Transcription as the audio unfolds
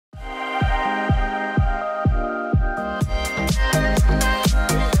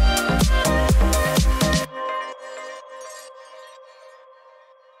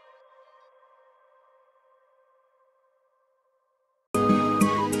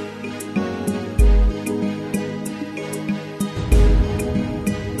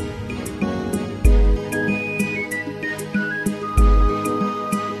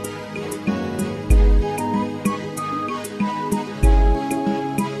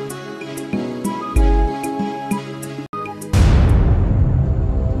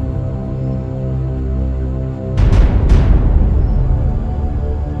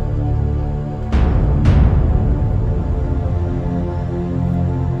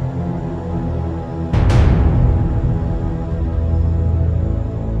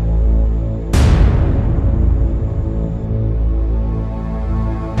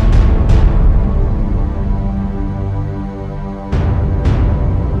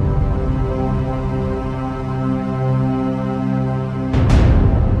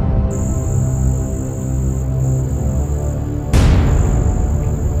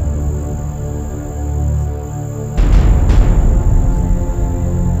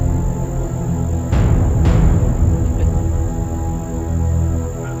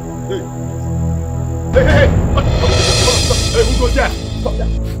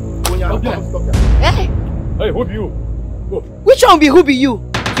one be who be you?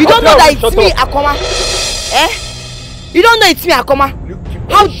 You don't know that it's me, Akoma. Eh? You don't know it's me, Akoma.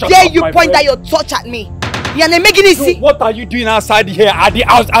 How dare you point out your torch at me? You're making it see. What are you doing outside here at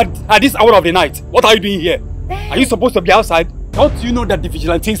this hour of the night? What are you doing here? Are you supposed to be outside? Don't you know that the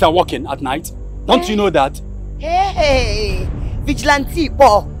vigilantes are working at night? Don't you know that? Hey, vigilante,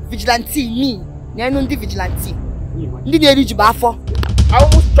 vigilante, me. Nyanundi vigilante. I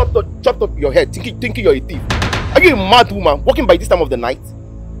almost chopped up your head, thinking you're a thief. Are you a mad woman walking by this time of the night?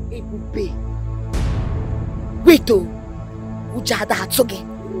 Hey, Bube. Wait, Ujada Hatsoge.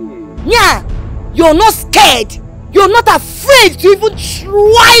 Yeah, you're not scared. You're not afraid to even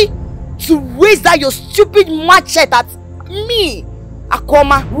try to raise that your stupid machete at me,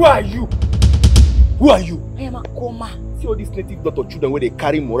 Akoma. Who are you? Who are you? I am Akoma. See all these native daughter children where they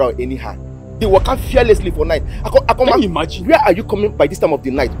carry morale anyhow. They walk out fearlessly for night. Akoma, can you imagine? Where are you coming by this time of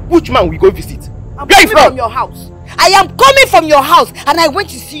the night? Which man will go visit? I'm coming from your house. I am coming from your house, and I went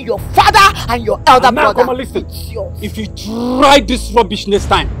to see your father and your elder brother. Come on, listen. If you try this rubbish next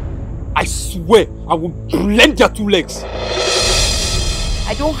time, I swear I will blend your two legs.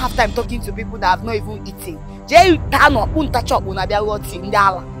 I don't have time talking to people that have not even eaten. I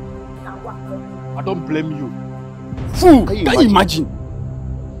don't blame you. Fool! Can you imagine?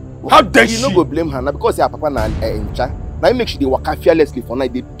 How dare she? You no go blame her now because her papa na encha. Now you make sure they walk out fearlessly for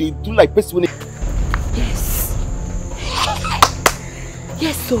night. They do like person when Yes.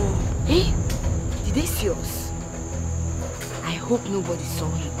 Yes, so eh? Did they see us? I hope nobody saw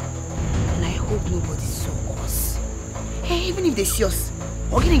him. And I hope nobody saw us. Hey, even if they see us,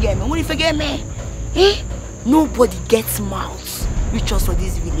 what can you get me? What if you get me? Eh? Nobody gets mouths reach us for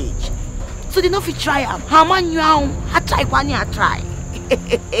this village. So they know if you try them. I try.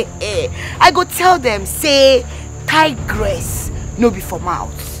 I go tell them, say, tigress, no be for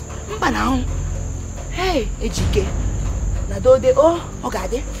mouths. But now, hey, Ejike, na do de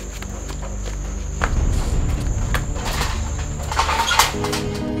ogade.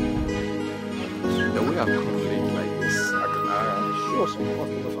 The way I've come late like this, I'm sure some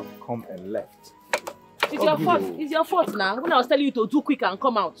customers have come and left. It's your fault. It's your fault now. When I was telling you to do quick and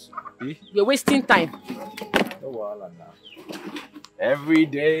come out, you're wasting time. No wahala now. Every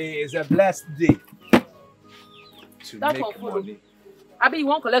day is a blessed day to That's make money. I bet you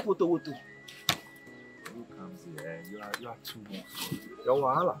won't collect woto. Who comes here? You are too much. Your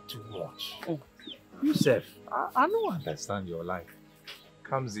wahala too much. Yusuf, I don't understand your life.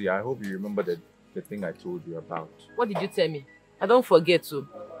 Kamsi, I hope you remember the thing I told you about. What did you tell me? I don't forget to.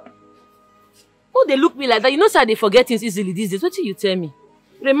 Oh, they look me like that. You know, sir, they forget things easily these days. What did you tell me?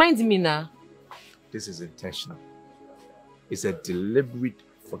 Remind me now. This is intentional. It's a deliberate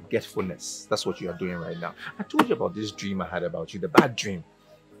forgetfulness. That's what you are doing right now. I told you about this dream I had about you, the bad dream.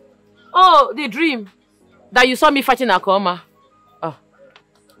 Oh, the dream that you saw me fighting Akoma. Oh.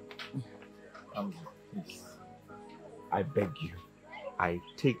 Please. I beg you. I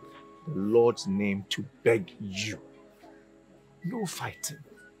take the Lord's name to beg you. No fighting.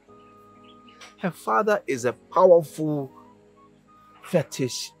 Her father is a powerful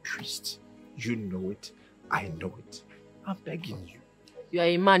fetish priest. You know it. I know it. I'm begging you. You are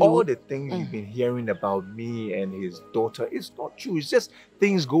a man. All the things you've been hearing about me and his daughter, it's not true. It's just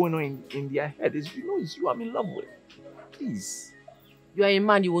things going on in their head. It's you I'm in love with. Please. You are a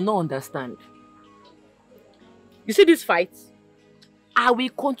man. You will not understand. You see this fight? I will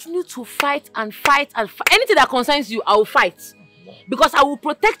continue to fight and fight and fight. Anything that concerns you, I will fight. Because I will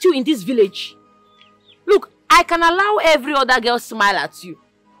protect you in this village. Look, I can allow every other girl smile at you.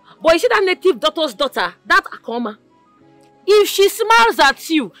 But you see that native daughter's daughter, that Akoma, if she smiles at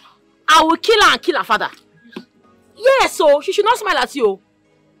you, I will kill her and kill her father. Yes, so she should not smile at you.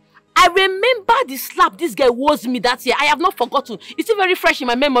 I remember the slap this girl was me that year. I have not forgotten. It's still very fresh in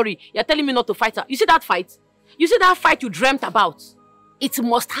my memory. You're telling me not to fight her. You see that fight? You see that fight you dreamt about? It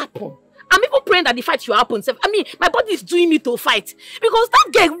must happen. I'm even praying that the fight should happen. I mean, my body is doing me to fight. Because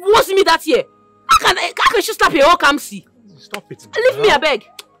that girl was me that year. How can she slap your whole Kamsi? Stop it. Leave me, I beg.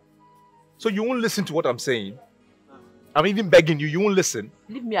 So you won't listen to what I'm saying? I'm even begging you, you won't listen?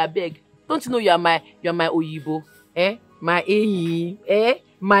 Leave me, I beg. Don't you know you are my Oyibo? Eh? My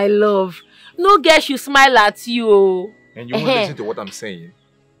my love. No girl should smile at you. And you won't listen to what I'm saying?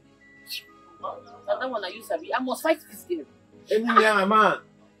 That one I used to be. I must fight this girl. Any man.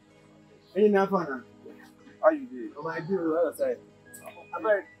 Any fun. How you doing? Oh my dear, other side.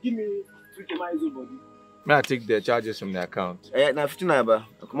 Give me 3 miles over. May I take the charges from the account? Now 15 naira.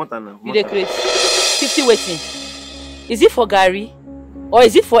 Come on now. You decrease 50 waiting. Is it for Gary or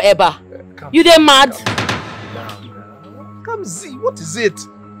is it for Eba? You dey mad? Kamsi, what is it?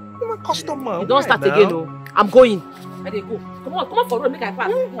 I'm a customer. You don't start again, no. I'm going. I dey go. Come on for road, make I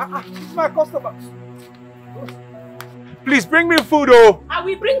pass. It's my customer. Please bring me food, oh. I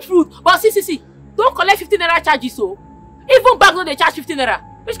will bring food. But see. Don't collect 15 naira charges, so. Even back when they charge 15 naira.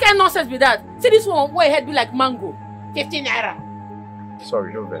 Which kind of nonsense be that? See this one where head be like mango. 15 naira.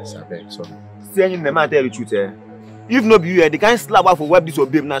 Sorry, no vex, I beg, sorry. See, any man tell the truth, eh? If no be you, they can't slap her for web this or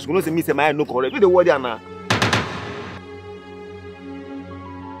babe now. She gonna say me say my no correct. What the word now?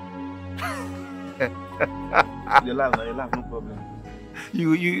 You laugh, no problem.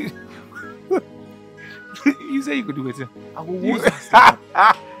 You you say you could do it. I will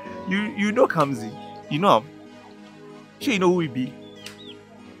You know Kamsi. You know him. Sure you know who he be.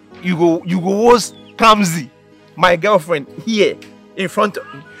 You go was Kamsi, my girlfriend, here in front of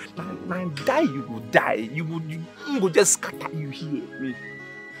me. Man, die, you go die. You go just scatter you here. Me.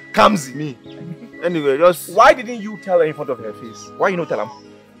 Kamsi. Me. Anyway, just... Why didn't you tell her in front of her face? Why you not tell him?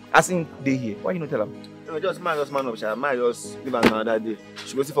 As in, they here. Why you not tell him? Just man up, sha. Man just give her another day.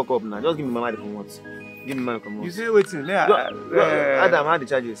 She go see fuck up now. Just give me my money for once. Give me money for once. You say waiting. Adam, how the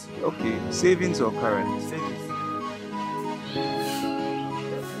charges? Okay, savings or current? Savings.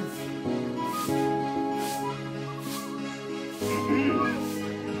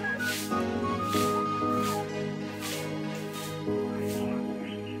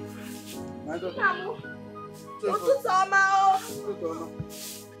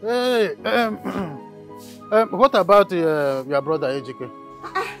 Hey, what about your brother Ejike?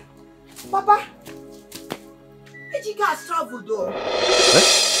 Papa, Ejike has traveled though.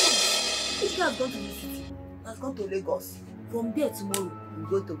 Ejike has gone to the city. Has gone to Lagos. From there tomorrow,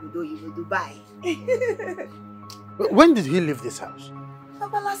 we'll go to Dubai. When did he leave this house?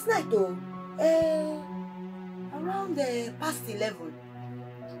 Papa, last night though. Around past 11.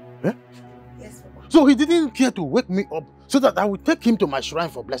 Eh? Yes, Papa. So he didn't care to wake me up so that I would take him to my shrine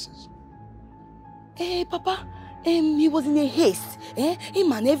for blessings? Papa, he was in a haste.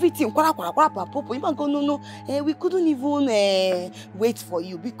 Him and everything. We couldn't even wait for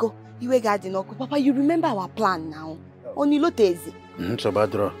you because you were guarding. Papa, you remember our plan now. Onilotezi. So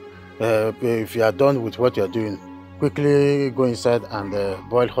Badro, if you are done with what you are doing, quickly go inside and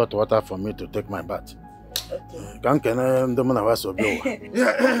boil hot water for me to take my bath. Okay.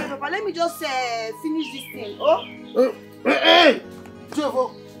 Papa, let me just finish this thing. Oh? Hey!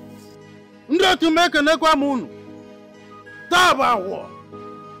 Chefo! To make a neck moon. Taba war.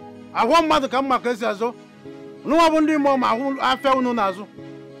 I want mother come back as no one did more. I fell no nazo.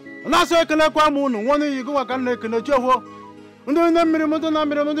 And I say, can I come moon? One you go, I can make a chefo. And then the minimum,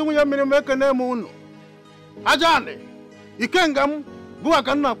 we are make a moon. Ajani, you can't come. Go, I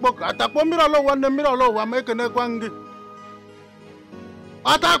cannot book at a pomiro, one the mirror, I make a neck one.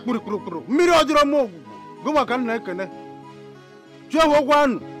 Attack mirror dramo. Go, I can make a neck. Chefo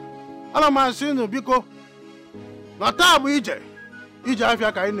one. Ana masinu biko na tabu ije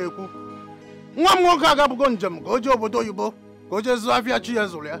afia ka ina ekwu nwa m nwoke agabugo njem ka oje obodo oyibo ka oje zụ afia chi ya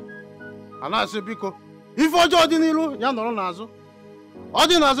zụrụ ya ana asị biko ife ọjọọ dị n'iru ya nọrọ n'azụ ọ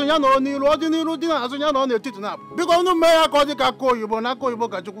dị n'azụ ya nọrọ n'iru ọ dị n'iru dị n'azụ ya nọrọ n'etiti na biko unu mee ya ka ọ dị ka aka oyibo na aka oyibo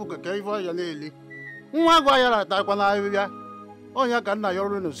ka Chukwu keke ife ya na-eli nwa gwa ya ratakwa na ahịhịa onye ka nna ya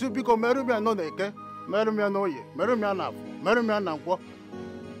ọrụ n'usi biko merụ m ya nọ n'eke merụ m ya n'oye merụ m ya na afọ merụ m ya na nkwọ.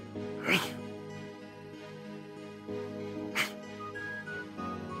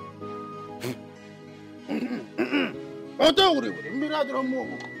 Oto uri mbira dro mo.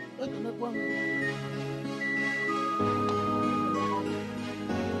 Eto na kwa.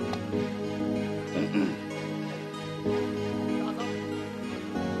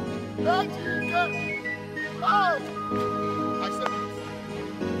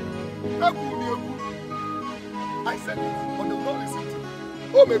 I said it, but they will not listen to me.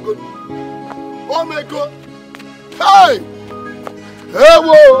 Oh my God. Oh my God. Hey! Hey,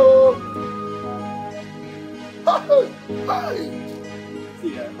 whoa! Hey!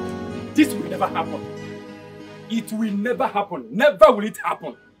 See, this will never happen. It will never happen. Never will it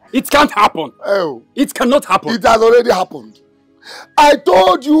happen. It can't happen. Oh. It cannot happen. It has already happened. I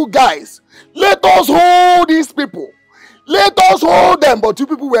told you guys, let us hold these people. Let us hold them, but you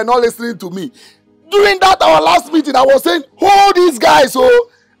people were not listening to me. During that our last meeting, I was saying, hold these guys, so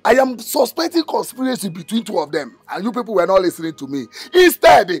I am suspecting conspiracy between two of them, and you people were not listening to me.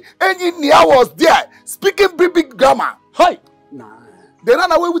 Instead, the engineer was there, speaking big grammar. Hi! Nah. They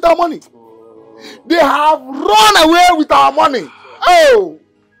ran away with our money. They have run away with our money. Oh!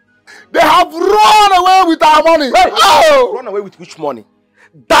 They have run away with our money. Right. Oh! Run away with which money?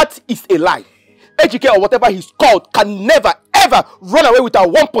 That is a lie. Ejike or whatever he's called can never ever run away with our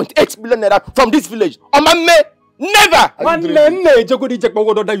 1.8 billion naira from this village. On my man, never. One man, Jogodi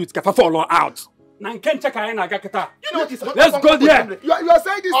Jekbogo, that you can fall out. Nanken check I na gaketa. You know what is Let's go there. You are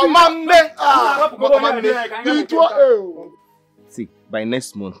saying this thing. See, by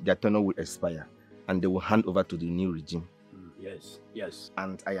next month, their tenure will expire and they will hand over to the new regime. Yes, yes.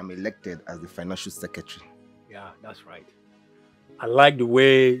 And I am elected as the financial secretary. Yeah, that's right. I like the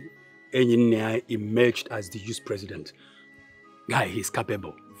way Engineer emerged as the youth president. Guy, he's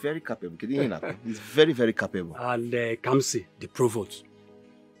capable. Very capable. He's very, very capable. And Kamsi, the provost.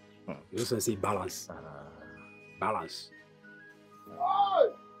 You also say balance. Balance.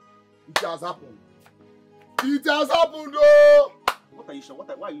 It has happened. It has happened, though. What are you sure?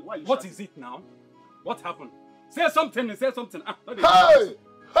 Why are you What is it now? What happened? Say something, say something. Hey!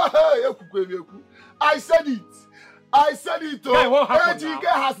 I said it. I said it. Guy, what happened AGK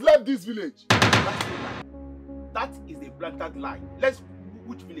has left this village. That is a blatant lie.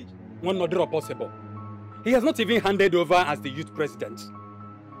 Which village? One not possible. He has not even handed over as the youth president.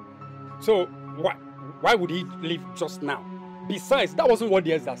 So why would he leave just now? Besides, that wasn't what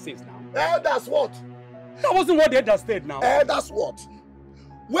the elder says now. That's what? That wasn't what the elder said now. That's what?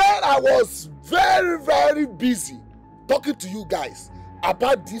 When I was very, very busy talking to you guys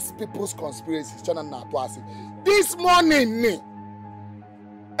about these people's conspiracies, this morning,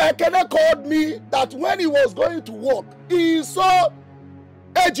 Ekene called me that when he was going to work, he saw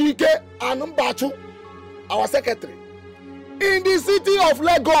AGK and Mbachu, our secretary, in the city of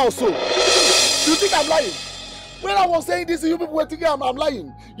Lagos. You think I'm lying? When I was saying this, you people were thinking I'm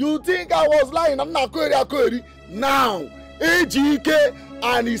lying. You think I was lying? I'm not query. Now, AGK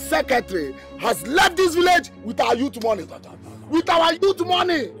and his secretary has left this village with our youth money. With our youth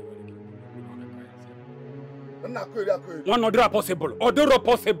money. One other possible. Other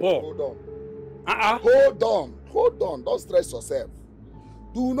possible. Hold on. Hold on. Don't stress yourself.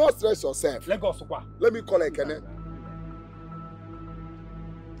 Do not stress yourself. Let me call Ekene.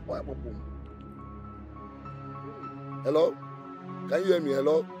 Hello? Can you hear me?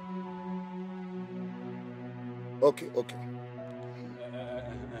 Hello? Okay.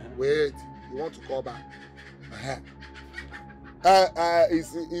 Wait. You want to call back?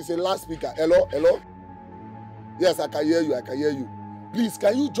 It's a last speaker. Hello? Yes, I can hear you. Please,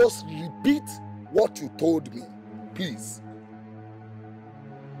 can you just repeat what you told me? Please.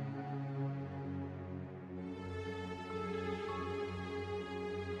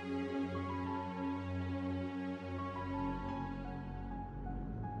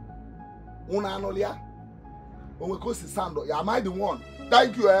 Unanolia? Am I the one?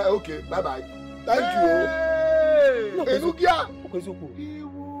 Thank you. Okay, bye-bye. Thank you.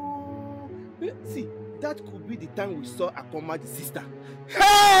 See, that could be the time we saw Akoma's sister.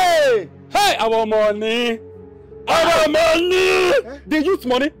 Hey, our money. The youth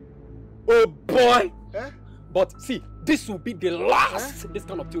money. Oh boy. But see, this will be the last. This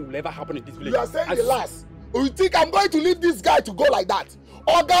kind of thing will ever happen in this village. You are saying the last? You think I'm going to leave this guy to go like that?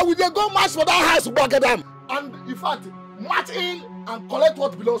 Or God, will they go march for that house to bucket them? And in fact, march in and collect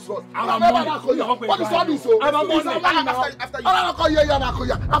what belongs to us. What is all this?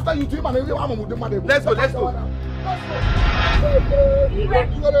 After you do, let's go.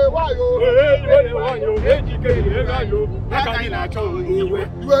 How dare you people?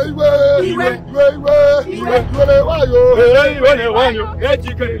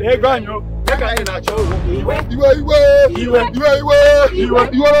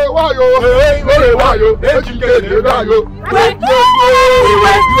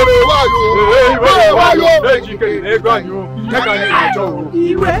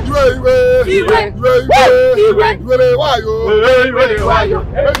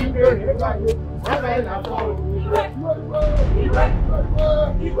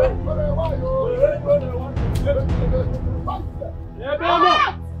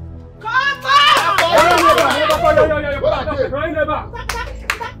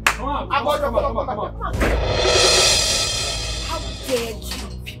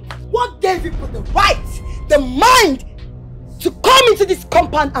 What gave you the right, the mind to come into this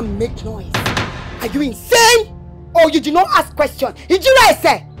compound and make noise? Are you insane? Or you did not ask questions? Did you guys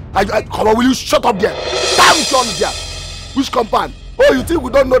say? Come on, will you shut up there? Damn John there. Which compound? Oh, you think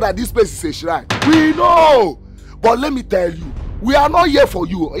we don't know that this place is a shrine? We know. But let me tell you, we are not here for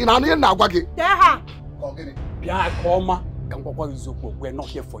you. We're not here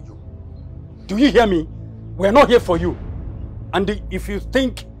for you. Do you hear me? We're not here for you. And if you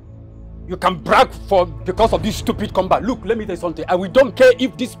think you can brag because of this stupid combat, look, let me tell you something. And we don't care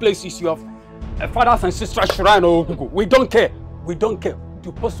if this place is your father's and sister's shrine or we don't care. We don't care.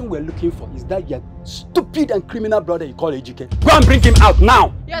 The person we're looking for is that your stupid and criminal brother you call AGK. Go and bring him out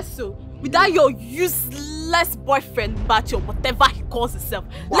now. Yes, sir. Without your useless useless boyfriend, Bacho, whatever he calls himself.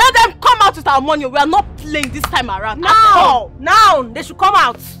 Let them come out with our money. We are not playing this time around. Now, they should come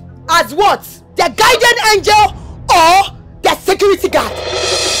out. As what? Their guardian angel or their security guard?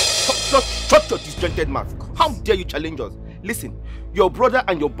 Shut your disjointed mouth. How dare you challenge us? Listen, your brother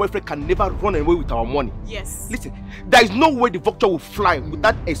and your boyfriend can never run away with our money. Yes. Listen, there is no way the vulture will fly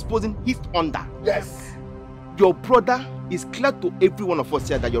without exposing his under. Yes. Your brother is clear to every one of us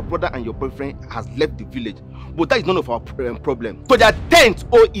here that your brother and your boyfriend has left the village. But that is none of our problem. To their tent,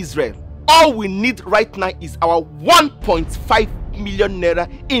 O Israel, all we need right now is our 1.5 million naira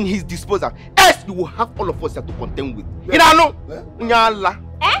in his disposal. Else you will have all of us here to contend with. Yes.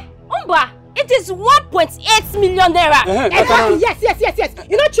 Umba, it is 1.8 million naira. Yes.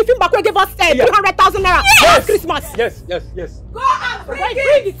 You know Chief Mbakwe gave us 200,000 naira last Christmas. Yes. Go and bring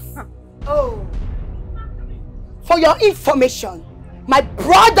it. Oh. For your information, my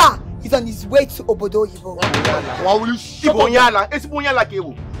brother is on his way to Obodo Ibo. Why will you shut Go in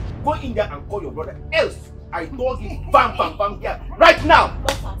there and call your brother. Else I told him bam here right now.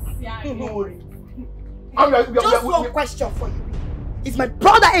 Don't worry. Just one question for you. Is my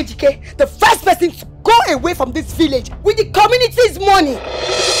brother Ejike the first person to go away from this village with the community's money?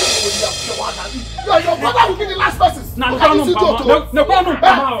 Your brother will be the last person.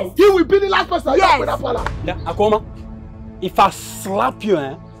 He will be the last person. Yes. Akoma, if I slap you,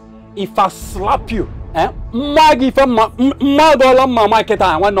 Maggie from Madola Mama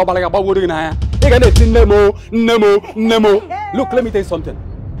Keta, one nobody about wood in her. Nemo. Look, let me tell you something.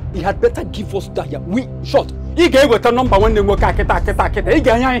 He had better give us that. We shot. He gave us a number when they work at He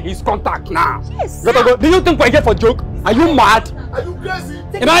gave his contact now. Yes. Do you think we're here for joke? Are you mad? Are you crazy?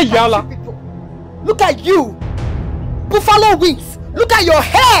 Am I yalla? Look at you. Buffalo wings. Look at your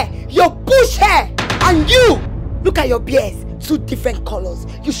hair. Your bush hair. And you. Look at your beards. 2 different colors.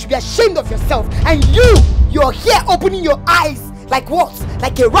 You should be ashamed of yourself. And you're here opening your eyes. Like what?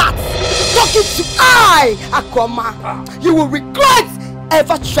 Like a rat. Talking to I, Akoma. You will regret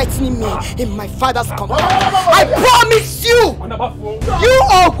ever threatening me in my father's compound. I promise you. You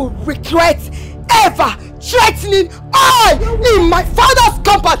all will regret ever threatening I in my father's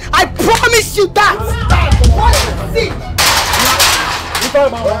compound. I promise you that.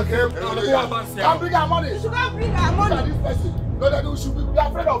 Come bring our money. You should not bring our money. This person. No, we should be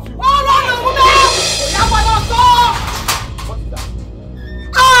afraid of you. What is that?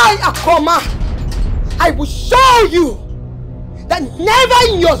 I, Akoma, I will show you that never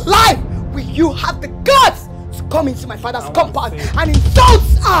in your life will you have the guts to come into my father's compound and insult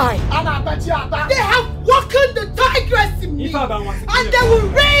I. They have woken the tigress in me and they will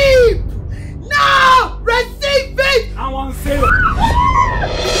reap. Now receive it. I want to say it.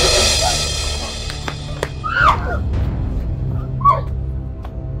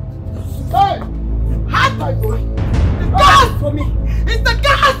 Hey! How's my boy? The gas for me! It's the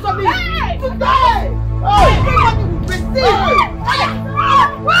gas for me! Hey! Today! Hey! Everybody will receive! Hey!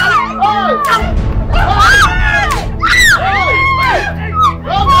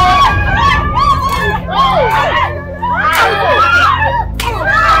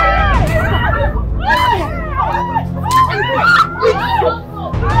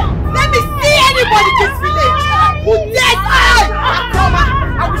 Let me see anybody in this village who dares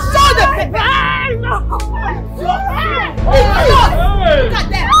I will show them. Look at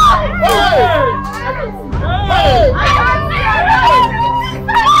them.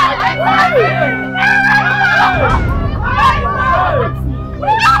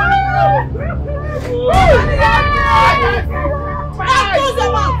 Close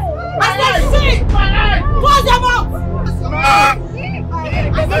them out. I said see. Close them out.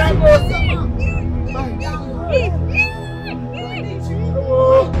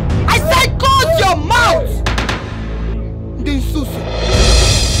 I said close your mouth. Ndi nsusu.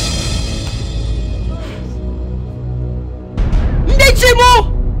 Ndi chimu.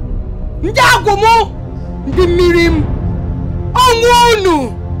 Ndi agwumu. Ndi mirim. Onwunu.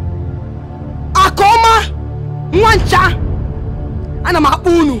 Akoma. Nwancha. Ana m akpọ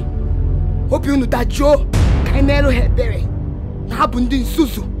unu. Hope unu dajuo. Ka ị na-elu ha ebere. Na ha bụ ndị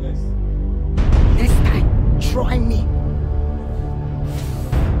nsusu. Next time, try me.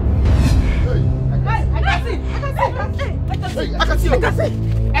 I can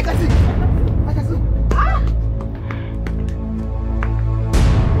see.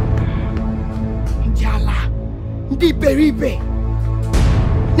 Njala, Ndi Beribe.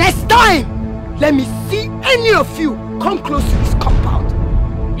 Next time, let me see any of you come close to this compound.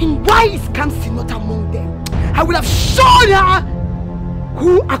 And why is Kamsi not among them? I will have shown her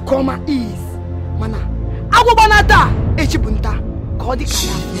who Akoma is. Mana, Agwabanata, Echibunta, call the She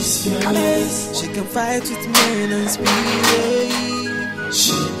can fight with men and spirit.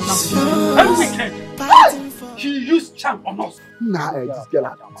 Very wicked. She used charm on us. Nah, this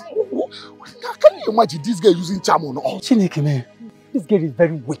girl. Can you imagine this girl using charm on us? Chineke, man, this girl is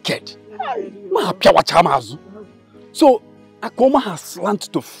very wicked. So, Akoma has learned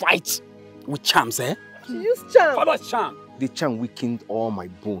to fight with charms, eh? She used charm. Father's charm. The charm weakened all my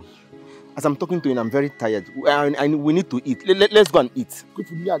bones. As I'm talking to you, I'm very tired. We need to eat. Let's go and eat.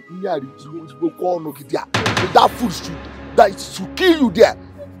 That food should kill you there.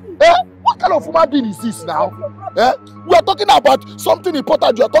 Eh? What kind of human being is this now? Eh? We are talking about something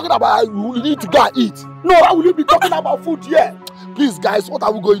important. You are talking about you need to go and eat. No, I will be talking about food here. Please, guys, what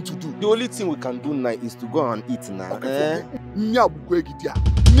are we going to do? The only thing we can do now is to go and eat now. Okay,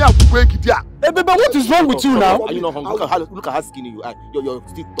 Hey, baby, what is wrong with you now? Are you not hungry? Look at how skinny you are. You're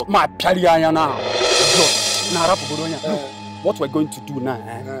still talking. My palianya now. What we're going to do now,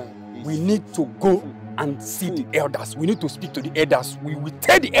 we need to go and see the elders. We need to speak to the elders. We will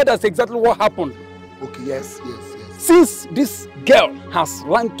tell the elders exactly what happened. Okay, yes. Since this girl has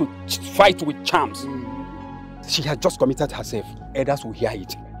learned to fight with charms, she has just committed herself. Elders will hear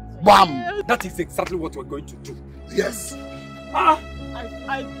it. Bam! That is exactly what we're going to do. Yes.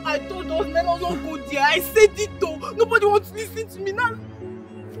 I told those men not go there. I said it though. Nobody wants to listen to me now.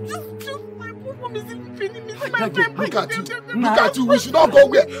 Just my mom is in pain. Look at you. We should not go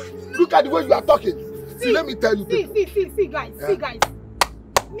where. Look at the way you are talking. See, let me tell you. See, guys. See, guys.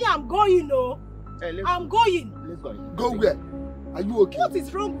 Me, I'm going, no. Hey, I'm going. Let's go. Go where? Are you okay? What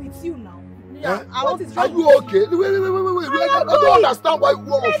is wrong with you now? Yeah. What is Are wrong? you okay? Wait. I don't understand why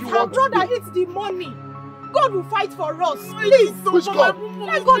one of you want to brother go. eats the money. God will fight for us. Please. Which God?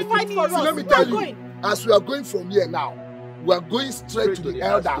 Let God fight for us. See, let me tell you. As we are going from here now, we are going straight to the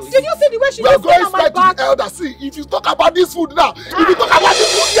elders. Did you see the way she we are was going on my straight to back? the elders. See, if you talk about this food now, if you talk about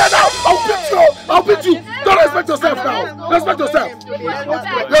this food here now, I'll beat you. Don't respect yourself now. Respect yourself.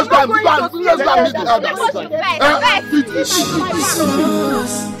 Let's go and meet the elders.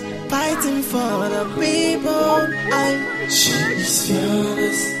 Fighting for the people. She's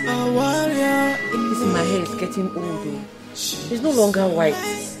fearless, a warrior. This in my hair is getting old though. It's no longer white. I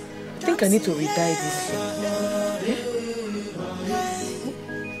think I need to re-dye this thing.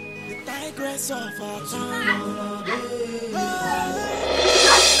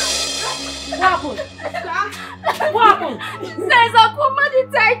 What happened? There's a woman in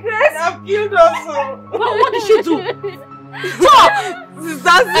tigress. I've killed us. What did she do? Stop!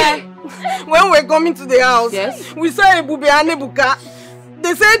 Sister, when we're coming to the house, yes, we saw a Bube and Ebuka.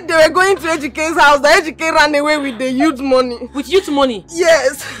 They said they were going to Ejike's house. The Ejike ran away with the youth money. With youth money?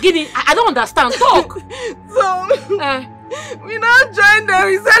 Yes. Giddy, I don't understand. Talk. So, we now joined them.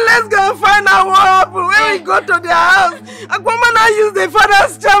 We said, let's go and find out what happened. When we go to their house, Akoma now used the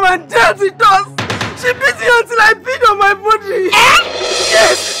father's charm and dealt with us. She beat me until I peed on my body.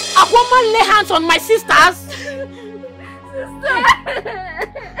 Yes. Akoma lay hands on my sisters.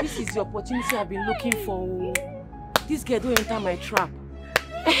 This is the opportunity I've been looking for. This girl don't enter my trap.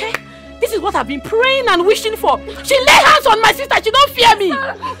 This is what I've been praying and wishing for. She lay hands on my sister. She don't fear me.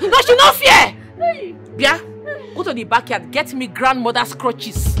 No, she don't fear. Bia, go to the backyard. Get me grandmother's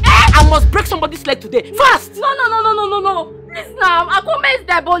crutches. I must break somebody's leg today. Fast. No. Listen now, Akoma is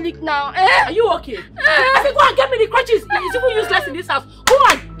diabolic now. Are you okay? I said, go and get me the crutches. It's even useless in this house. Go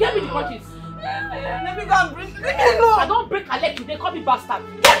and get me the crutches. Let me go and bring it. I don't break her leg today. Call me bastard.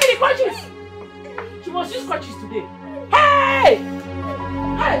 Get me the crutches. She must use crutches today. Hey!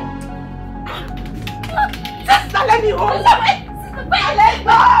 Sister, let me hold. Sister, wait, let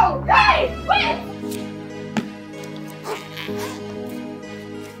go. Hey, wait.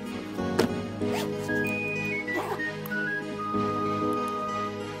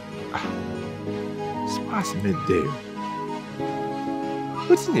 It's past midday.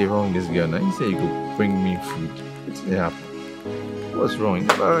 What's wrong with this girl now? You say you could bring me food. What's happening? What's wrong? You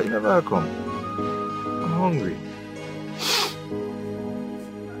never come. I'm hungry.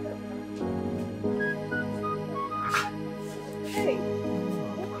 Hey,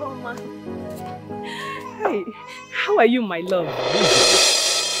 Okoma. Hey, how are you, my love?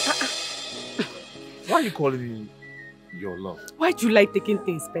 Why are you calling me your love? Why do you like taking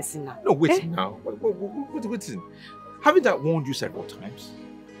things personal? No, wait now. Wait. Haven't I warned you several times?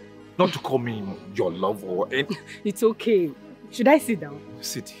 Not to call me your love or anything. It's okay. Should I sit down?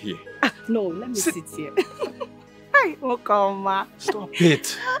 Sit here. No, let me sit here. Hi, Okoma. Stop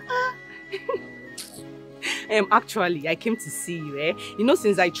it. Actually, I came to see you, You know,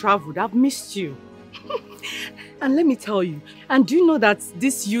 since I traveled, I've missed you. And let me tell you, and do you know that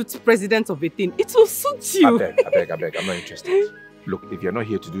this youth president of a thing, it will suit you. I beg, I'm not interested. Look, if you're not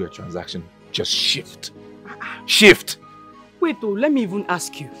here to do a transaction, just shift. Shift! Wait, oh, let me even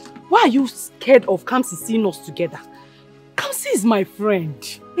ask you. Why are you scared of Kamsi seeing us together? Kamsi is my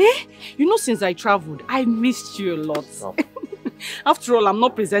friend. Eh? You know, since I traveled, I missed you a lot. After all, I'm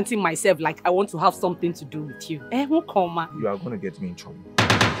not presenting myself like I want to have something to do with you. Eh, won't come, man. You are going to get me in trouble.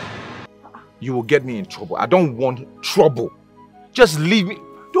 You will get me in trouble. I don't want trouble. Just leave me.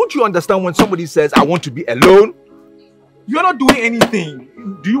 Don't you understand when somebody says, I want to be alone? You're not doing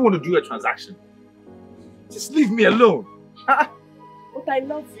anything. Do you want to do a transaction? Just leave me alone. But I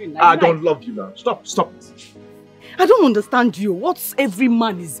love you now. I don't love you now. Stop it. I don't understand you. What every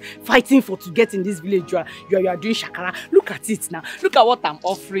man is fighting for to get in this village? You are doing shakara. Look at it now. Look at what I'm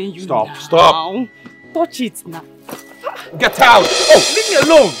offering you. Stop. Touch it now. Get out. Oh, leave me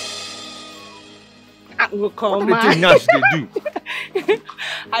alone. Will come, what do they do?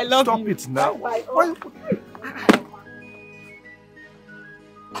 I love Stop you. It now.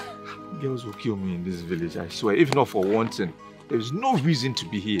 Girls will kill me in this village, I swear. If not for one thing, there is no reason to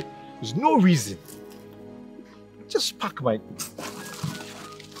be here. There's no reason. Just pack my...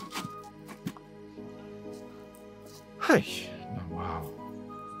 Hey. Wow.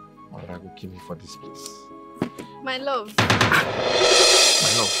 Why did I go kill me for this place? My love.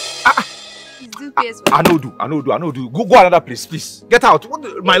 My love. I know do. Go another place, please. Get out.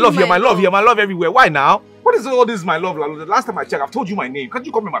 My love here, my love everywhere. Why now? What is all this, my love? The last time I checked, I've told you my name. Can't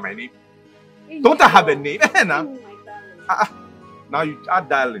you call me by my name? Don't I have a name? Now you are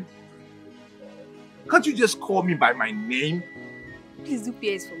dialing. Can't you just call me by my name? Please do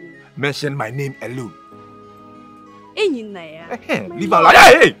PS for me. Mention my name alone. Leave out like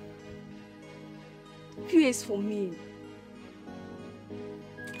hey! PS for me.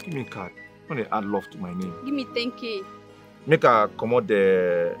 Give me a card. I'm gonna add love to my name. Give me 10K. Make her come out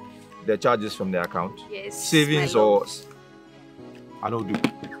the charges from the account. Yes. Savings or I know do.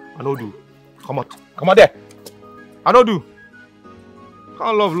 Come out there. I don't do.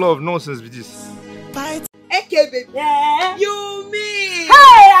 Can't love nonsense with this. Okay, baby. Yeah. You miss. Hey,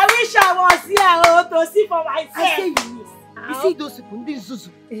 I wish I was here to see for myself. I say you miss. You see those people, they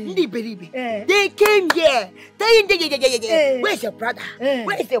came here. Where's your brother?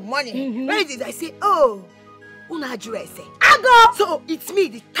 Where's the money? Where is it? I say, oh, una address. So it's me,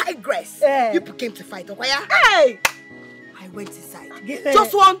 the tigress. You came to fight, okay? Hey! I went inside.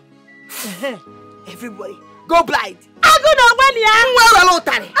 Just one. Everybody, go blind.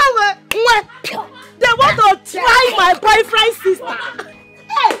 They want to try my boyfriend's sister.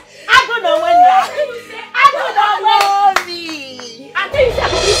 Hey, I don't know when I think you said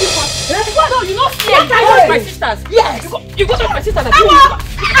no, you not fear. You go to my sisters. Yes. You go to my sisters. Stand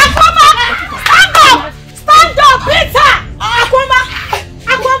up, Peter. Akoma,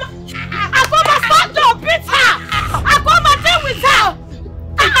 stand up, Peter. Akoma, deal with her.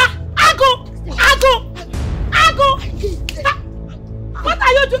 Ago. What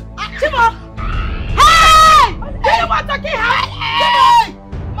are you doing? Timo! Hey! Do you want to kill her?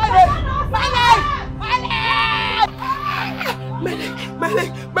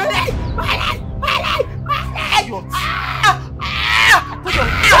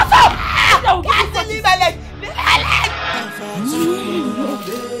 Shut up!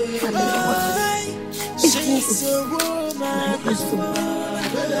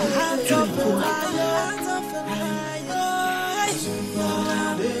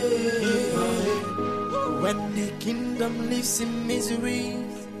 When the kingdom lives in misery,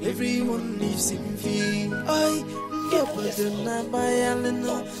 everyone lives in fear.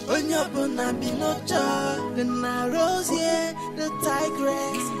 The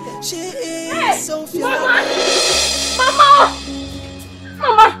tigress, she is so fierce. Mama,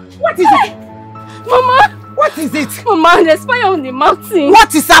 what is it? Mama, what is it? Mama, there's fire on the mountain.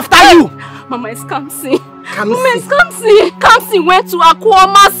 What is after you? Mama, it's Kamsi. Mama, it's Kamsi. Kamsi went to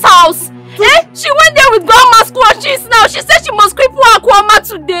Akwoma's house. She went there with grandma's crutches now. She said she must cripple Akwoma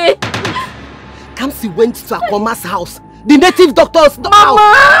today. Kamsi went to Akwoma's house. The native doctor's house.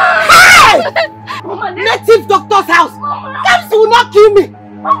 Hey! Mama, native doctor's house. Kamsi will not kill me.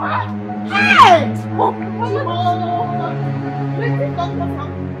 Mama. Hey! Native doctor's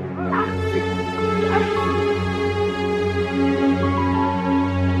house.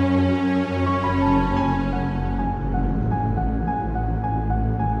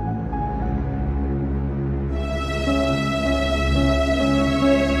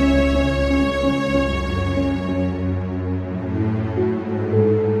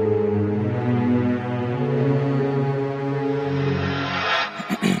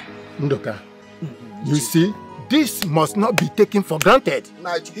 Ndoka, you see, this must not be taken for granted.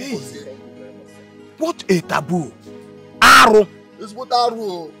 Hey. What a taboo. Aro. It's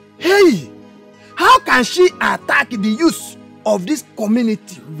Mutaru. Hey! How can she attack the youth of this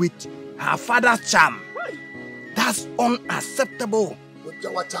community with her father's charm? That's unacceptable.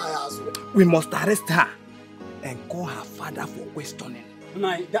 We must arrest her and call her father for questioning.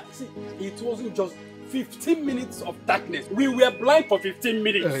 See, it wasn't just 15 minutes of darkness. We were blind for 15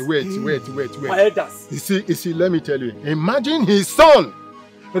 minutes. Wait. My elders. You see, let me tell you. Imagine his son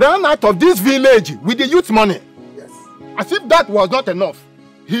ran out of this village with the youth money. Yes. As if that was not enough.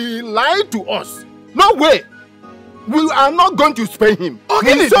 He lied to us. No way. We are not going to spare him.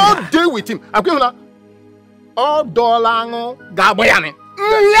 Okay, we shall deal with him. Oh, Dolango Gaboyani.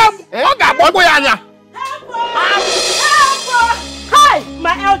 Hi,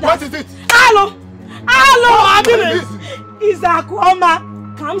 my elder. What is it? Hello, ambulance. Is Akoma.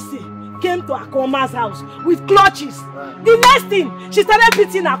 Kamsi came to Akoma's house with clutches. The next thing, she started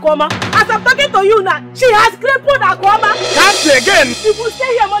beating Akoma. As I'm talking to you now, she has crippled Akoma. Kamsi again. If we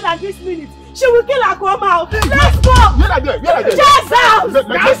stay here more than this minute, she will kill Akoma. Let's go. Where are they? Just house.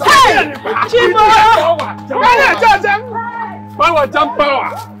 Hey, Chibo. Power, jump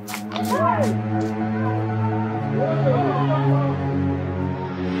power.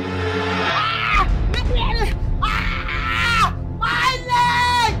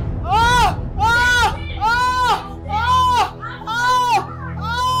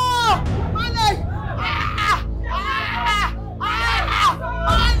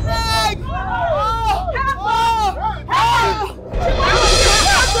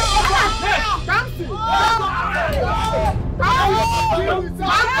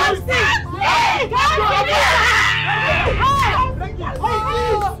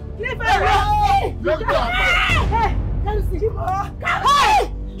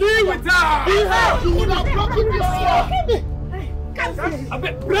 Deal with her! You would have broken this one!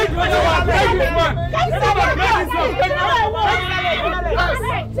 Break this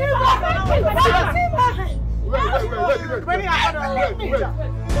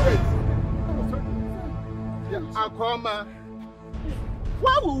Akoma,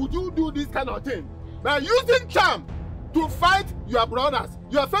 why would you do this kind of thing? By using charm to fight your brothers,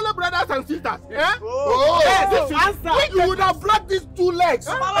 your fellow brothers and sisters. Eh? Oh, yes, you would have brought these two legs.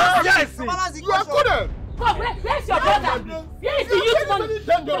 Yes, you are good. Where's your brother? Where is the youth money?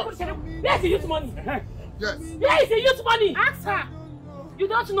 Where's the youth money? Yes. Where is the youth money? Ask her. You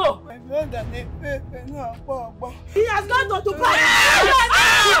don't know. He has gone to Dubai.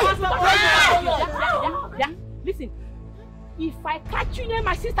 Yeah. Listen. If I catch you near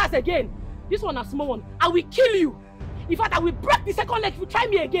my sisters again, this one a small one, I will kill you. In fact, I will break the second leg if you try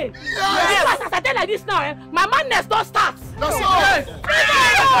me again. Yes. As I tell like this now, my madness don't start. That's all.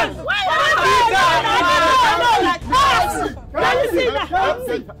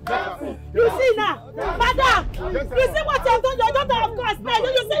 You see now, madam. You see what you have done. Your daughter, of course. Now you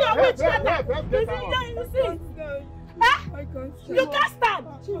see your witch. You see. You can't stand.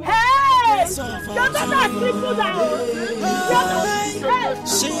 Hey! Your daughter has crippled down.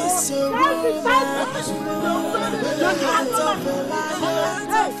 She's so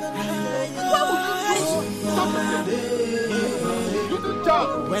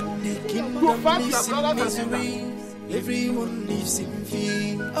when the kingdom lives in misery, everyone lives in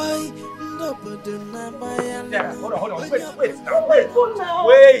fear. Hold on.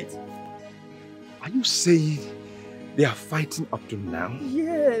 Wait. Are you saying they are fighting up to now?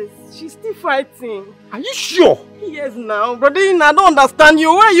 Yes, she's still fighting. Are you sure? Yes, now. Brother, I don't understand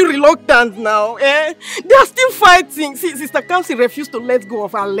you. Why are you reluctant now? They are still fighting. See, Sister Kamsi refused to let go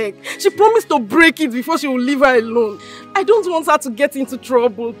of her leg. She promised to break it before she will leave her alone. I don't want her to get into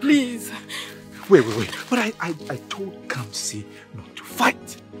trouble, please. Wait. But I told Kamsi not to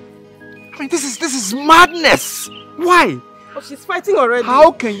fight. I mean, this is madness. Why? Oh, she's fighting already.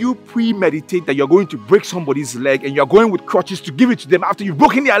 How can you premeditate that you're going to break somebody's leg and you're going with crutches to give it to them after you've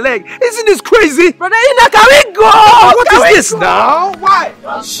broken their leg? Isn't this crazy? Brother Ina, can we go? What is this now? Why?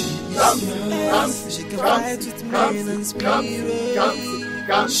 She can fight with men and spirit.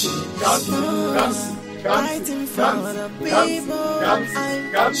 Fighting for the people.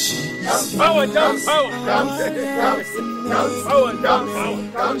 Power down, power. Power down, power.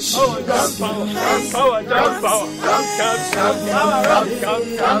 Power down, power.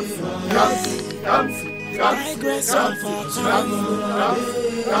 Migrants are for trouble.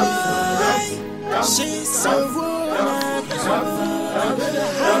 She's a woman with a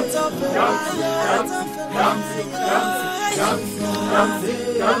heart of a lion.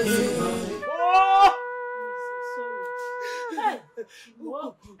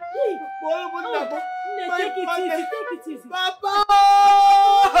 Whoa. Take it easy. Papa!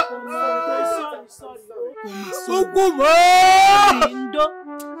 Sorry.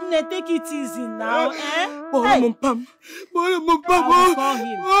 take it easy now, eh? Oh, hey. Pam. I will call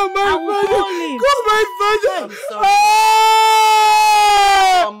him. Oh, my father. Call my father. I'm sorry. Oh!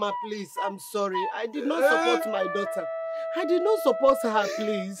 Mama, please, I'm sorry. I did not support my daughter. I did not support her,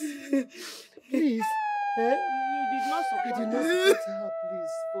 please. Please. Eh? You did not support her. I did not support her,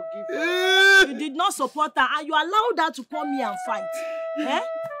 please. Forgive her. You did not support her and you allowed her to come here and fight. Eh?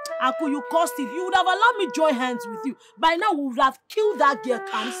 Uncle, you caused it. You would have allowed me join hands with you. By now, we would have killed that girl,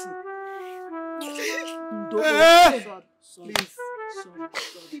 Kamsi. Sorry.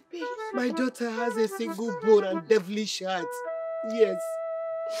 My daughter has a single bone and devilish heart. Yes.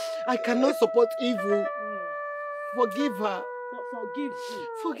 I cannot support evil. Forgive her.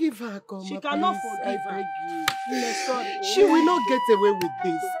 Forgive her, Koma. She cannot please. forgive I her. beg you. Sorry. She will not get away with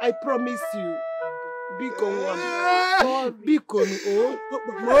this. I promise you.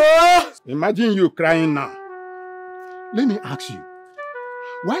 Imagine you crying now. Let me ask you.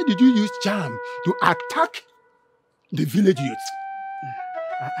 Why did you use charm to attack the village youth?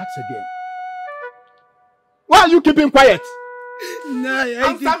 I ask again. Why are you keeping quiet? No, I did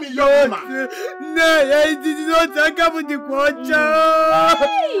Answer me, young man. No, I did not talk about the quarter.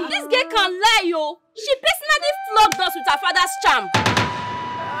 Hey, this girl can lie, yo. She personally flogged us with her father's charm.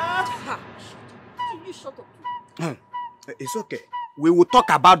 You shut up. It's okay. We will talk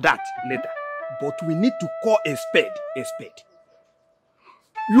about that later. But we need to call a spade a spade.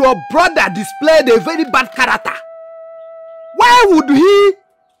 Your brother displayed a very bad character. Why would he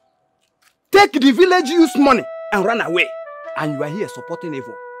take the village youth's money and run away? And you are here supporting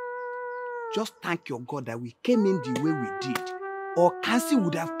evil. Just thank your God that we came in the way we did. Or Kamsi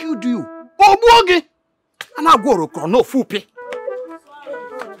would have killed you. Obuogi! And I go to no fupi.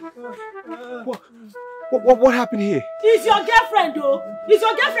 What happened here? It's your girlfriend, though. It's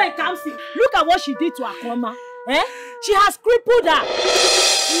your girlfriend, Kamsi. Look at what she did to Akoma. Eh? She has crippled her.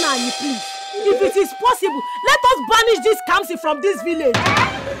 Nani, please. If it is possible, let us banish this Kamsi from this village.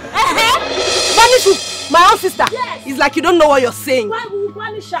 Banish who? My own sister? Yes. It's like you don't know what you're saying. Why will we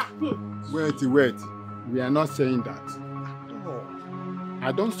banish her? Wait. We are not saying that.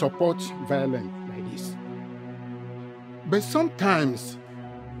 I don't support violence like this. But sometimes,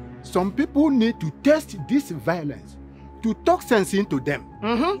 some people need to test this violence to talk sense into them.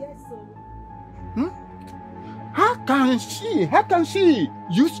 How can she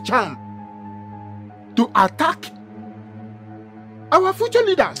use charm to attack our future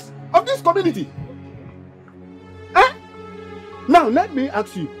leaders of this community? Now let me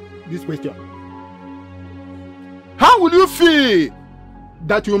ask you this question. How will you feel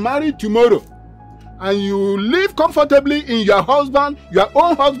that you marry tomorrow and you live comfortably in your own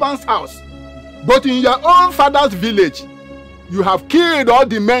husband's house, but in your own father's village, you have killed all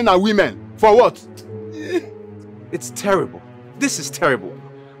the men and women? For what? It's terrible. This is terrible.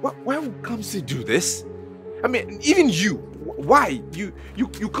 Why would Kamsi do this? I mean, even you. Why? You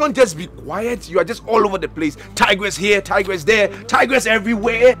can't just be quiet. You are just all over the place. Tigress here, tigress there, tigress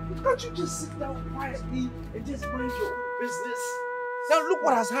everywhere. Can't you just sit down quietly and just mind your own business? Now look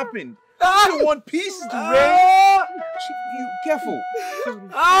what has happened. You don't want peace to reign. You careful.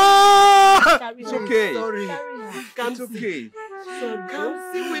 It's okay. Sorry. It's okay.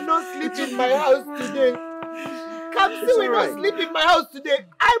 Kamsi will not sleep in my house today. Kamsi will not sleep in my house today.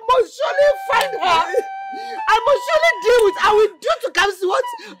 I must surely find her. I must surely deal with her. I will do to Kamsi what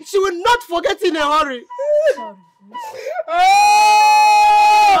she will not forget in a hurry.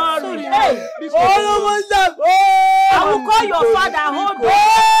 Sorry. Hey. I will call your father. Hold on.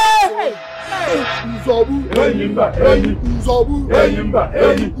 Nzobu, Enyimba, Nzobu, Enyimba,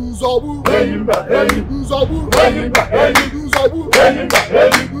 Nzobu, Enyimba, Nzobu, Enyimba, Nzobu, Enyimba,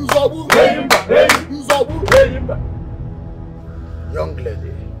 Nzobu, Enyimba, Nzobu, Enyimba. Young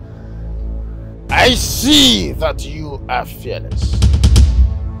lady, I see that you are fearless.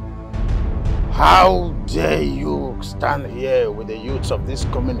 How dare you stand here with the youths of this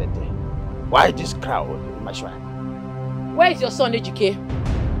community? Why this crowd, Mashwa? Where is your son, Ejike?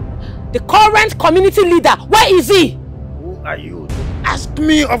 The current community leader, where is he? Who are you to ask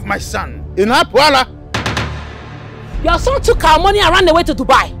me of my son? In Apwala? Your son took our money and ran away to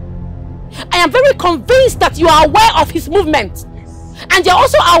Dubai. I am very convinced that you are aware of his movement. And you are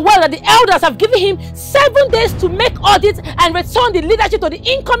also aware that the elders have given him 7 days to make audits and return the leadership to the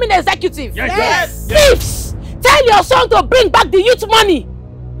incoming executive. Yes. Thieves! Tell your son to bring back the youth money.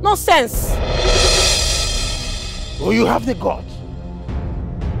 Nonsense. Do you have the guts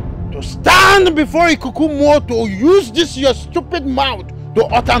to stand before Ikukumo to use this your stupid mouth to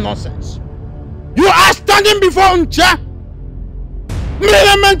utter nonsense? You are standing before Uncha.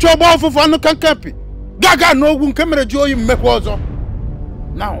 Gaga no wun kamera joyi mekwozo.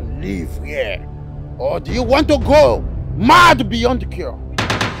 Now leave here. Or do you want to go mad beyond cure?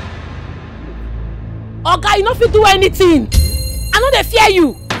 Oga, you no fit do anything. I know they fear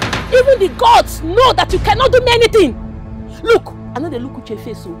you. Even the gods know that you cannot do me anything. Look, I know they look at your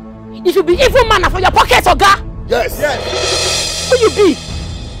face. So if you be evil man for your pockets, Oga. Yes. Who you be?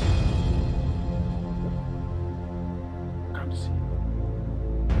 Kamsi,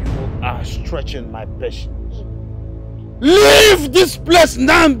 you are stretching my patience. Leave this place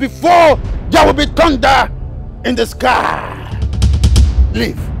now before there will be thunder in the sky.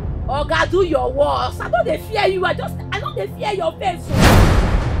 Leave. Oga, do your worst. I know they fear you. I know they fear your face. So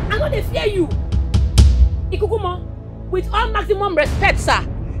I know they fear you. Ikukuma, with all maximum respect, sir,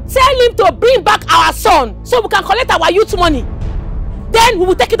 tell him to bring back our son so we can collect our youth money. Then we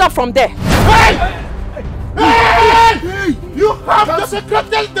will take it up from there. Hey! Hey! You have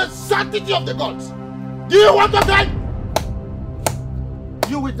desecrated the sanctity of the gods. Do you want to die?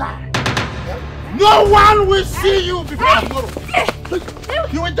 You will die. No one will see you before tomorrow.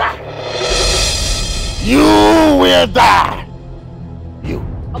 You will die. You will die. You.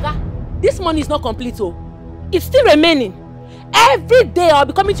 Oga, this money is not complete, oh. It's still remaining. Every day I'll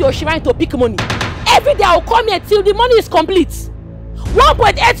be coming to your shrine to pick money. Every day I'll come here till the money is complete.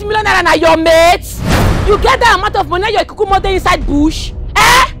 1.8 million naira na your mates. You get that amount of money your kuku mother inside bush?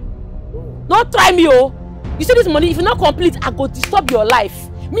 Eh? Don't try me, oh. You see this money, if you not complete, I go disturb your life.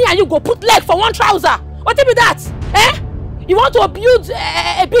 Me and you go put leg for one trouser. What be that? Eh? You want to build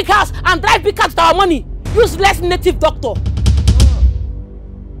a big house and drive big cars with our money? Useless native doctor.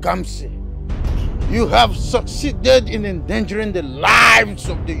 Kamsi, you have succeeded in endangering the lives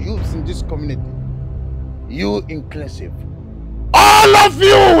of the youth in this community. You inclusive. All of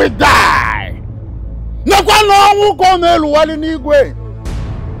you will die.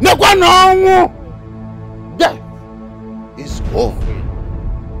 Death is over.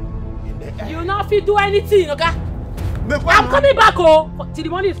 You not fit do anything, okay? I'm coming back, oh, till the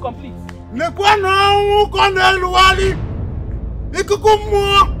money is complete.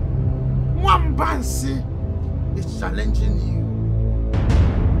 Mwambansi is challenging you.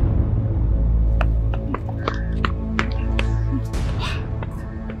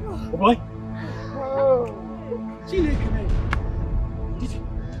 Oh boy.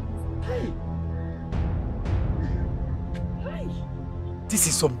 This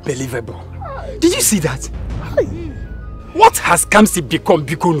is unbelievable. Did you see that? What has Kamsi become,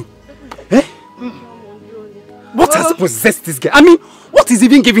 Bikonu? Eh? What has possessed this girl? I mean, what is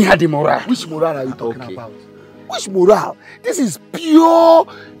even giving her the morale? Which morale are you talking about? Which morale? This is pure,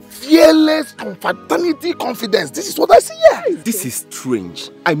 fearless, confraternity confidence. This is what I see here. This is strange.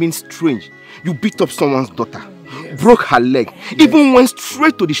 I mean strange. You beat up someone's daughter, broke her leg, even went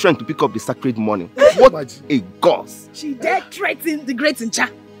straight to the shrine to pick up the sacred money. What a goss. She dared threaten the great Ncha,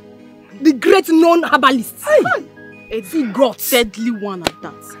 the great known herbalist. A big god, deadly one at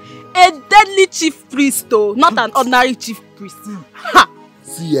that. A deadly chief priest, though, not an ordinary chief priest. Ha!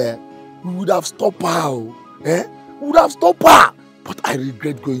 See, we would have stopped her. We would have stopped her. But I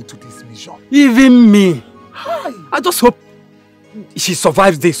regret going to this mission. Even me. I just hope she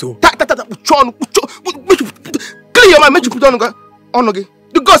survives this. Oh. Clear your mind, make you put on Onoge.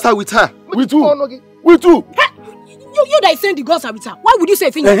 The gods are with her. With who? With who? You that is saying the gods are with her. Why would you say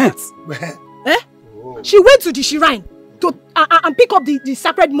a thing like that? She went to the shrine to and pick up the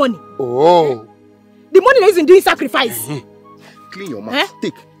sacred money. Oh. The money that isn't doing sacrifice. Clean your mouth.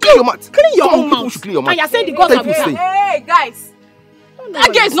 Take. Clean your mouth. Clean your own mouth. mouth. Clean your mouth. And you're saying the gods are with her. Hey, guys.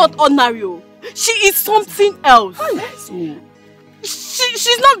 That girl is not ordinary. She is something else.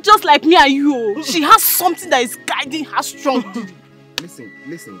 She's not just like me and you. She has something that is guiding her strongly.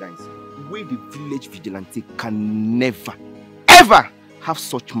 Listen, guys. We, the village vigilante, can never, ever have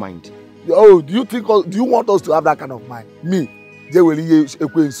such mind. Oh, do you want us to have that kind of mind? Me,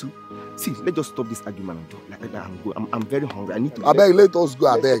 see, let's just stop this argument and talk. I'm very hungry. I need to. I beg, let us go.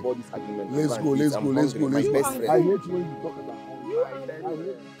 I beg. Let's go. I hate when you talk about.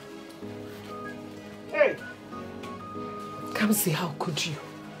 Hey, Kamsi, how could you?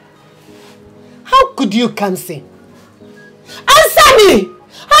 How could you, Kamsi? Answer me!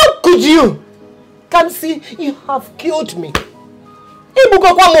 How could you? Kamsi, you have killed me.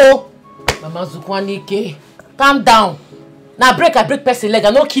 Mama Zukwanike, calm down. Now I break person leg, I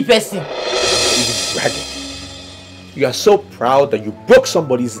no keep person. You are so proud that you broke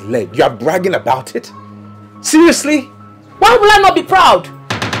somebody's leg. You are bragging about it? Seriously? Why will I not be proud?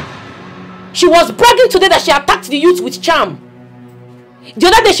 She was bragging today that she attacked the youth with charm. The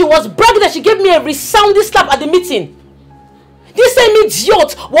other day she was bragging that she gave me a resounding slap at the meeting. This same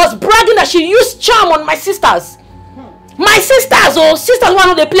idiot was bragging that she used charm on my sisters. My sisters, oh, sisters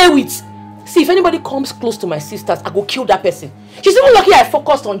one they play with. See, if anybody comes close to my sisters, I go kill that person. She's even lucky I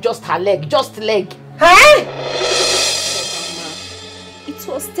focused on just her leg, just leg. Huh? It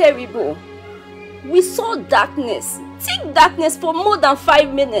was terrible. We saw darkness, thick darkness for more than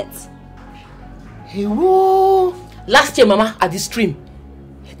 5 minutes. Hey, whoa. Last year, Mama, at the stream,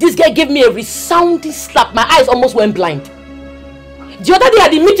 this guy gave me a resounding slap. My eyes almost went blind. The other day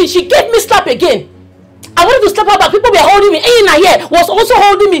at the meeting, she gave me slap again. I wanted to slap her back. People were holding me. Ina here was also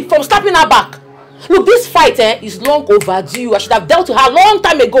holding me from slapping her back. Look, this fight is long overdue. I should have dealt with her a long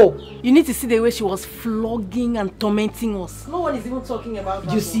time ago. You need to see the way she was flogging and tormenting us. No one is even talking about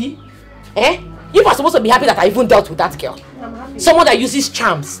that. You see? You are supposed to be happy that I even dealt with that girl. Someone that uses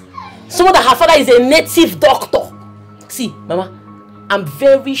charms. Someone that her father is a native doctor. See, Mama, I'm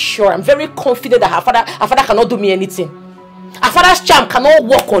very sure, I'm very confident that her father cannot do me anything. Her father's charm cannot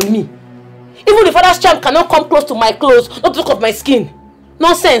work on me. Even the father's charm cannot come close to my clothes, not to look at my skin.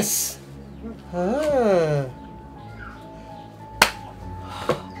 Nonsense.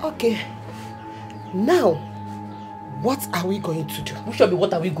 Okay. Now, what are we going to do? Which will be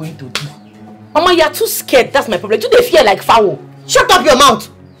what are we going to do? Mama, you are too scared. That's my problem. Do they fear like fowl? Shut up your mouth!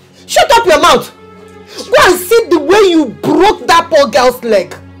 Shut up your mouth! Go and see the way you broke that poor girl's leg.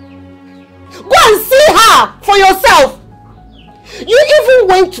 Go and see her for yourself. You even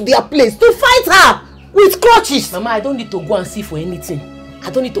went to their place to fight her with crutches. Mama, I don't need to go and see for anything. I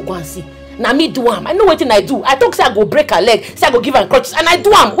don't need to go and see. Now me do am. I know what I do. I talk say I go break her leg, say I go give her crutches, and I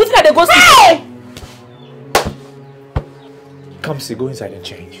do am. What did I go see? Hey! Kamsi, go inside and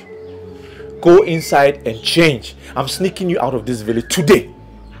change. Go inside and change. I'm sneaking you out of this village today.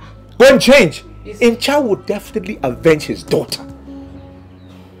 Go and change. Incha will definitely avenge his daughter.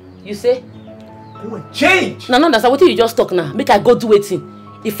 You say? Go and change. No, that's what you just talk now. Make I go do it.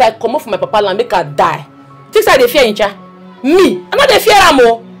 If I come off from my papa land, make her die. Things like they fear Incha. Me, I'm not the fear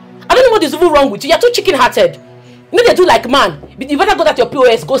Amo. I don't know what is even wrong with you. You're too chicken-hearted. You know they do like man. You better go to your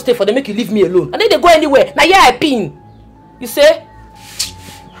POS, go stay for them, make you leave me alone. And then they go anywhere. Now yeah, I pin. You say?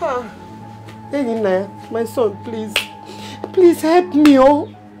 Hey, my son, please. Please help me, oh.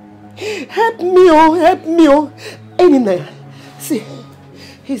 Help me, oh. Help me, oh. Hey, see,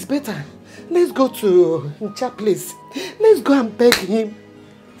 he's better. Let's go to Incha place. Let's go and beg him.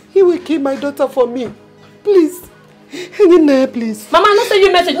 He will kill my daughter for me. Please. Hey, please. Mama, no send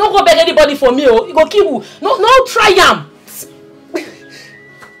you message. No go beg anybody for me, oh. He go kill you. No try am.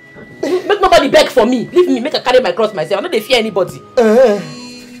 Make nobody beg for me. Leave me, make I carry my cross myself. I don't fear anybody.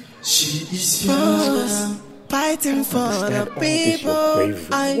 She is fearless, fighting for the people.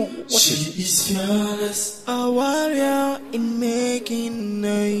 She is fearless, a warrior in making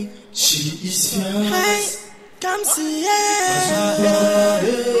noise. She is fearless. Hey, Kamsi,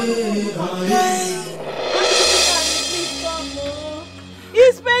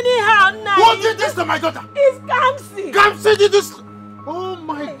 He's spending her now. What did this to my daughter? It's Kamsi. Kamsi did this. Oh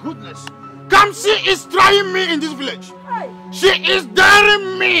my goodness. Kamsi is trying me in this village. Hey. She is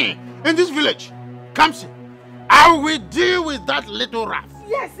daring me in this village. Kamsi, I will deal with that little rat.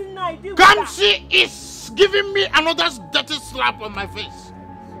 Yes, I do. Kamsi is giving me another dirty slap on my face.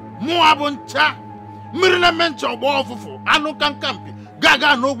 Muabuncha, Mirlemencha, Wafufu, Anukan Kampi,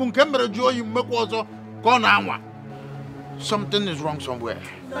 Gaga Nobun Kemera Joy Mekwazo, Konawa. Something is wrong somewhere.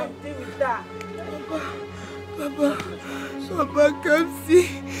 No, deal with that. Papa, Kamsi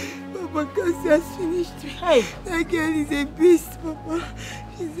has finished me. Hey. That girl is a beast, Papa.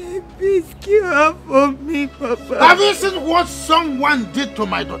 She's a beast. Kill her for me, Papa. Have you seen what someone did to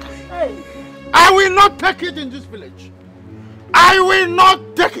my daughter? Hey. I will not take it in this village. I will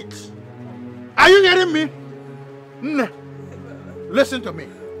not take it. Are you hearing me? No. Listen to me.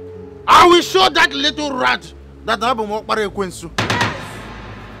 I will show that little rat that I will walk by a Quinsu.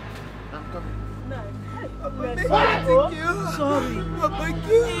 Sorry.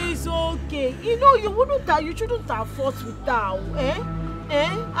 It's okay. You know, you shouldn't have fought with her.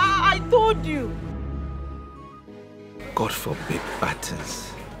 I told you. God forbid bad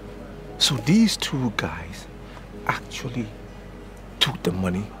things. So these two guys actually took the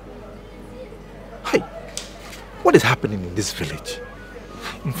money. Hey, what is happening in this village?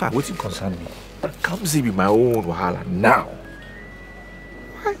 In fact, what concern me? Kamsi be my own wahala now.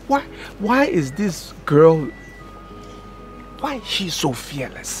 Why is this girl, why is she so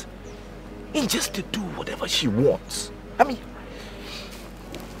fearless? And just to do whatever she wants. I mean,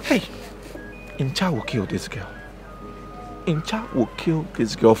 hey, Incha will kill this girl. Incha will kill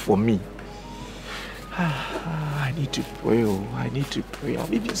this girl for me. I need to pray, I need to pray.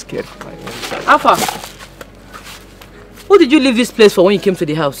 I'm even scared for my own side. Alpha, who did you leave this place for when you came to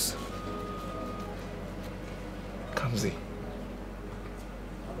the house? Kamsi.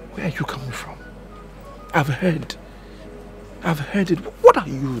 Where are you coming from? I've heard it. What are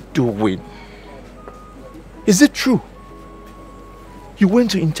you doing? Is it true? You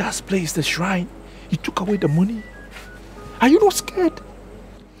went to Incha's place, the shrine. You took away the money. Are you not scared?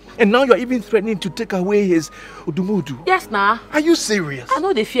 And now you're even threatening to take away his Udumudu. Yes, nah. Are you serious? I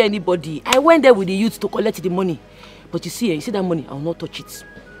know they fear anybody. I went there with the youth to collect the money. But you see that money, I will not touch it.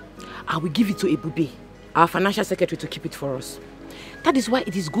 I will give it to Ebube, our financial secretary, to keep it for us. That is why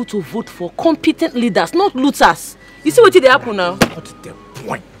it is good to vote for competent leaders, not looters. You see what did happen now? What's the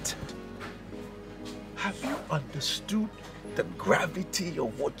point? Have you understood the gravity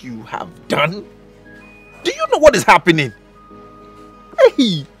of what you have done? Do you know what is happening?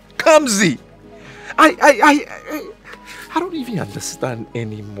 Hey, Kamsi, I don't even understand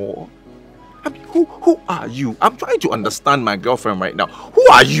anymore. I mean, who are you? I'm trying to understand my girlfriend right now. Who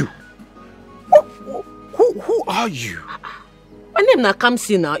are you? Who are you? My name na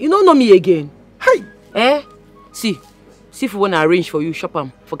Kamsi now. You don't know me again. Hey. Eh? See if we want to arrange for you, shop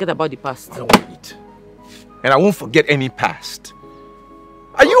am. Forget about the past. I don't want it. And I won't forget any past.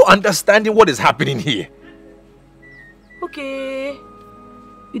 Are you understanding what is happening here? Okay.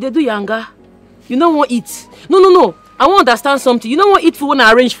 You dey do yanga. You don't want eat. No. I want to understand something. You don't want eat food when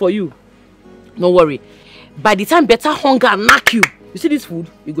I arrange for you. No worry. By the time better hunger knock you. You see this food?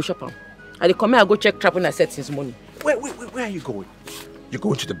 You go shop am. I dey come here, I go check trap when I set since morning. Where are you going? You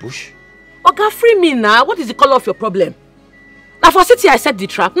going to the bush? Oga, free me now. What is the color of your problem? Now for city I set the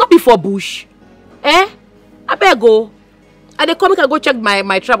trap, not before bush. Eh? I better go. I dey come, I go check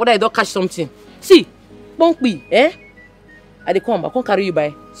my trap whether I don't catch something. See, Bonkbi, eh? I dey come, I can't carry you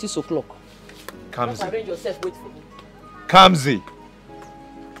by 6 o'clock. Kamsi. Arrange yourself, wait for me. Kamsi.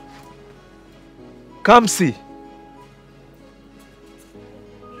 Kamsi.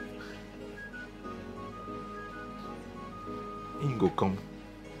 You go come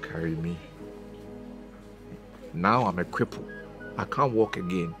carry me. Now I'm a cripple. I can't walk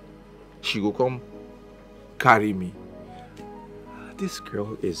again. She go come carry me. This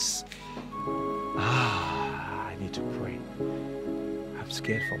girl is... I need to pray. I'm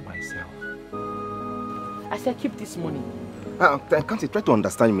scared for myself. I said keep this money. I can't try to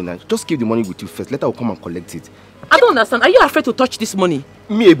understand me now. Just keep the money with you first. Later I'll come and collect it. I don't understand. Are you afraid to touch this money?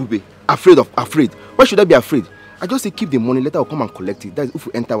 Me, Ebube. Afraid. Why should I be afraid? I just say keep the money. Later I'll come and collect it. That is if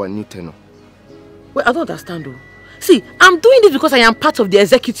we enter our new tenor. Wait, I don't understand though. See, I'm doing this because I am part of the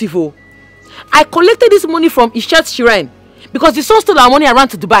executive. Oh. I collected this money from Ishat's shrine because the son stole our money and ran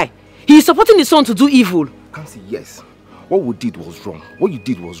to Dubai. He is supporting the son to do evil. Kamsi, yes. What we did was wrong. What you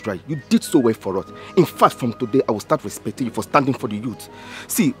did was right. You did so well for us. In fact, from today, I will start respecting you for standing for the youth.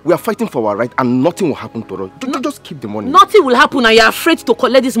 See, we are fighting for our right and nothing will happen to us. Just keep the money. Nothing will happen and you are afraid to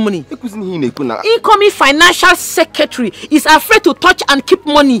collect this money. Incoming financial secretary is afraid to touch and keep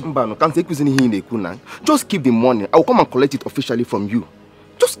money. Just keep the money. I will come and collect it officially from you.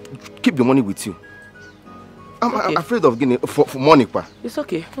 Just keep the money with you. I'm afraid of getting for money. It's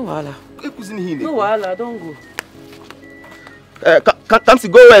okay. No wahala. No wahala. Don't go. Kamsi,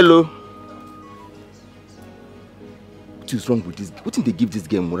 go well. What is wrong with this? What did they give this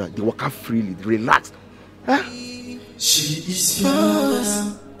game, Mura? They walk out freely, they relax. Huh? She is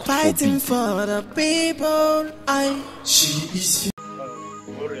fierce, fighting for the people. She is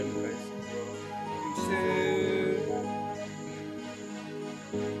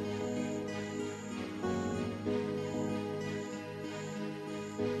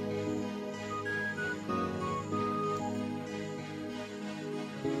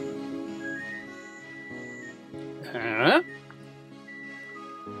Huh?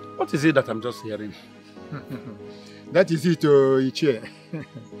 What is it that I'm just hearing? That is it, Ichie.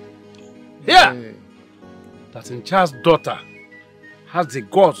 Yeah! That Incha's daughter has the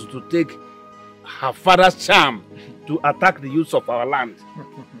guts to take her father's charm to attack the youths of our land.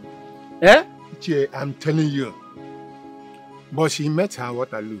 Eh? Ichie, I'm telling you. But she met her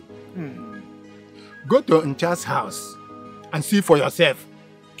Waterloo. Go to Incha's house and see for yourself.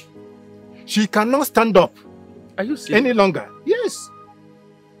 She cannot stand up. Are you serious? Any longer? Yes.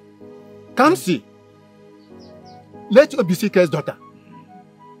 Kamsi, let Obisike's daughter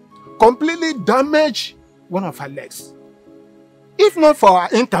completely damage one of her legs. If not for our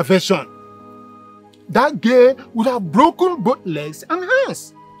intervention, that girl would have broken both legs and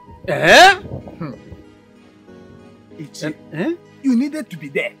hands. Eh? You needed to be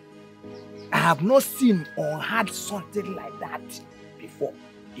there. I have not seen or heard something like that before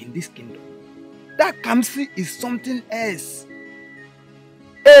in this kingdom. That Kamsi is something else.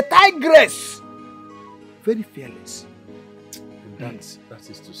 A tigress. Very fearless. And that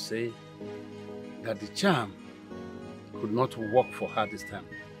is to say that the charm could not work for her this time.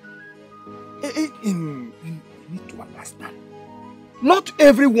 You need to understand. Not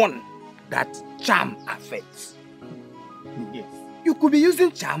everyone that charm affects. Yes. You could be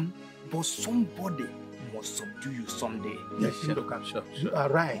using charm, but somebody must subdue you someday. Yes, sure. You are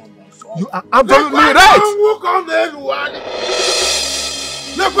right. You are absolutely right.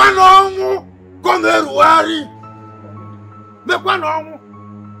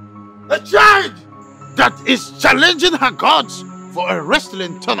 A child that is challenging her gods for a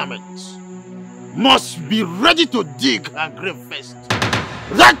wrestling tournament must be ready to dig her grave first.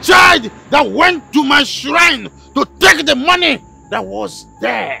 That child that went to my shrine to take the money that was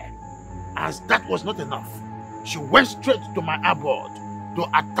there, as that was not enough, she went straight to my abode to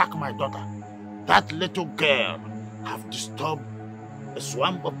attack my daughter. That little girl have disturbed a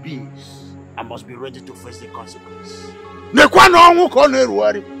swarm of bees and must be ready to face the consequence.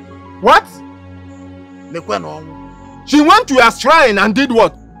 What? She went to your shrine and did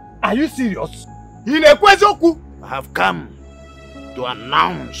what? Are you serious? I have come to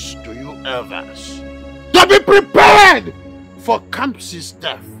announce to you elders to be prepared for Kamsi's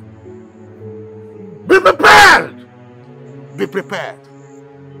death. Be prepared! Be prepared.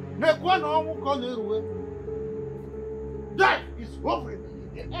 Death is hovering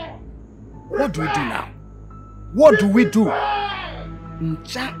in the air. What do we do now? What do we do?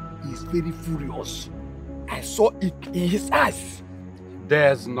 Ncha is very furious. I saw it in his eyes.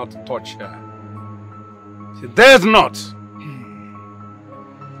 Dares not touch her. She dares not.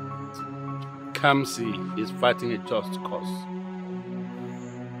 Kamsi is fighting a just cause.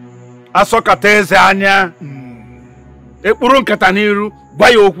 Asokateze anya. Ekpuru nkata n'iru gwa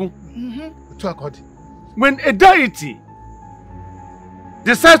ya okwu. When a deity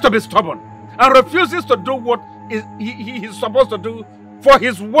decides to be stubborn and refuses to do what he is supposed to do for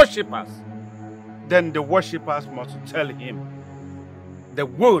his worshippers, then the worshippers must tell him the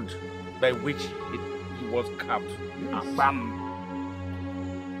wood by which he was carved.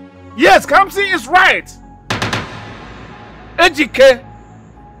 Yes, Kamsi is right. Ejike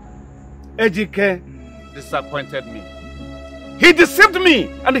disappointed me. He deceived me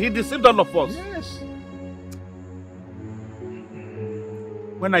and he deceived all of us. Yes.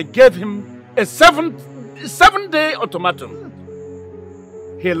 When I gave him a seven-day ultimatum,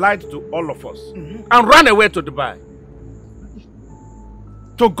 he lied to all of us and ran away to Dubai.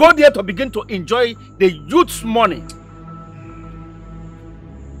 To go there to begin to enjoy the youth's money.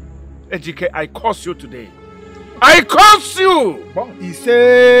 Ejike, I curse you today. I curse you! He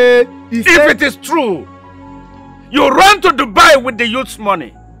said... If it is true, you run to Dubai with the youth's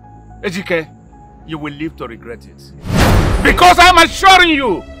money, Ejike, you will live to regret it. Because I'm assuring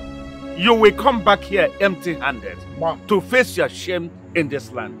you, you will come back here empty-handed to face your shame in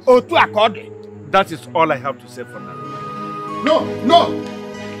this land. That is all I have to say for now. No!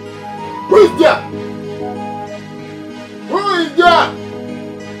 Who is there? Who is there?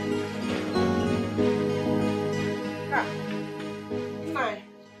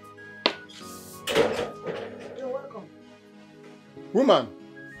 You're welcome. Woman,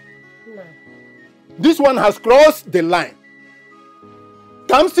 this one has crossed the line.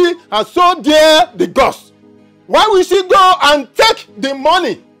 Kamsi has so dear the gods. Why will she go and take the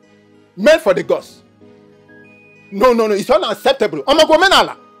money meant for the gods? No, it's unacceptable.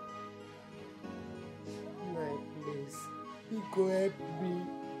 Amagomenala. Please, go help me.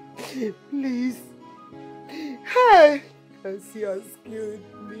 Please. Hey, Kamsi has killed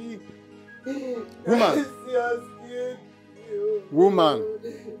me. Woman. Kamsi has killed you. Woman,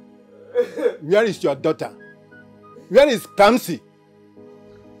 where is your daughter? Where is Kamsi?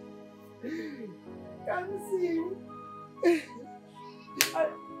 Kamsi.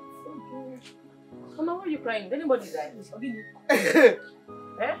 Mama, why are you crying? Did anybody die?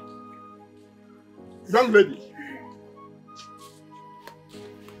 Eh? Young lady.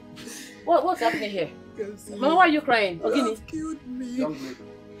 What's happening here? Mama, why are you crying? Ogini. Killed me. Young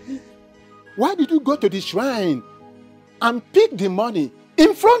lady. Why did you go to the shrine and pick the money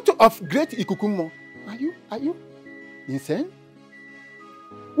in front of great Ikukumo? Are you insane?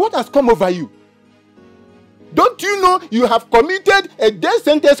 What has come over you? Don't you know you have committed a death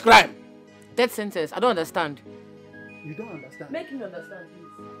sentence crime? Death sentence? I don't understand. You don't understand? Make me understand,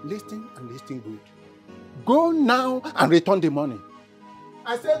 please. Listen and listen good. Go now and return the money.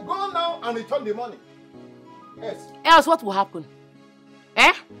 I said go now and return the money. Yes. Else what will happen?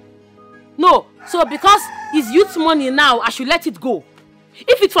 Eh? No, so because it's youth's money now, I should let it go.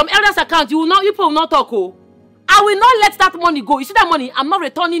 If it's from elders' account, people will not talk. Oh. I will not let that money go. You see that money? I'm not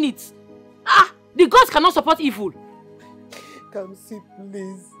returning it. The gods cannot support evil. Kamsi,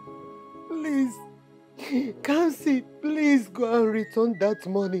 please. Please. Kamsi, please go and return that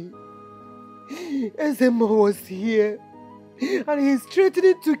money. Ezemo was here. And he's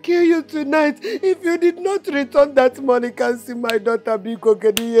threatening to kill you tonight if you did not return that money. Kamsi, my daughter, Biko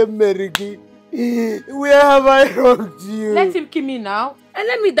Kediye Merigi. Where have I wronged you? Let him kill me now. And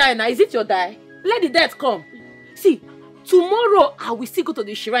let me die now. Is it your die? Let the death come. See, tomorrow I will still go to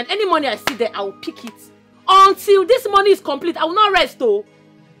the shrine. Any money I see there, I will pick it. Until this money is complete, I will not rest though.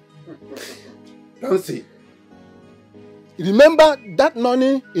 Kamsi, remember that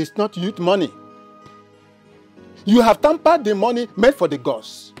money is not youth money. You have tampered the money made for the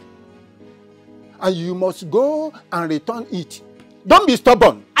gods. And you must go and return it. Don't be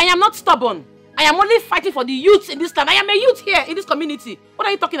stubborn. I am not stubborn. I am only fighting for the youths in this land. I am a youth here in this community. What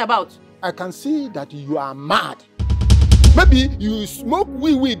are you talking about? I can see that you are mad. Maybe you smoke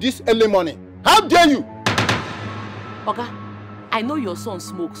wee this early morning. How dare you? Oga, I know your son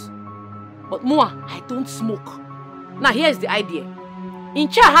smokes. But Moa, I don't smoke. Now here's the idea.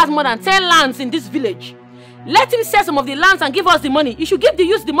 Incha has more than 10 lands in this village. Let him sell some of the lands and give us the money. You should give the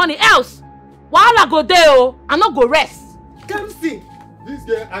youth the money, else while I go there, I not go rest. Kamsi, this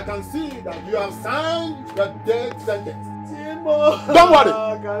girl, I can see that you have signed the death sentence. Don't worry.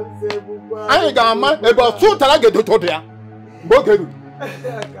 I ain't got a man about 2 times I get to there.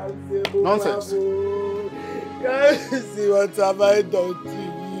 Nonsense. Kamsi, what have I done to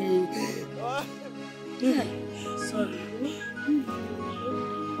you? Sorry.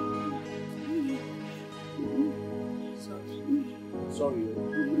 Sorry, you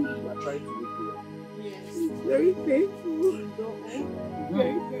are trying to make you. Yes. Very painful.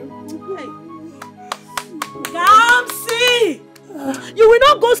 Very painful. Kamsi! You will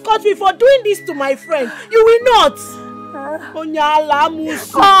not go scot-free for doing this to my friend. You will not. Onyala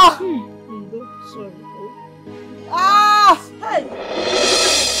Musu. Sorry. Hey!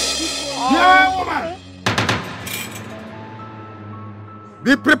 Yeah, woman!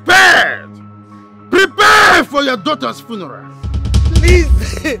 Be prepared! Prepare for your daughter's funeral. Please!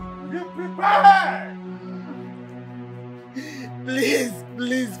 Be prepared!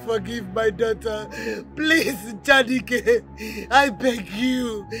 Please forgive my daughter. Please, Chadike. I beg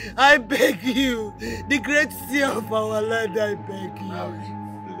you. The great sea of our land, I beg you.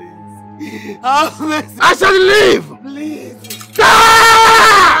 Please. I shall leave! Please.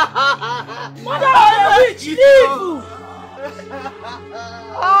 Mother of the witch, leave!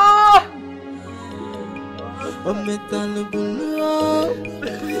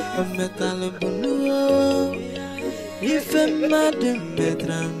 If a madam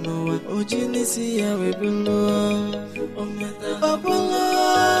metrano, Ogene see we below.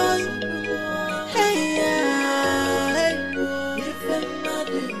 Hey, if a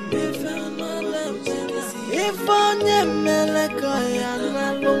madam, if on your Malakoya,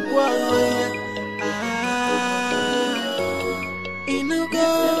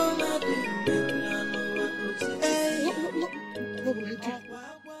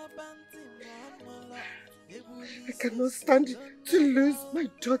 I cannot stand to lose my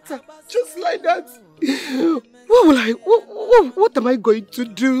daughter just like that. What am I going to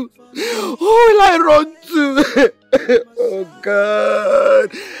do? Who will I run to? Oh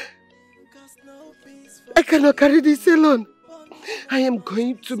God. I cannot carry this alone. I am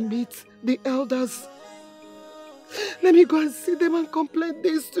going to meet the elders. Let me go and see them and complain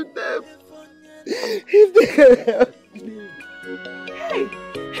this to them. If they can help me. Hey,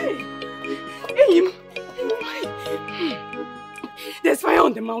 there's fire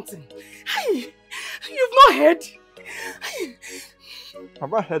on the mountain. Hey, you've not heard?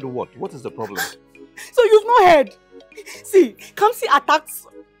 Have I heard what? What is the problem? So you've not heard? See, Kamsi attacked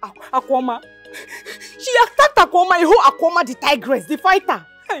Akwoma. She attacked Akwoma, a whole Akwoma, the tigress, the fighter.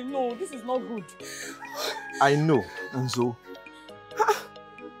 I know, this is not good. I know, Enzo.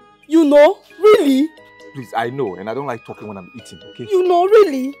 You know? Really? Please, I know, and I don't like talking when I'm eating, okay? You know,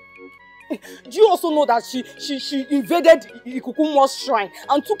 really? Do you also know that she invaded Ikukumo's shrine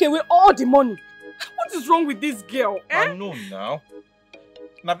and took away all the money? What is wrong with this girl? I know now.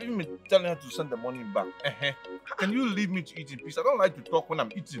 And I've even been telling her to send the money back. Can you leave me to eat in peace? I don't like to talk when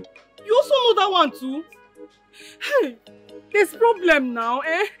I'm eating. You also know that one too? Hey, there's problem now,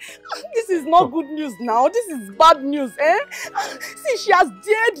 This is not good news now. This is bad news, See, she has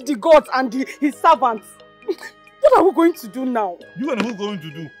dared the gods and his servants. What are we going to do now? You and who going to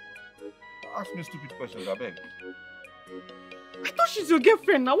do? Ask me stupid questions, I beg. I thought she's your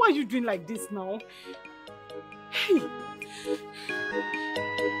girlfriend now. Why are you doing like this now? Hey.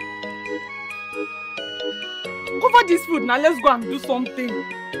 Cover this food now. Let's go and do something.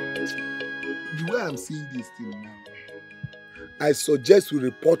 The way I'm seeing this thing now, I suggest we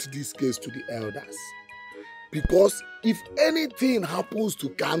report this case to the elders. Because if anything happens to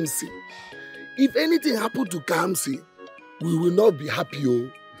Kamsi, if anything happened to Kamsi, we will not be happy,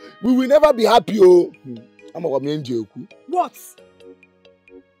 oh. We will never be happy, oh. What?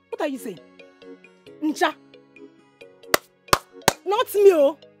 What are you saying? Ncha? Not me,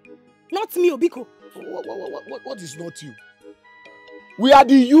 oh. Not me, oh, Biko. What is not you? We are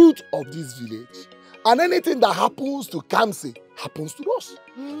the youth of this village. And anything that happens to Kamsi happens to us.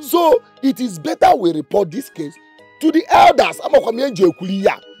 So it is better we report this case to the elders.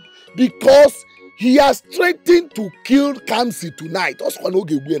 Because he has threatened to kill Kamsi tonight.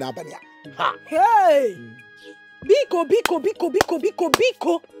 Hey! Biko.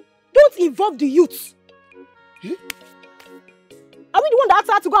 Don't involve the youths. Are we the one that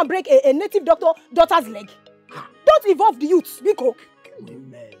asked her to go and break a native daughter's leg? Don't involve the youths, Biko.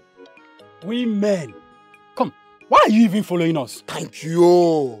 Women. Come, why are you even following us? Thank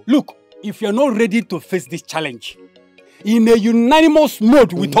you. Look, if you're not ready to face this challenge, in a unanimous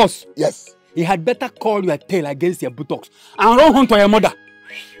mode with us, yes, you had better call your tail against your buttocks and run home to your mother.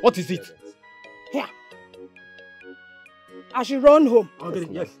 What is it? Here. I should run home. Okay,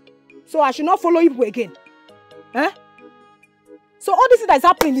 yes. So I should not follow Ibu again. Eh? So all this that is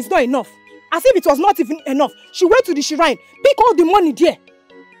happening is not enough. As if it was not even enough. She went to the shrine, pick all the money there.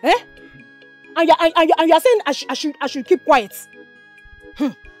 Eh? And you're saying I should keep quiet.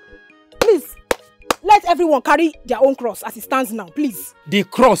 Please, let everyone carry their own cross as it stands now, please. The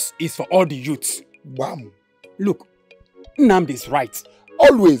cross is for all the youths. Bam. Look, Nnamdi is right.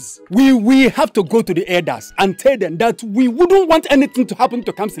 Always. We have to go to the elders and tell them that we wouldn't want anything to happen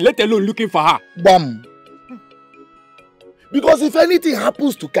to Kamsi, let alone looking for her. Bam. Because if anything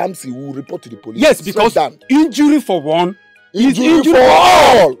happens to Kamsi, we will report to the police. Yes, because injury for one is injury for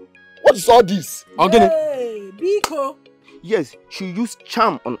all. What is all this? Hey, Biko. Yes, she used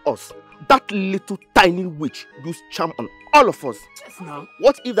charm on us. That little tiny witch used charm on all of us. Yes, now.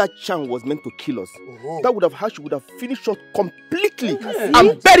 What if that charm was meant to kill us? That would have how she would have finished us completely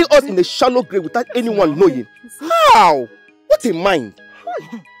and buried us in a shallow grave without anyone knowing. How? What a mind.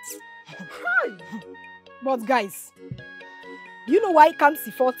 But guys, do you know why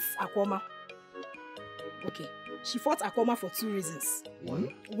Kamsi fought Akoma? Okay, she fought Akoma for 2 reasons.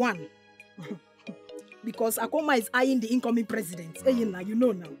 One, because Akoma is eyeing the incoming president. You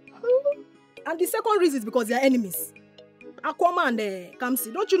know now. And the second reason is because they are enemies. Akoma and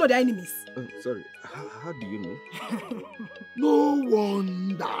Kamsi, don't you know they are enemies? Sorry, how do you know? No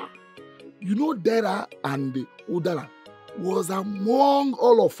wonder. You know Dera and Udara was among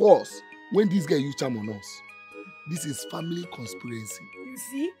all of us when this guy used charm on us. This is family conspiracy. You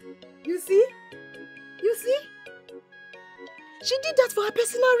see? You see? You see? She did that for her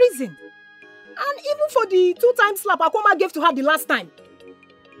personal reason. And even for the 2-time slap Akoma gave to her the last time.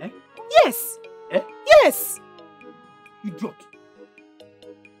 Eh? Yes. Eh? Yes. Idiot.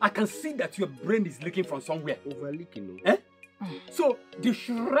 I can see that your brain is leaking from somewhere. Overleaking. Eh? So, the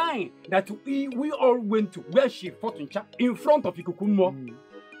shrine that we all went to, where she fought in front of Ikukumo,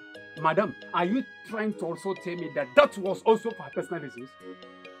 Madam, are you trying to also tell me that that was also for her personal reasons?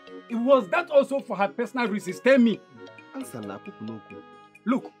 It was that also for her personal reasons? Tell me.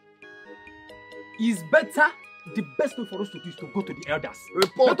 Look, it's better, the best thing for us to do is to go to the elders.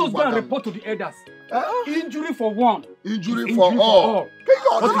 Let us go and report to the elders. Injury for one. Injury for all.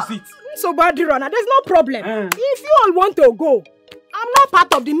 What is it? So bad, Rana, there's no problem. If you all want to go, I'm not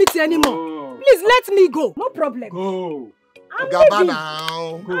part of the meeting anymore. Please let me go. No problem. Go. I'm leaving.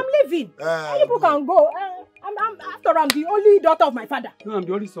 I'm leaving. People can go. I'm the only daughter of my father. No, I'm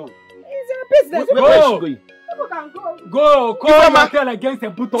the only son. It's a business. Where is she going? People can go. Go. Call my girl against the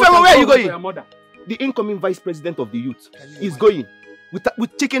boot. Where are you going? The incoming vice president of the youth is going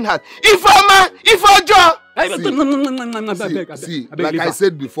with chicken hat. Ifeoma! See, like I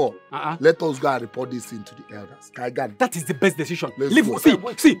said before, let us go and report this thing to the elders. That is the best decision.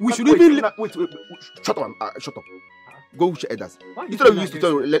 See, we should even... Wait. Shut up. Go with your elders. Instead of you used to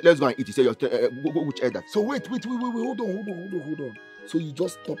tell you, let's go and eat, you say, go with your elders. So wait, hold on. So you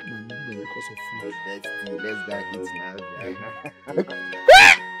just stop my movement because of food. Let's go and eat now.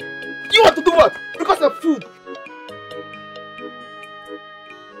 You want to do what? Because of food.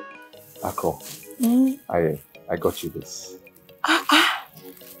 Ako, I got you this.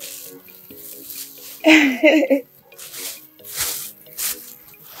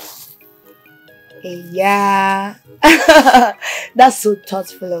 Yeah. That's so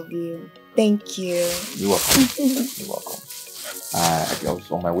thoughtful of you. Thank you. You're welcome. You're welcome. I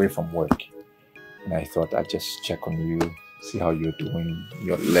was on my way from work and I thought I'd just check on you, see how you're doing.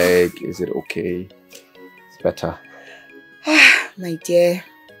 Your leg, is it okay? It's better. My dear.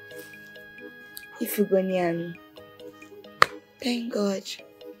 Ifugonian. Thank God.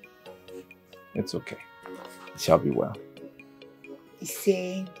 It's okay. It shall be well. You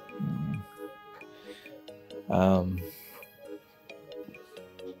see?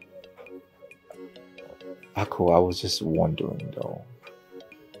 Akko, I was just wondering though.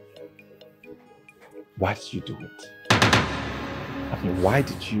 Why did you do it? I mean, why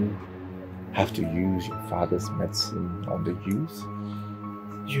did you have to use your father's medicine on the youth?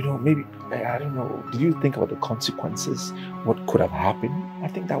 You know, maybe, I don't know, did you think about the consequences? What could have happened? I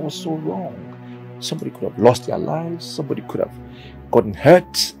think that was so wrong. Somebody could have lost their lives. Somebody could have gotten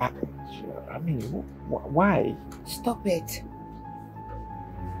hurt. I mean, why? Stop it.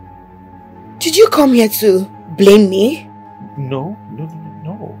 Did you come here to blame me? No.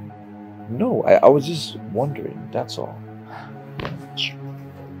 No, I was just wondering, that's all.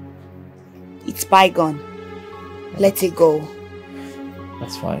 It's bygone. Let it go.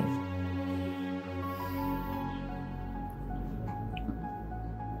 That's fine.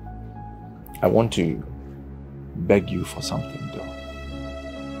 I want to beg you for something though.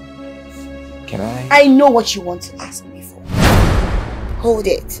 Can I? I know what you want to ask me for. Hold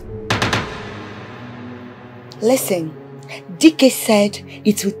it. Listen, DK said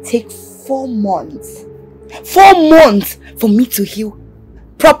it would take 4 months. 4 months for me to heal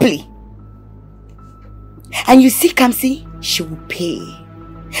properly. And you see, Kamsi, she will pay.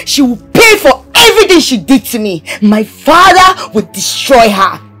 She will pay for everything she did to me. My father will destroy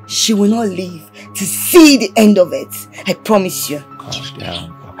her. She will not live to see the end of it. I promise you. Calm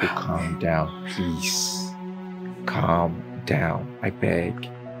down, Paco, calm down, please. Calm down, I beg.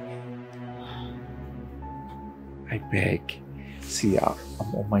 I beg. See, I'm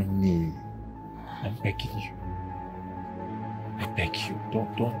on my knee. I'm begging you. I beg you,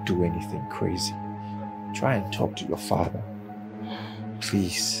 don't do anything crazy. Try and talk to your father.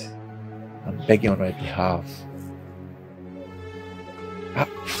 Please. I'm begging on her behalf.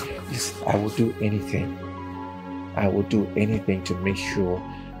 I will do anything. I will do anything to make sure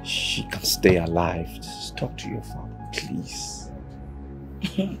she can stay alive. Just talk to your father, please.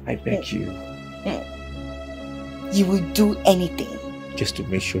 I beg you. You will do anything. Just to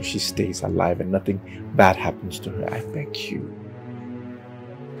make sure she stays alive and nothing bad happens to her. I beg you.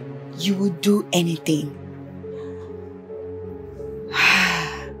 You will do anything.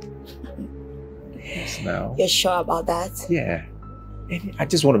 Yes, now. You're sure about that? Yeah. I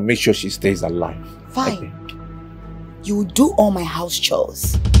just want to make sure she stays alive. Fine. You will do all my house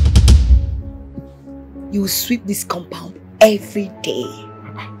chores. You will sweep this compound every day.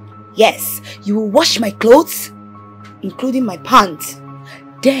 Yes, you will wash my clothes, including my pants.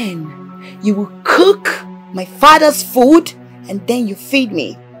 Then you will cook my father's food and then you feed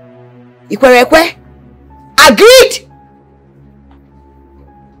me. Ikwerekwe? Agreed?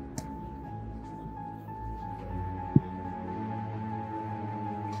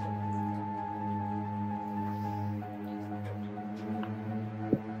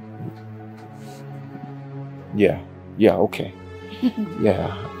 Yeah, okay.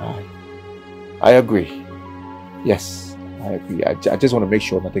 Yeah, I agree. Yes, I agree. I just want to make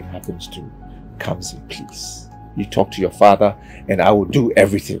sure nothing happens to Kamsi, please. You talk to your father and I will do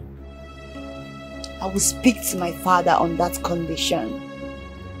everything. I will speak to my father on that condition.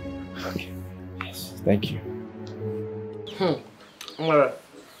 Okay. Yes, thank you. Alright.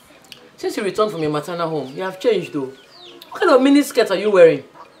 Since you returned from your maternal home, you have changed though. What kind of mini skirt are you wearing?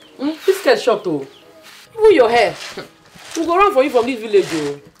 This skirt short though. Even your hair. We'll go run for you from this village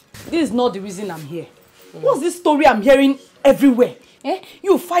though. This is not the reason I'm here. What's this story I'm hearing everywhere?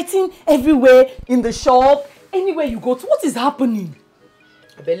 You fighting everywhere, in the shop, anywhere you go to. What is happening?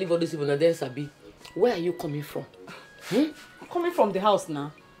 I believe all this even then, Sabi. Where are you coming from? I'm coming from the house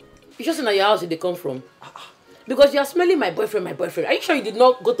now. You just in your house they come from? Because you are smelling my boyfriend. Are you sure you did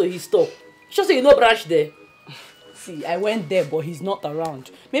not go to his store? Just say you no branch there. See, I went there, but he's not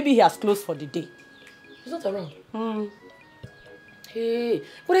around. Maybe he has closed for the day. He's not around? Hey,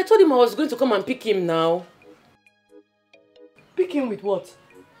 but I told him I was going to come and pick him now. Pick him with what?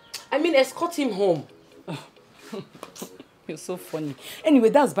 I mean, escort him home. You're so funny. Anyway,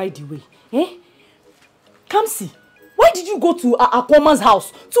 that's by the way. Kamsi, why did you go to Akwoma's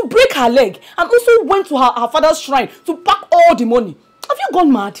house to break her leg and also went to her father's shrine to pack all the money? Have you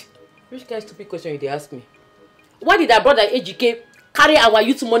gone mad? Which kind of stupid question did they ask me? Why did our brother AGK carry our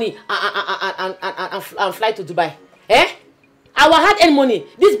youth money and fly to Dubai? Our hard-earned money.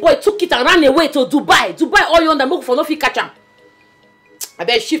 This boy took it and ran away to Dubai. Dubai all yonder, make for no fee catch him. I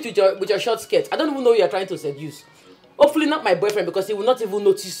better shift with your short skirt. I don't even know who you are trying to seduce. Hopefully not my boyfriend because he will not even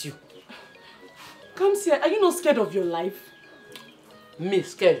notice you. Kamsi, are you not scared of your life? Me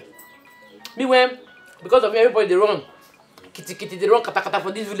scared? Me when? Because of me everybody they run. kitty, they run kata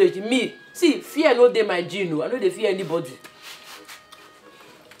for this village. Me, see, fear no dey my gene. I know they fear anybody.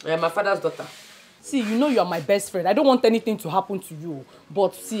 I am my father's daughter. See, you know you are my best friend. I don't want anything to happen to you.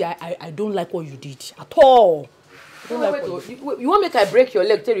 But see, I don't like what you did at all. You want make I break your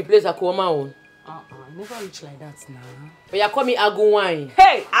leg to replace Akoma on? Never reach like that now. But you call me Agu wine.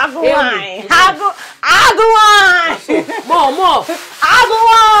 Hey, Agu wine. Agu wine. More. Agu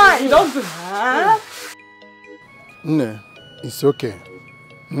wine. You don't do that. No, it's okay.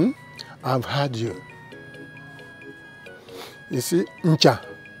 I've heard you. You see, Ncha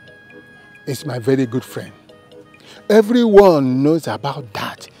is my very good friend. Everyone knows about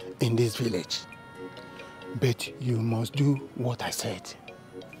that in this village. But you must do what I said.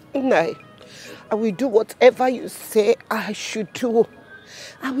 No, I will do whatever you say I should do.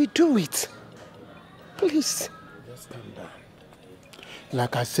 I will do it. Please. Just calm down.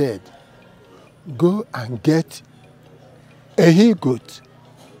 Like I said, go and get a he-goat,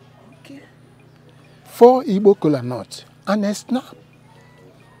 4 Igbo kola nuts, and a snap.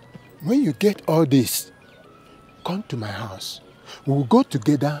 When you get all this, come to my house. We'll go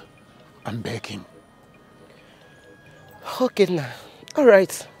together and beg him. Okay now. All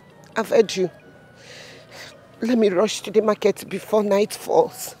right. I've heard you. Let me rush to the market before night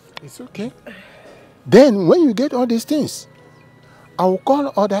falls. It's okay. Then when you get all these things, I will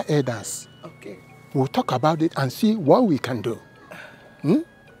call other elders. Okay. We'll talk about it and see what we can do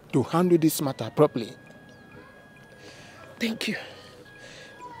to handle this matter properly. Thank you.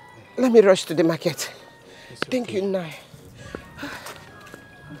 Let me rush to the market. Thank you, Nai.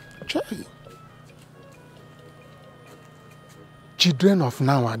 Children of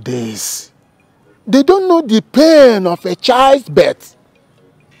nowadays, they don't know the pain of a child's birth.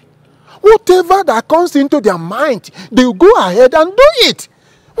 Whatever that comes into their mind, they'll go ahead and do it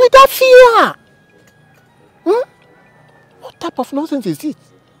without fear. What type of nonsense is it?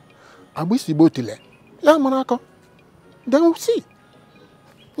 Then we'll see.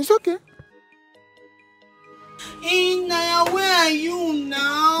 It's okay. Hey, Naya, where are you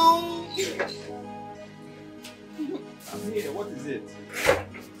now? I'm here. What is it?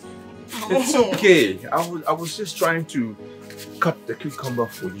 It's okay. I was just trying to cut the cucumber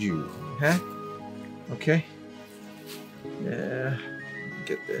for you. Huh? Okay? Yeah.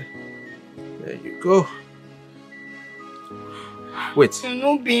 Get there. There you go. Wait. You're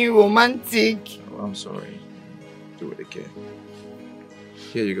not being romantic. Oh, I'm sorry. Do it again.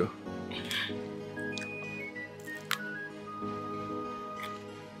 Here you go.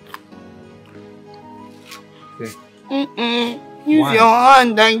 Okay. Use your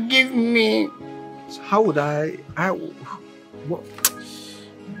hand and give me. How would I what?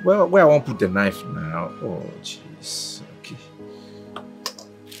 Where I won't put the knife now. Oh, jeez. Okay.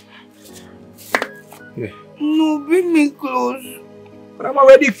 Here. No, bring me close. But I'm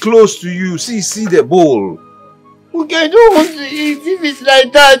already close to you. See the bowl. Okay, I don't want to eat. If it's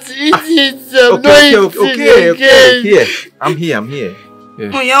like that, eat it. Okay. Here. I'm here.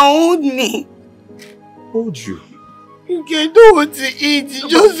 Yeah. Oh, yeah, hold me. Hold you? Okay, I don't want to eat.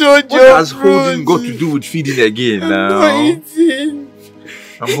 Just hold your What has holding got to do with feeding again now? I'm not eating.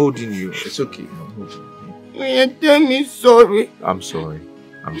 I'm holding you. It's okay. I'm holding you. Oh, yeah, tell me sorry. I'm sorry.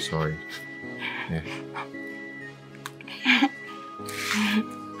 Yeah.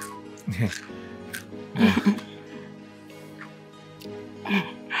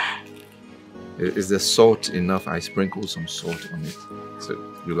 Is the salt enough? I sprinkle some salt on it. So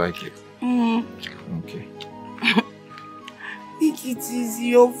you like it? Okay. Take it easy.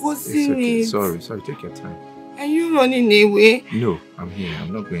 You're forcing me. it. Sorry. Take your time. Are you running away? No, I'm here.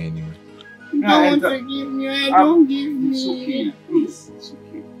 I'm not going anywhere. You don't want to give me. Don't give me. It's okay. Please. It's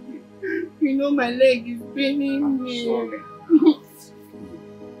okay. You know my leg is paining me. Sorry.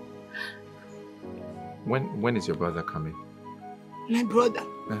 When is your brother coming? My brother?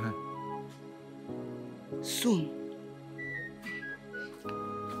 Soon.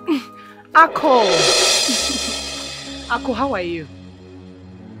 Ako, how are you?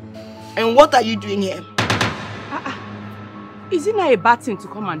 And what are you doing here? Is it not a bad thing to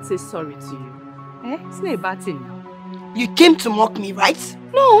come and say sorry to you? It's not a bad thing now. You came to mock me, right?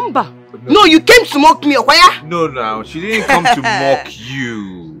 No, Umba. No, you came to mock me, Okwaya. No, she didn't come to mock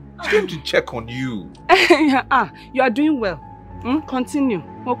you. She came to check on you. You are doing well. Continue.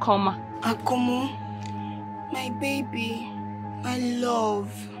 Okoma. Akomo, my baby, my love.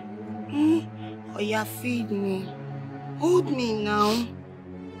 Oya, feed me. Hold me now.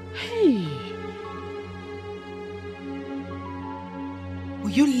 Hey. Will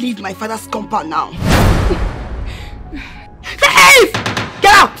you leave my father's compound now? Hey!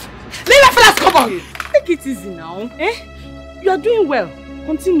 Get out! Leave my father's compound! Take it easy now. You are doing well.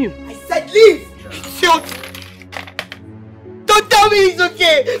 Continue. I said leave! Idiot! Don't tell me it's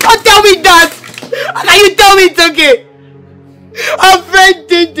okay! Don't tell me that! How can you tell me it's okay? A friend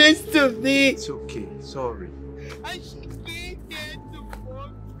did this to me! It's okay, sorry. And she came here to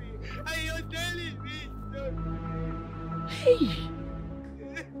fuck me. And you're telling me Hey!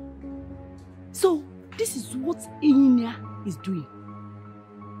 So, this is what Inya is doing.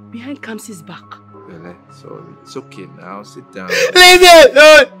 Behind Kamsi's back. Bele, sorry. It's okay now. Sit down. Leave me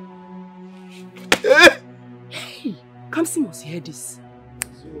alone! Hey! Kamsi must hear this.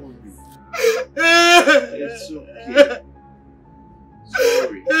 It's okay.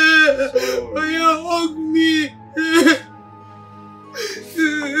 Sorry. Oh, you hug me!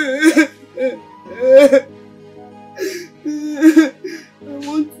 I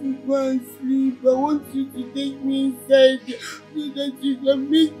want to go and sleep. I want you to take me inside so that you can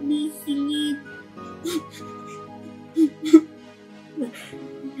make me sleep.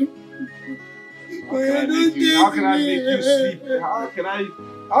 How can I make you sleep?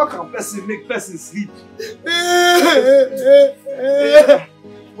 How can person make person sleep?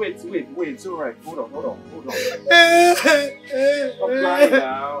 Wait, it's alright. Hold on. Stop crying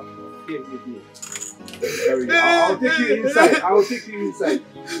now. Here. I'll take you inside.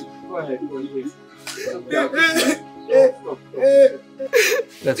 Go ahead, wait. Stop.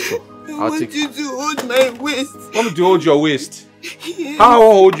 Let's go. I want you to hold my waist. Want me to hold your waist? How I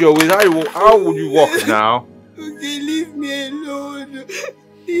will hold your waist? How would you walk now? Okay, leave me alone.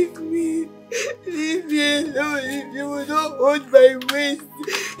 Leave me alone if you will not hold my waist.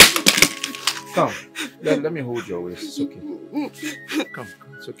 Come, let me hold your waist. It's okay. Come,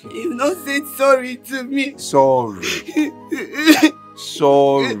 it's okay. You've not said sorry to me. Sorry.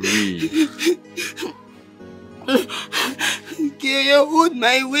 Okay, you hold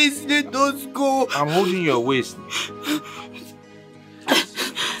my waist. Let us go. I'm holding your waist.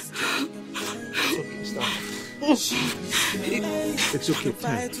 It's okay,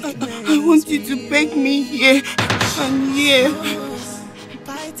 fine. I want you to beg me here and here.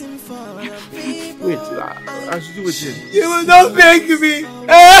 Wait, I should do it here. You will not beg me.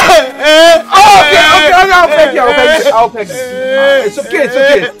 Okay, I'll beg you. It's okay.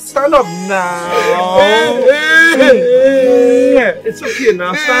 Stand up now. It's okay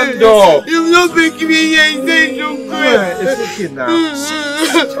now. Stand up. You will not beg me here. You say no good. It's okay now.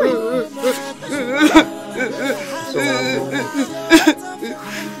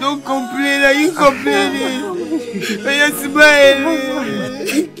 Don't complain. Are you complaining? Are you smiling?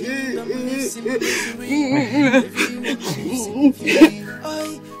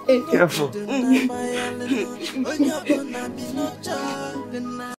 Careful.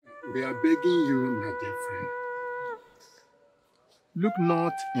 We are begging you, my dear friend. Look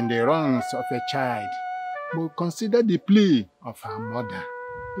not in the wrongs of a child, but consider the plea of her mother.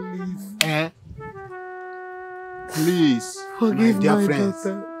 Please. Please, Forgive my dear my friends.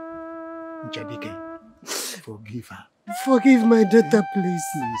 daughter. Njadike, forgive her. Forgive my daughter, please.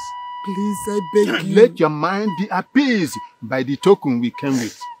 Please, I beg you. Let your mind be appeased by the token we came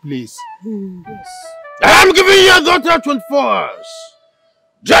with, please. Yes. I am giving your daughter 24 hours.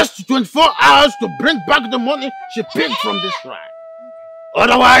 Just 24 hours to bring back the money she picked from this shrine.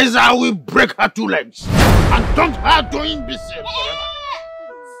 Otherwise, I will break her 2 legs and dump her to imbecile forever.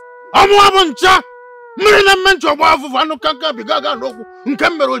 Amwabuncha, Mirina mentor wafu vanu kanka bigaga noku,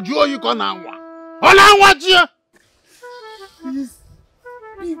 nkembero juo yuko na anwa. Ona anwa jia. Please,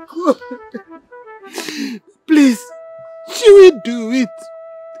 be good. Please, she will do it.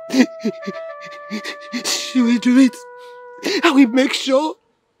 She will do it. I will make sure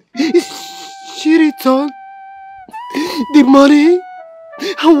she returns the money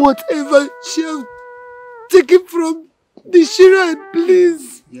and whatever she has taken from the shrine,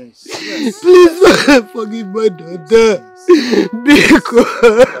 please. Yes. Please forgive my daughter.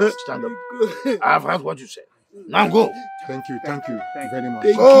 Because stand up. I have heard what you said. Now go. Thank you very much.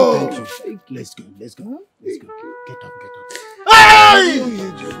 Thank you. Let's go. Get up. Hey!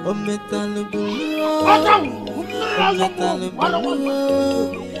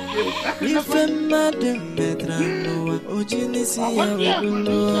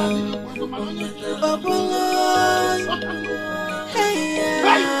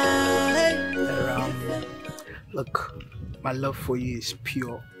 Look, my love for you is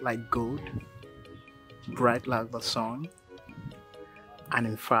pure like gold, bright like the sun, and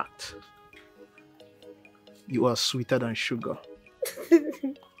in fact, you are sweeter than sugar.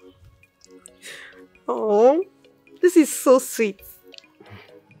 Oh, this is so sweet.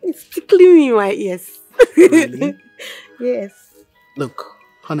 It's tickling me in my ears. Really? Yes. Look,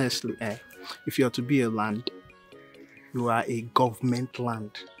 honestly, if you are to be a land, You are a government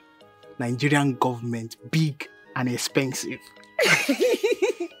land. Nigerian government, big and expensive.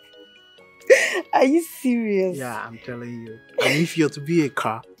 Are you serious? Yeah, I'm telling you. And if you're to be a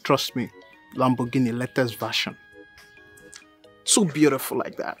car, trust me, Lamborghini latest version. So beautiful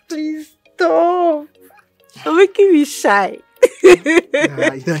like that. Please stop. You're making me shy.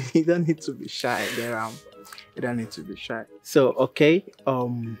 Nah, you don't need to be shy there. You don't need to be shy. So, okay,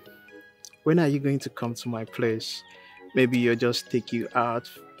 when are you going to come to my place? Maybe I'll just take you out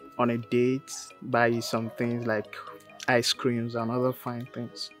on a date, buy you some things like ice creams and other fine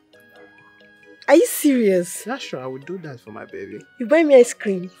things. Are you serious? Yeah, sure, I will do that for my baby. You buy me ice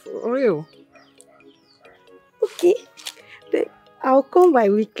cream? For real? Okay. Then I'll come by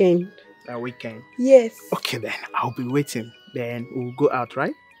weekend. That weekend? Yes. Okay then, I'll be waiting. Then we'll go out,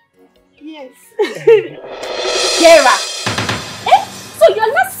 right? Yes. Kera! So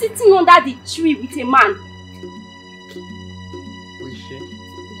you're not sitting under the tree with a man? Who is she?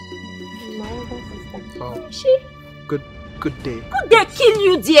 My other sister. Oh. Who is she? Good day. Good day kill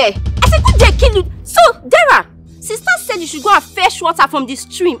you there. I said good day kill you. So, Dara, sister said you should go and fetch water from the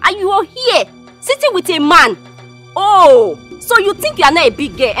stream and you are here, sitting with a man. Oh, so you think you are not a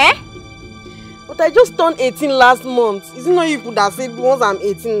big girl, eh? But I just turned 18 last month. Isn't it you that said once I'm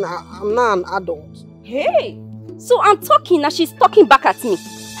 18, I'm not an adult? Hey, so I'm talking and she's talking back at me.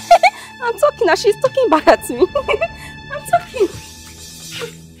 I'm talking and she's talking back at me. I'm talking.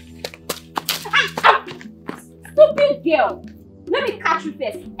 Stupid girl. Let me catch you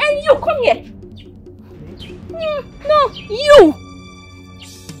first. And you, come here. No, you.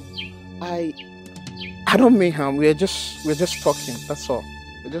 I don't mean harm. We're just talking. That's all.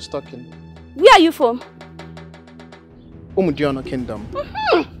 We're just talking. Where are you from? Umudiono Kingdom.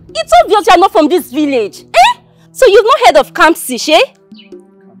 It's obvious you're not from this village. Eh? So you've not heard of Kamsi, she?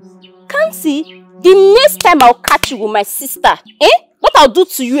 Kamsi, the next time I'll catch you with my sister, eh? What I'll do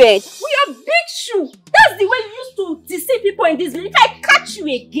to you, eh? With your big shoe. That's the way you used to deceive people in this village. If I catch you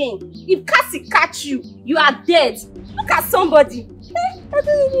again, if Kamsi catch you, you are dead. Look at somebody.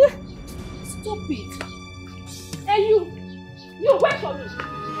 Eh? Stupid. Hey, you wait for me.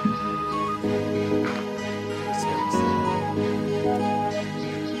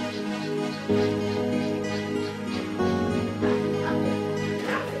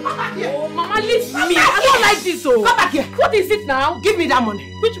 Oh, Mama, leave me. I don't like this, oh. Come back here. What is it now? Give me that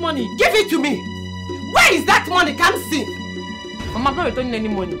money. Which money? Give it to me. Where is that money, Kamsi? Mama, I'm not returning any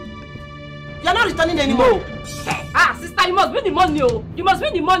money. You're not returning any money? Ah, sister, you must bring the money, oh. You must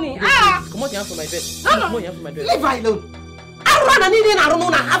bring the money. Ah! Come on, you have for my bed. Come on, you have for my bed. Leave her alone.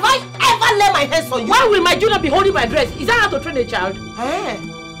 Have I ever laid my hands on you? Why will my junior be holding my dress? Is that how to train a child? Eh?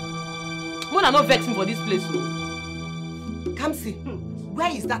 Mona not vexing for this place, oh. Kamsi,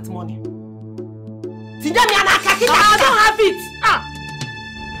 where is that money? I don't have it. Ah!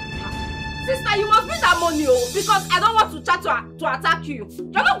 Sister, you must bring that money, oh, because I don't want to chat to attack you.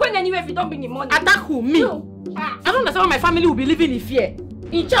 You're not going anywhere if you don't bring the money. Attack who? Me? No. I don't understand why my family will be living in fear.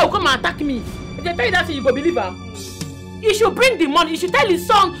 Incha will come and attack me. If they tell you that thing, you go believe her. He should bring the money. He should tell his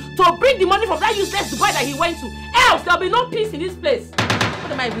son to bring the money from that useless Dubai that he went to. Else, there'll be no peace in this place.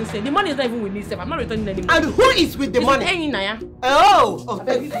 What am I even saying? The money is not even with me, I'm not returning any money. And who is with the money? It's Naya. Oh!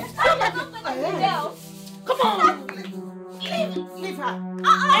 Come on! Leave her.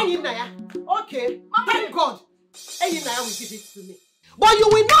 Naya. Okay. Thank God. Naya will give it to me. But you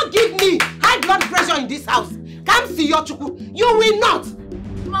will not give me high blood pressure in this house. Kamsi Yochuku. You will not.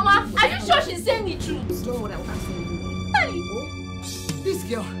 Mama, are you sure she's saying the truth? Don't worry, I will say it. This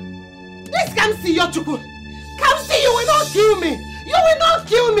girl. This Kamsi Yochuku. Kamsi, you will not kill me. You will not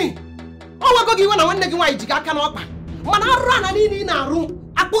kill me. Oh, we're going to give one Jigaka. When I run and in a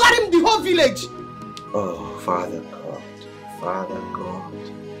room, I put him the whole village. Oh, Father God,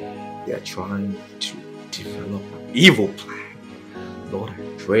 they are trying to develop an evil plan. Lord, I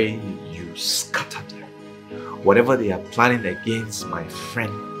pray you scatter them. Whatever they are planning against my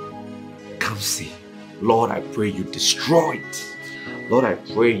friend Kamsi, Lord, I pray you destroy it. Lord, I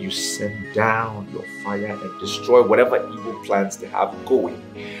pray you send down your fire and destroy whatever evil plans they have going.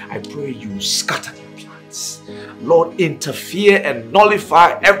 I pray you scatter their plans. Lord, interfere and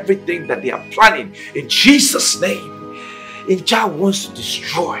nullify everything that they are planning in Jesus' name. Inja wants to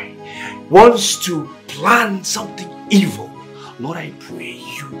destroy, wants to plan something evil. Lord, I pray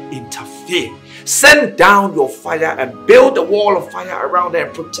you interfere. Send down your fire and build a wall of fire around her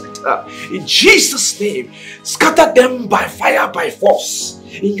and protect her. In Jesus' name, scatter them by fire, by force.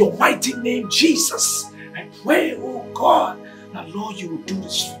 In your mighty name, Jesus. I pray, oh God, that Lord, you will do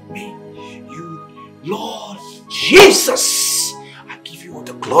this for me. You, Lord Jesus, I give you all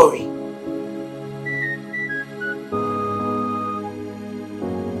the glory.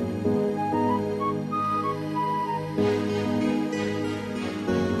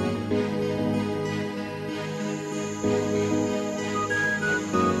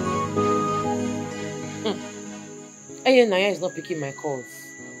 Naya is not picking my calls.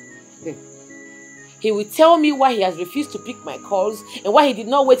 He will tell me why he has refused to pick my calls and why he did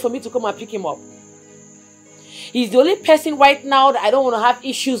not wait for me to come and pick him up. He's the only person right now that I don't want to have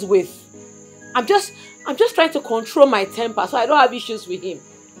issues with. I'm just trying to control my temper so I don't have issues with him.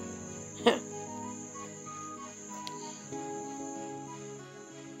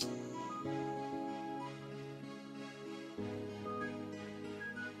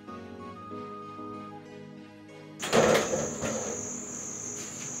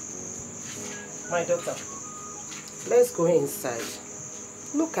 My daughter, let's go inside.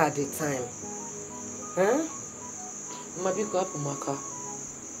 Look at the time. Huh? Mama,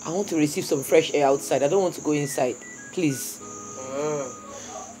 I want to receive some fresh air outside. I don't want to go inside. Please.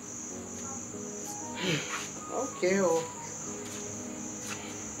 Okay. Oh.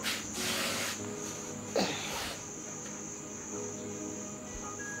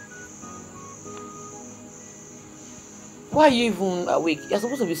 Why are you even awake? You're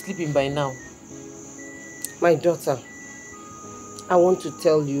supposed to be sleeping by now. My daughter, I want to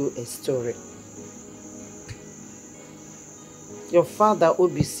tell you a story. Your father,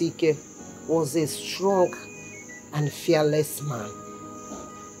 Obisike, was a strong and fearless man.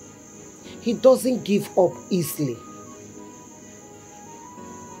 He doesn't give up easily.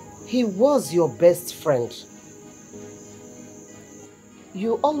 He was your best friend.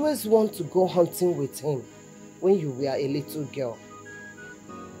 You always want to go hunting with him when you were a little girl.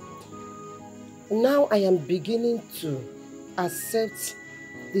 Now I am beginning to accept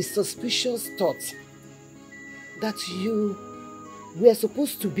the suspicious thought that you were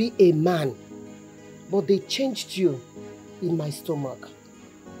supposed to be a man, but they changed you in my stomach.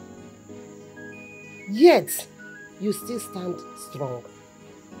 Yet, you still stand strong,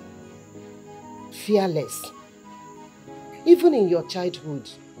 fearless. Even in your childhood,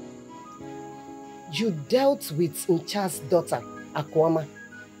 you dealt with Ncha's daughter, Akwama.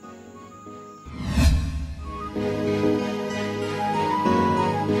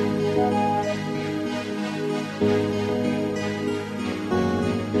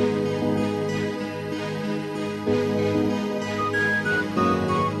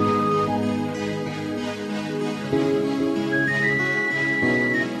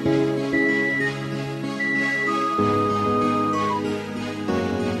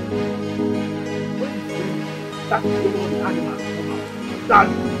 That is going on the animals come out. That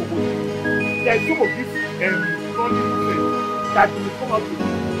is the purpose. There is some of this non-living things that will come out with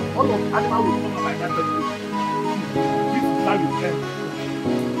all of the animals will come out by that time. This is how you end.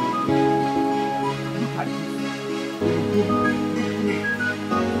 Look at this. Look to me.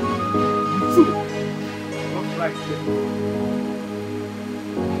 You should not right there.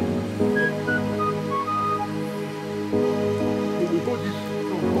 You will go this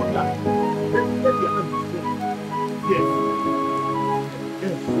from God land. Let your hand.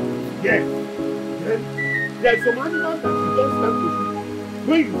 Yes. There's some animals that you don't start to see.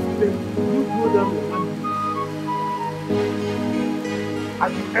 When you see them, you grow them your hand. At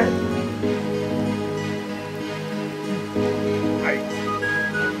the end, right.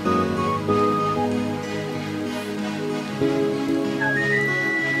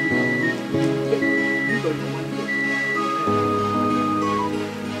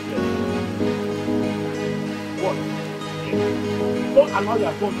 Don't allow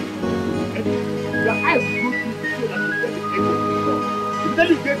your phone to come to the your eyes will go through so that you get the edge of the door. If then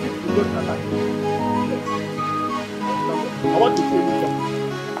you get it, you don't allow it. I want to show you something.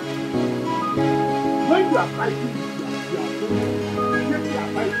 When you are fighting, you are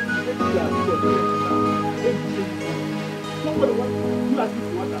fighting, you are somebody wants to do as if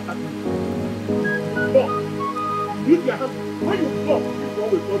you want to attack you. Block. Use your hand. When you block, this one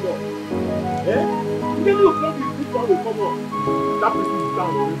will come up. When you block it, this one will come up. That person is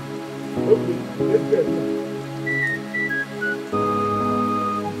down already. Okay, let's get it.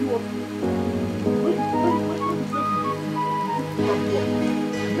 You want when you say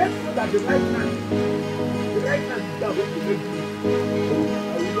make sure that the right hand is down when you make it.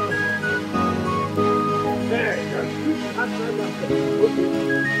 There, you can hand right hand. Okay, give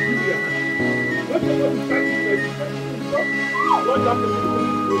me your hand. When somebody starts to stop, what happens to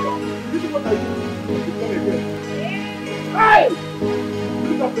you? This is what I do to come again. Hey!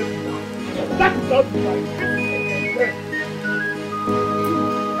 Look up this now. That is not right.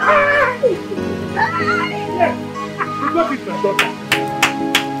 Yes! Because it's my daughter.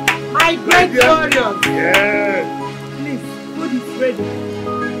 My great warrior! Yes! Please, food is ready.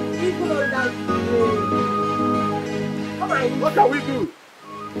 People on that come on. What can we do?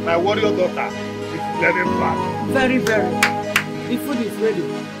 My warrior daughter is very fast. Very. The food is ready.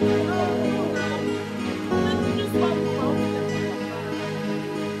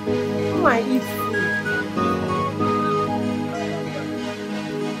 Come and eat food.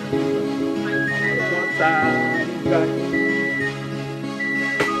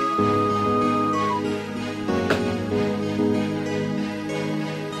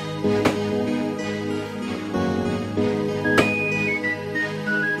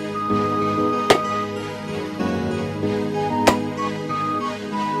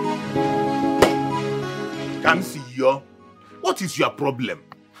 Kamsi, what is your problem?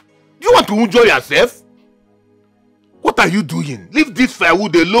 Do you want to enjoy yourself? What are you doing? Leave this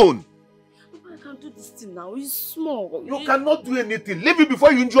firewood alone. I can't do this thing now. It's small. You cannot do anything. Leave it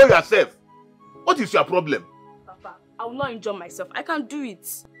before you enjoy yourself. What is your problem? Papa, I will not enjoy myself. I can't do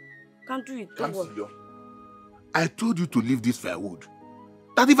it. I can't do it. Kamsi, I told you to leave this firewood.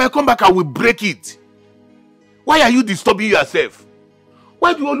 That if I come back, I will break it. Why are you disturbing yourself?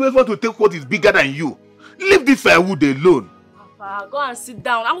 Why do you always want to take what is bigger than you? Leave this firewood alone. Papa, go and sit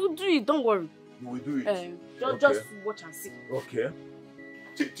down. I will do it. Don't worry. You will do it? Just watch and see. Okay.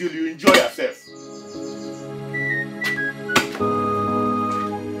 Till you enjoy yourself.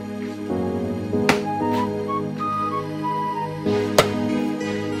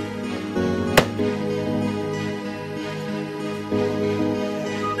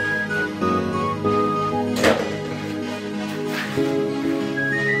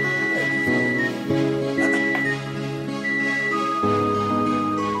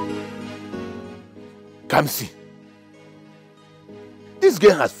 Kamsi, this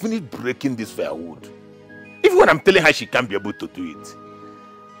girl has finished breaking this firewood. Even when I'm telling her she can't be able to do it.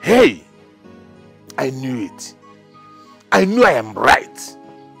 Hey, I knew it. I knew I am right.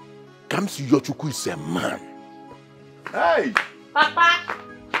 Kamsi Yochukwu is a man. Hey! Papa!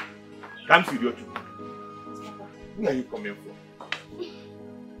 Kamsi Yochukwu, where are you coming from?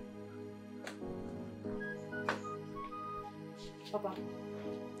 Papa,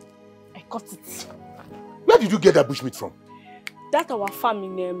 I got it. Where did you get that bushmeat from? That's our farm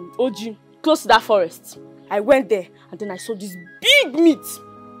in Ogene, close to that forest. I went there and then I saw this big meat.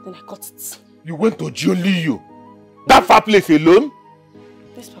 Then I got it. You went to Ogene, only you? That far place alone?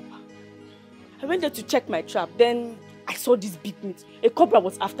 Yes, Papa. I went there to check my trap. Then I saw this big meat. A cobra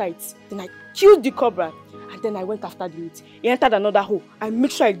was after it. Then I killed the cobra. And then I went after the meat. He entered another hole. I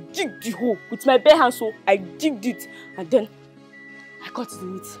made sure I digged the hole with my bare hands, so I digged it. And then I cut the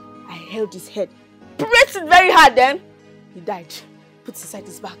meat. I held his head. Pressed it very hard then. He died. Put it inside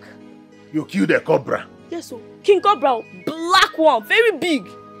his back. You killed a cobra? Yes, so King Cobra, black one, very big.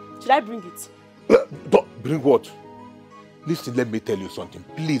 Should I bring it? Don't bring what? Listen, let me tell you something.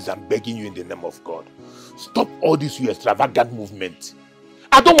 Please, I'm begging you in the name of God. Stop all this your extravagant movement.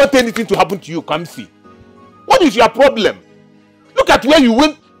 I don't want anything to happen to you, Kamsi. What is your problem? Look at where you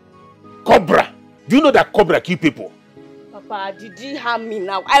went. Cobra. Do you know that cobra kill people? Papa, did he harm me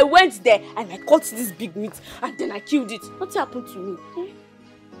now? I went there and I caught this big meat and then I killed it. What happened to me?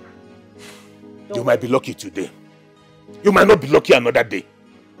 You might be lucky today. You might not be lucky another day.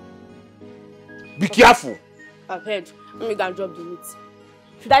 Be careful. I've heard. Let me go and drop the meat.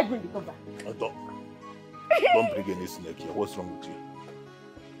 Should I bring the cobra? Oh, don't bring any snake here. What's wrong with you?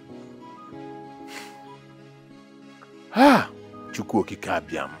 Chukwu okike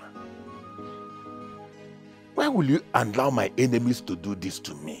abịama. Why will you allow my enemies to do this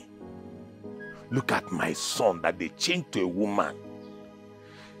to me? Look at my son that they changed to a woman.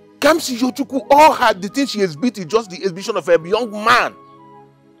 Kamsi Yochukwu, all her, the thing she exhibits is just the exhibition of a young man.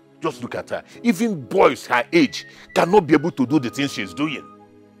 Just look at her. Even boys her age cannot be able to do the things she's doing.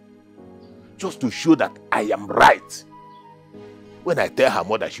 Just to show that I am right. When I tell her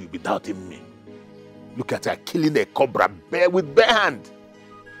mother, she will be doubting me. Look at her killing a cobra with bare hand.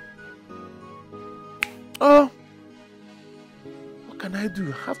 Oh, what can I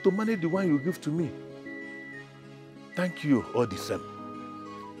do? I have to manage the one you give to me. Thank you, all the same.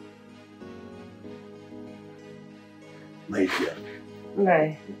 My dear.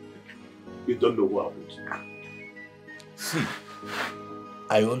 No. You don't know who I was. See,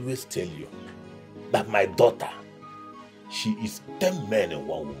 I always tell you that my daughter, she is 10 men in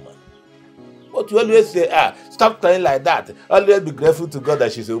one woman. But you always say, stop crying like that. Always be grateful to God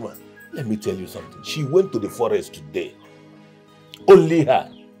that she's a woman. Let me tell you something. She went to the forest today. Only her.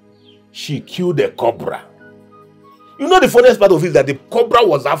 She killed a cobra. You know the funniest part of it is that the cobra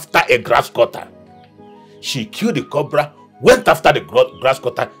was after a grass cutter. She killed the cobra, went after the grass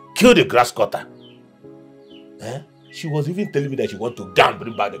cutter, killed the grass cutter. She was even telling me that she wants to go and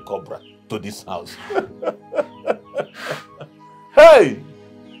bring back the cobra to this house. Hey!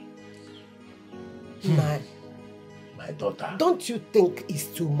 My daughter. Don't you think it's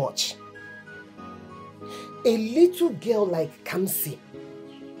too much? A little girl like Kamsi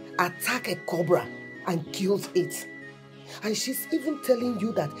attacked a cobra and killed it. And she's even telling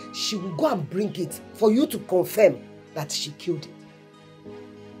you that she will go and bring it for you to confirm that she killed it.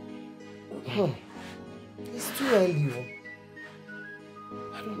 It's too early.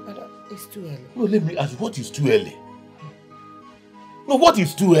 It's too early. No, let me ask you, what is too early? No, what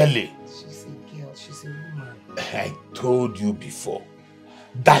is too early? She's a girl, she's a woman. I told you before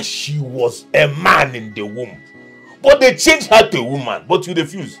that she was a man in the womb. But they changed her to a woman, but you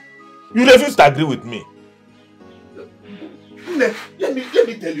refuse. You refuse to agree with me. Let me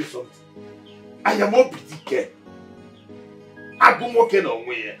tell you something. I am a pretty care. I don't work on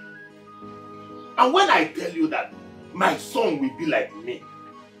way. And when I tell you that my son will be like me,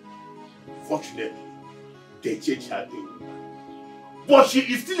 fortunately, they changed her to a woman. But she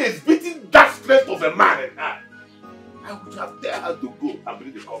is still exhibiting that strength of a man in her. I would have told her to go and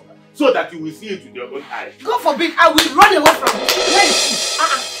bring the cover so that you will see it with your own eyes. God forbid, I will run away from her. Where is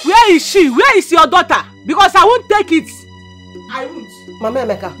she? Where is she? Where is your daughter? Because I won't take it. I won't. Mama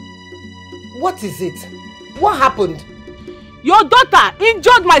Emeka, what is it? What happened? Your daughter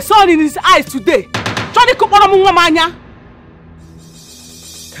injured my son in his eyes today.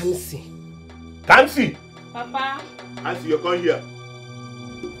 Kamsi. Kamsi! Papa. Kamsi, you come here.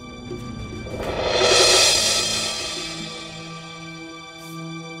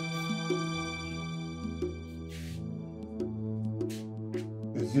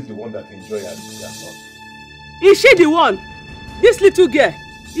 Is this the one that enjoyed her son? Is she the one? This little girl,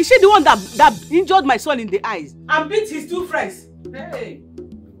 is she the one that injured my son in the eyes and beat his two friends? Hey!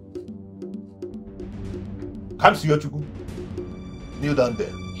 Kamsi Yochuku, kneel down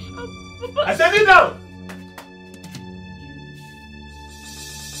there. I said kneel down!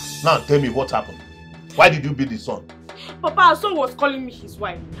 Now tell me what happened. Why did you beat the son? Papa, our son was calling me his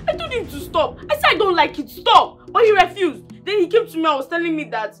wife. I told him to stop. I said I don't like it, stop. But he refused. Then he came to me and was telling me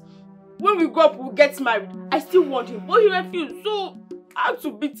that when we grow up, we'll get married. I still want him, but he refused. So I had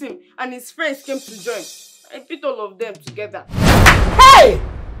to beat him and his friends came to join. I beat all of them together. Hey!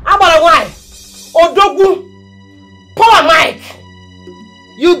 Abalawai! Odogu! Poor Mike!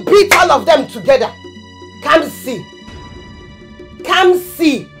 You beat all of them together. Kamsi!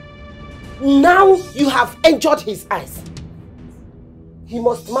 Kamsi! Now you have injured his eyes. He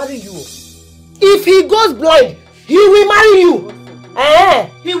must marry you. If he goes blind, he will marry you.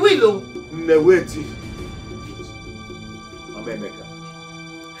 He will. No, wait. Mama Emeka,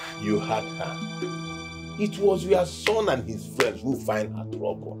 you had her. It was your son and his friends who find her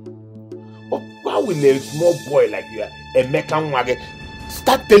trouble. But why will a small boy like you, a Mekan Wage,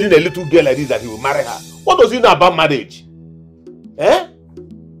 start telling a little girl like this that he will marry her? What does he know about marriage? Eh?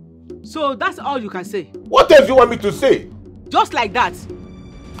 So that's all you can say? What else do you want me to say? Just like that.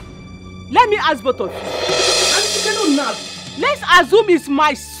 Let me ask both of you. Let's assume it's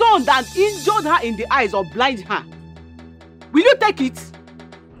my son that injured her in the eyes or blinded her. Will you take it?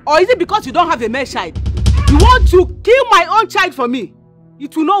 Or is it because you don't have a male child? You want to kill my own child for me?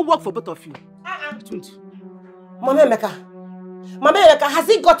 It will not work for both of you. Mama Emeka, has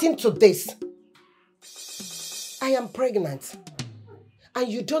it gotten to this? I am pregnant. And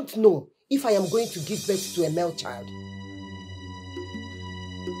you don't know if I am going to give birth to a male child.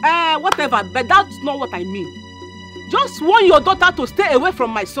 Whatever, but that's not what I mean. Just want your daughter to stay away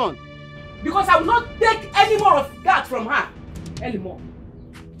from my son. Because I will not take any more of that from her anymore.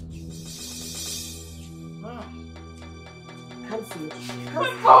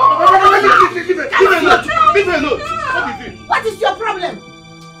 Leave her alone. What is it? What is your problem?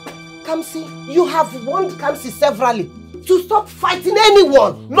 Kamsi, you have warned Kamsi severally to stop fighting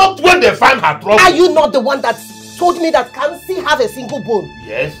anyone. Not when they find her trouble. Are you not the one that told me that Kamsi have a single bone?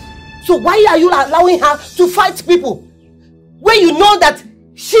 Yes. So why are you allowing her to fight people when you know that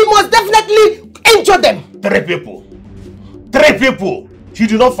she must definitely injure them? 3 people. 3 people. She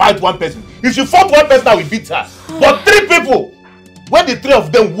did not fight one person. If she fought one person, I will beat her. But 3 people. When the 3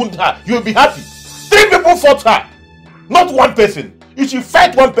 of them wound her, you will be happy. 3 people fought her. Not one person. If she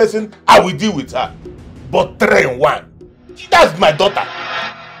fight one person, I will deal with her. But 3 in 1. That's my daughter.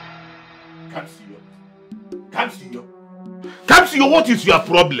 Kamsi, what is your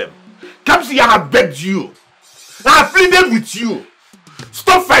problem? Kamsi, I have begged you. I have pleaded with you.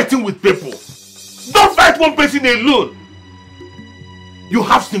 Stop fighting with people. Don't fight one person alone. You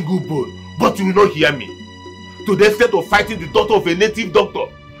have single bone, but you will not hear me. To the extent of fighting the daughter of a native doctor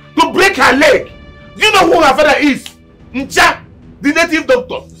to break her leg. Do you know who her father is? Ncha, the native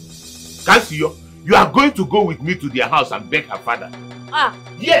doctor. Kamsi, you are going to go with me to their house and beg her father.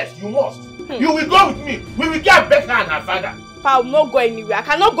 Yes, you must. You will go with me. We will get beg her and her father. Pa, I will not go anywhere. I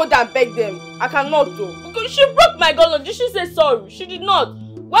cannot go there and beg them. I cannot though. Because she broke my gallon. Did she say sorry? She did not.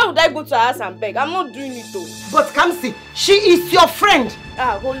 Why would I go to her house and beg? I'm not doing it though. But Kamsi, she is your friend.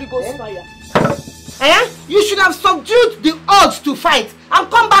 Ah, Holy Ghost fire. You should have subdued the urge to fight and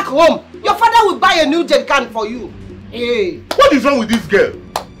come back home. Your father will buy a new jerry can for you. Hey. What is wrong with this girl?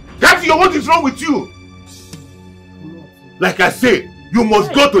 Kamsi, what is wrong with you? Like I say, you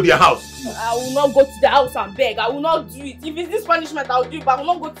must go to their house. I will not go to the house and beg. I will not do it. If it's this punishment, I will do it, but I will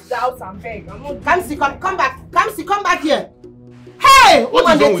not go to the house and beg. I'm not. Kamsi, come back. Kamsi, come back here. Hey!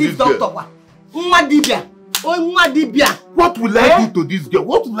 What is wrong with this girl? What will I do to this girl?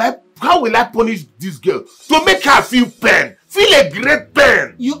 How will I punish this girl? To make her feel pain. Feel a great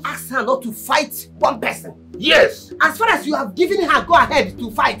pain. You asked her not to fight one person. Yes. As far as you have given her go ahead to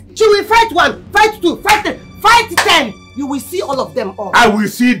fight, she will fight 1, fight 2, fight 3, fight 10. You will see all of them all. I will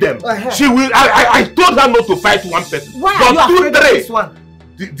see them. She will. I told her not to fight one person. Why are you afraid of this one?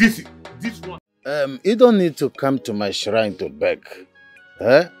 This one. You don't need to come to my shrine to beg.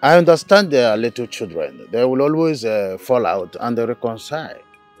 I understand they are little children. They will always fall out and reconcile.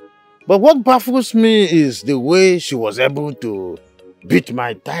 But what baffles me is the way she was able to beat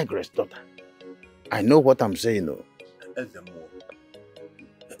my tigress daughter. I know what I'm saying, though.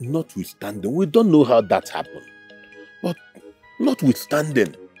 Notwithstanding, we don't know how that happened. But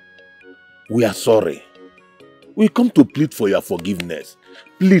notwithstanding, we are sorry. We come to plead for your forgiveness.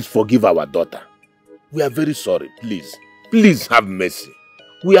 Please forgive our daughter. We are very sorry. Please. Please have mercy.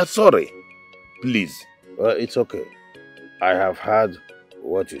 We are sorry. Please. Well, it's okay. I have heard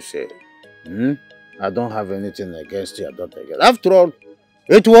what you say. I don't have anything against your daughter again. After all,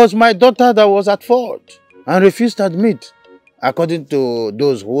 it was my daughter that was at fault and refused to admit, according to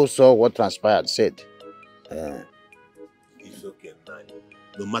those who saw what transpired said. It's okay, Nani.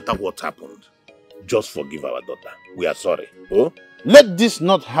 No matter what happened, just forgive our daughter. We are sorry. Oh? Let this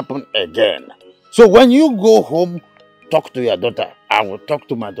not happen again. So when you go home, talk to your daughter. I will talk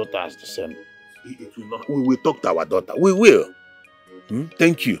to my daughter as the same. It will not. We will talk to our daughter. We will.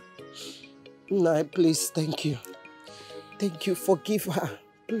 Thank you. No, please, thank you. Thank you. Forgive her.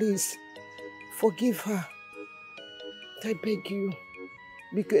 Please, forgive her. I beg you.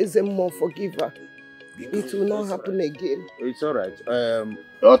 Because more forgive her. It will not happen again. It's all right.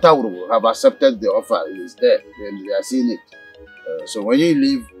 Daughter will have accepted the offer. It is there. They are seeing it. So when you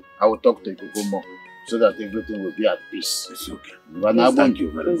leave, I will talk to Ikukumo so that everything will be at peace. It's okay. Yes, thank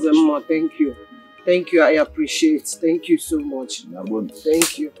you very much. Thank you. Thank you. I appreciate. Thank you so much.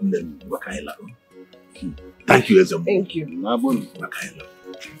 Thank you. Thank you, Ezemo. Thank you.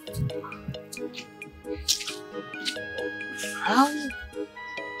 How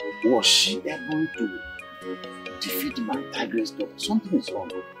was she able to defeat my tigress daughter? Something is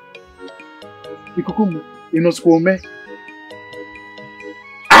wrong. Ikukumo, you know Skome?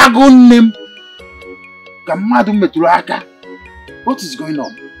 Agunim Kamadu Meturaka. What is going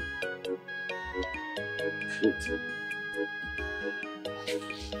on?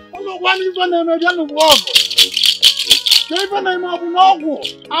 One even a median walk. Even a mob no.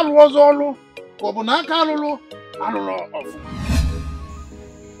 I was all Kobunaka.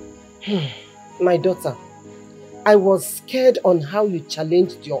 My daughter, I was scared on how you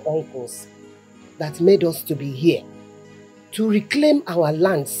challenged your uncles that made us to be here to reclaim our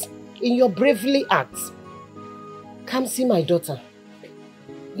lands in your bravery acts. Kamsi, my daughter,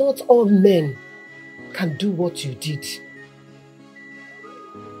 not all men can do what you did.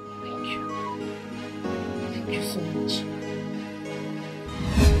 Thank you. Thank you so much.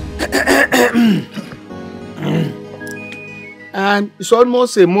 And it's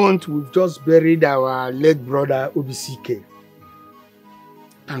almost a month we've just buried our late brother Obisike.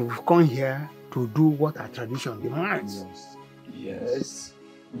 And we've come here to do what our tradition demands. Yes.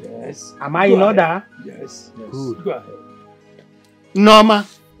 Am I in order? Yes. Good. Go ahead. Norma,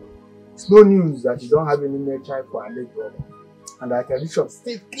 it's no news that you don't have any male child for our late brother. And our tradition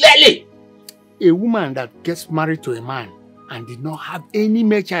states clearly, a woman that gets married to a man and did not have any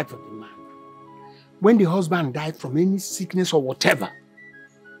male child for the man, when the husband died from any sickness or whatever,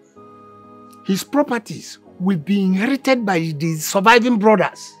 his properties will be inherited by the surviving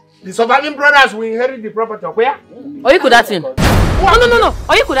brothers. The surviving brothers will inherit the property of where? Oyikudatin. No.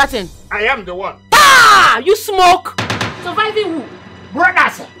 Oyikudatin. I am the one. Ah! You smoke! Surviving who?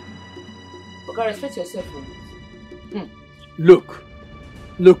 Brothers! Okay, respect yourself.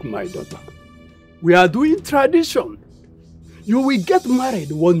 Look, my daughter. We are doing tradition. You will get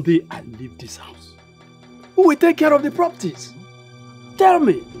married one day and leave this house. Who will take care of the properties? Tell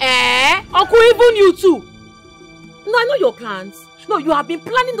me. Uncle, even you too. No, I know your plans. No, you have been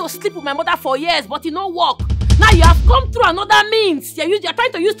planning to sleep with my mother for years, but it no work. Now you have come through another means. You're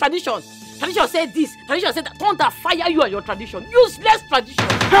trying to use tradition Tradition said this, tradition said that. Thunder fire you and your tradition. Useless tradition.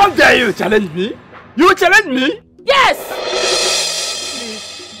 How dare you challenge me? You challenge me? Yes!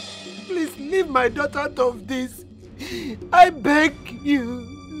 Please leave my daughter out of this. I beg you,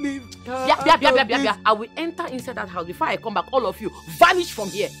 leave her out of this. I will enter inside that house before I come back. All of you vanish from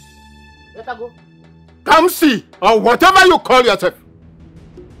here. Let her go. Kamsi, or whatever you call yourself.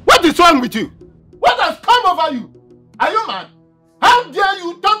 What is wrong with you? What has come over you? Are you mad? How dare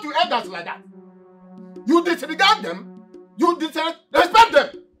you talk to elders like that? You disregard them. You disrespect them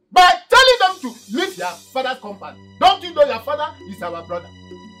by telling them to leave their father's compound. Don't you know your father is our brother?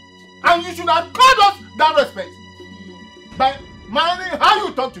 And you should have called us that respect by minding how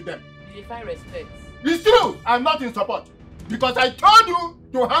you talk to them. You define respect. It's true, I'm not in support because I told you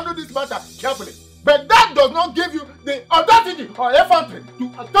to handle this matter carefully. But that does not give you the audacity or effrontery to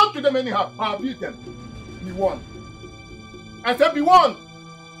talk to them anyhow or abuse them. Be warned. I said be warned.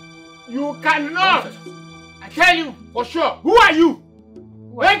 You cannot. I tell you for sure. Who are you?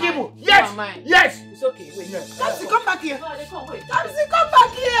 People. Yes. Yes. It's okay. Wait. Yes. Kamsi, come back here. No, they come. Wait. Kamsi, come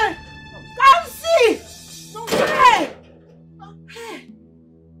back here. Kamsi. Hey.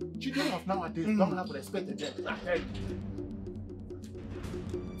 Children of nowadays don't have respect again.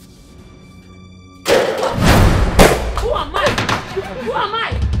 Who am I? Who am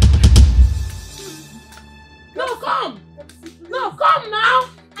I? No, come! No, come now!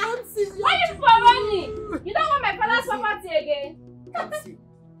 Why you for running? You don't want my father's property again?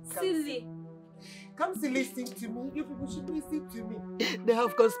 Silly. Kamsi, listen to me. You people should listen to me. They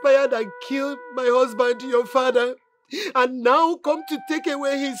have conspired and killed my husband, your father, and now come to take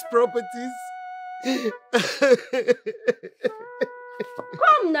away his properties.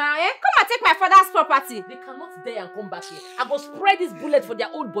 Come now, eh? Come and take my father's property. They cannot dare and come back here. I go spray this bullet for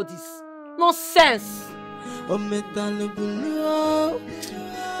their old bodies. Nonsense. Oh metal blue,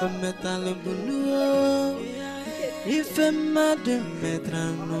 oh metal blue. If a madam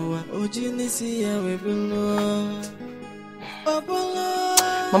metrano, Ogene see we blue.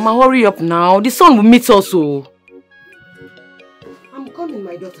 Mama, hurry up now. The sun will meet us. Oh. I'm coming,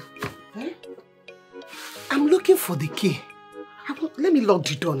 my daughter. Eh? I'm looking for the key. Let me lock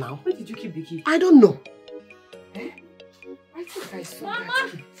the door now. Where did you keep the key? I don't know. Eh? I think I saw Mama!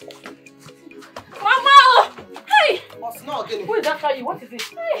 that key. Mama! Hey! Who is that for you? What is it?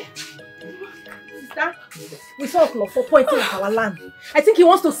 Hey! Sister, we saw Oklofo pointing at our land. I think he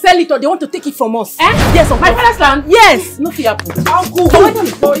wants to sell it or they want to take it from us. Eh? Yes, my father's land? Yes! No fear. Uncle!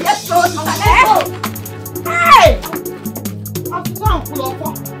 Oh, yes, sir. Hey! I'm going to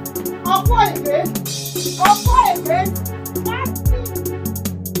Oklofo. Oklofo again. Oklofo again.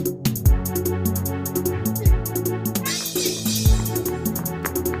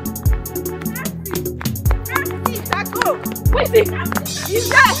 Where is it? He's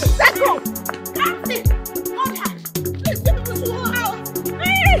there! Seko! Kamsi! Hold her! Please give me this whole house!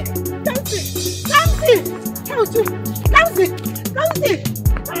 Hey! Kamsi! Kamsi! Kamsi! Kamsi! Kamsi!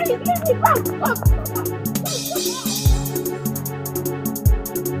 Hey, leave me back!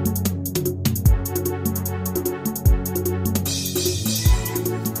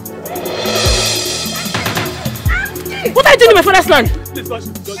 What are you doing in my father's land? Please, don't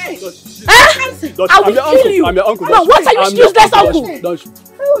shoot. I will kill you. I'm your uncle. No, what are you useless uncle? Don't shoot.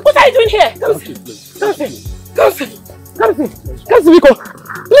 What are you doing here? Kamsi! Vicker!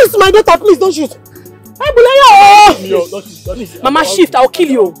 Please, my daughter, please don't shoot! No, don't shoot. Mama, shift, I'll kill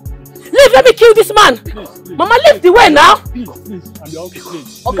you. Leave, let me kill this man. Please. Mama, leave the way now. Please, I'm your uncle,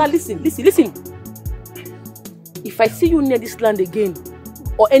 please. Okay, listen. If I see you near this land again,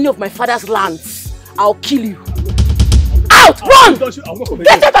 or any of my father's lands, I'll kill you. Out! Run!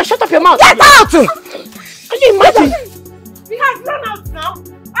 Get out and shut up your mouth! Get out! Can you imagine? We have run out now.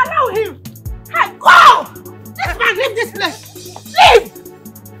 Allow him. Hey, go! This man, leave this place. Leave!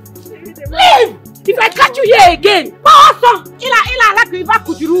 Leave! If I catch you here again, awesome! Can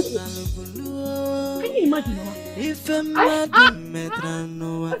you imagine, Mama?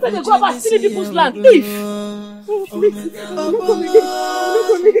 After they go about stealing people's land, leave!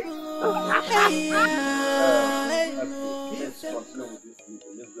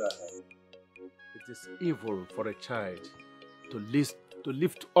 It is evil for a child to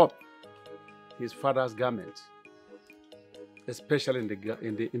lift up his father's garment, especially in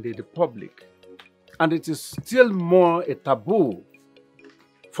the public. And it is still more a taboo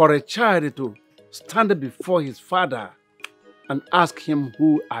for a child to stand before his father and ask him,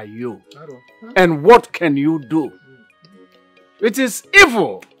 who are you? And what can you do? It is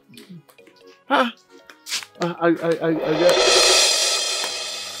evil.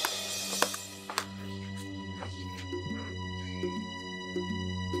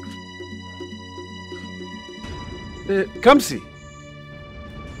 Kamsi,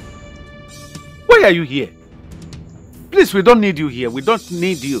 why are you here? Please, we don't need you here. We don't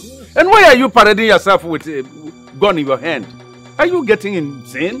need you. And why are you parading yourself with a gun in your hand? Are you getting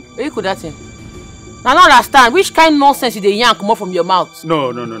insane? Where you could that thing? I don't understand. Which kind of nonsense did the yarn come out from your mouth? No.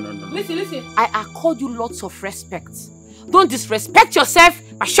 Listen. I accord you lots of respect. Don't disrespect yourself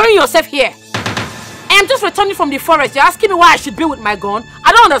by showing yourself here. I am just returning from the forest. You're asking me why I should be with my gun?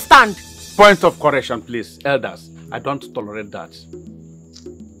 I don't understand. Point of correction, please, elders. I don't tolerate that.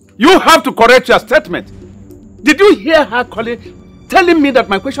 You have to correct your statement. Did you hear her telling me that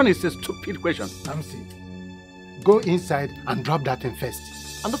my question is a stupid question? Kamsi, go inside and drop that thing first.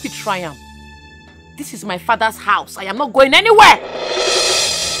 I'm not fit try am. This is my father's house. I am not going anywhere.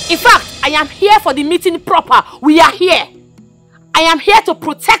 In fact, I am here for the meeting proper. We are here. I am here to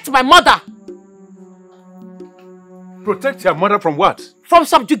protect my mother. Protect your mother from what? From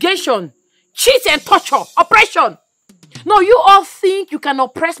subjugation, cheat and torture, oppression. No, you all think you can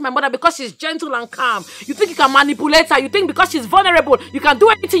oppress my mother because she's gentle and calm. You think you can manipulate her. You think because she's vulnerable, you can do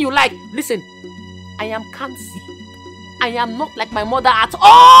anything you like. Listen, I am Kamsi. I am not like my mother at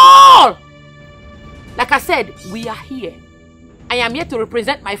all. Like I said, we are here. I am here to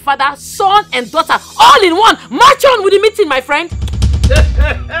represent my father, son, and daughter all in one. March on with the meeting, my friend.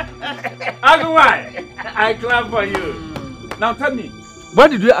 Agumai, I clap for you. Now tell me, why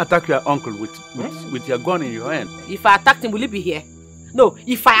did you attack your uncle with your gun in your hand? If I attacked him, will he be here? No,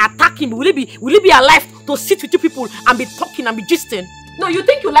 if I attack him, will he be alive to sit with you people and be talking and be gisting? No, you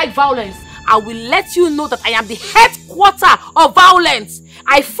think you like violence? I will let you know that I am the headquarter of violence.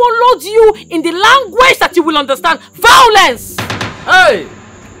 I followed you in the language that you will understand. Violence! Hey!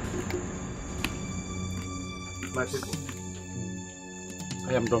 My people,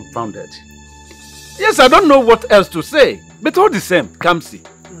 I am dumbfounded. Yes, I don't know what else to say. But all the same, Kamsi,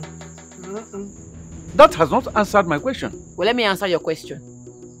 that has not answered my question. Well, let me answer your question.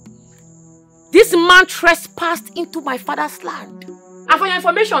 This man trespassed into my father's land. And for your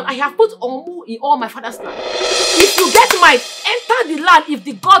information, I have put Omu in all my father's land. If you get mine, enter the land if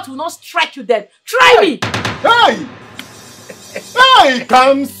the gods will not strike you dead. Try me! Hey! Hey,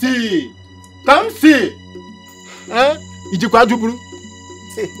 Kamsi! Kamsi!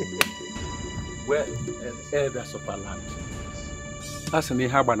 Well, elders of our land. You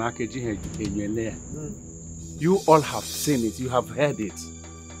all have seen it, you have heard it,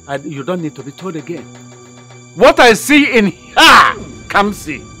 and you don't need to be told again. What I see in her,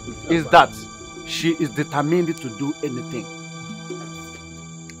 Kamsi, is that she is determined to do anything.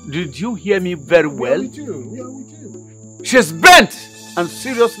 Did you hear me very well? We are with you. She's bent and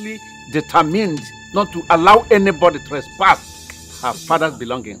seriously determined not to allow anybody to trespass her father's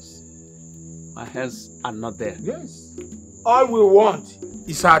belongings. My hands are not there. Yes. All we want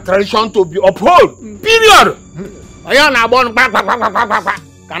is our tradition to be upheld. Period.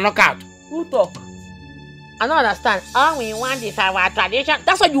 Cannot cut. Who talk? I don't understand. All we want is our tradition.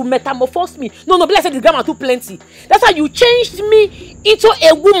 That's why you metamorphosed me. No, bless the grammar too plenty. That's why you changed me into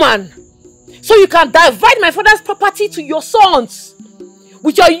a woman. So you can divide my father's property to your sons.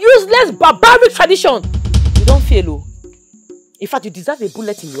 With your useless barbaric tradition. You don't fail, oh. In fact, you deserve a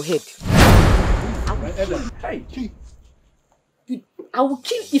bullet in your head. I will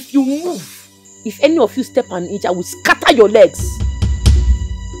kill if you move. If any of you step an inch, I will scatter your legs.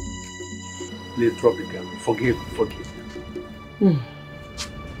 Please drop it down. Forgive.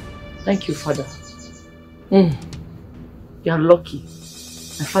 Thank you, Father. You are lucky.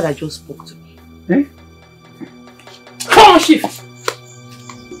 My father just spoke to me. Eh? Come on, shift!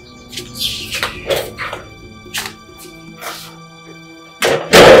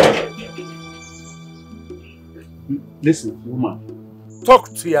 Listen, woman.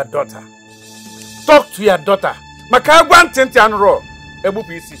 Talk to your daughter. Talk to your daughter. Why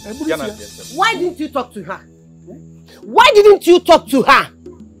didn't you talk to her? Why didn't you talk to her?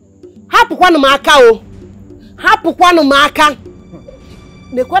 Hapukwanu maka o. Hapukwanu maka.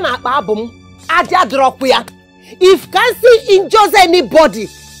 Nekwana abum. Aja drop ya. If Kamsi injures anybody,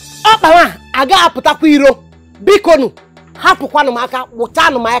 Obawa aga aputakwa iro. Bikonu. Hapukwanu maka.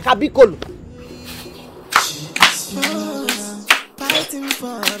 Wutanu maka bikonu.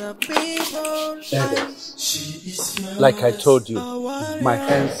 Like I told you, my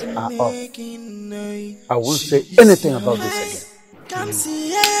hands are off. I won't say anything about this again.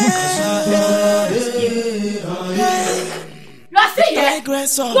 You are still here? No,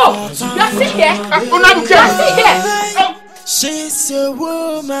 you are still here? You are still here? She's a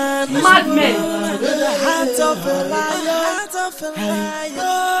woman, madman, the heart of a lion.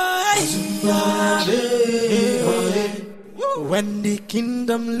 When the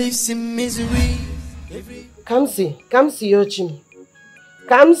kingdom lives in misery. Kamsi Ogene.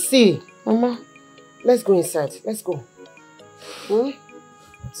 Kamsi. Mama. Let's go inside. Let's go.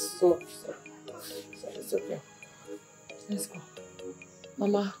 It's okay. Let's go.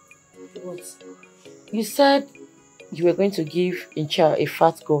 Mama. What? You said you were going to give Incha a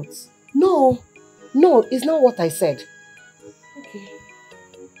fat goat. No, it's not what I said. Okay.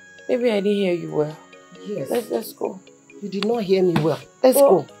 Maybe I didn't hear you well. Yes. Let's go. You did not hear me well. Let's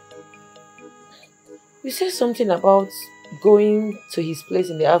go. You said something about going to his place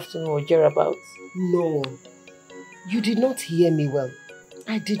in the afternoon or thereabouts. No. You did not hear me well.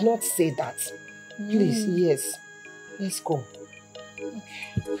 I did not say that. Please, yes. Let's go. Okay.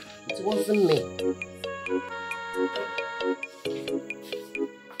 It wasn't me.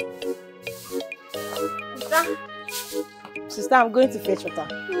 Sister, I'm going to fetch water.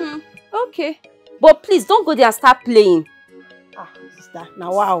 Okay. But please, don't go there and start playing. Sister,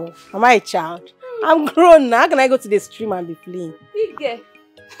 now wow. Am I a child? I'm grown now. How can I go to the stream and be playing? Big girl.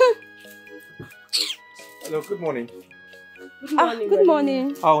 Hello, good morning. Good morning. Good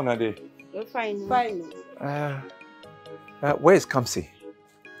morning. How are they? You're fine. Fine. Where is Kamsi?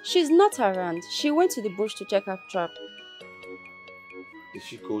 She's not around. She went to the bush to check her trap. Did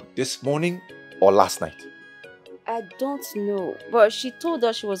she go this morning or last night? I don't know, but she told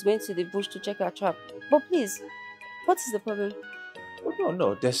us she was going to the bush to check her trap. But please, what is the problem? Oh,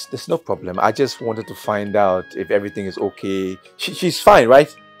 no, there's no problem. I just wanted to find out if everything is okay. She's fine, right?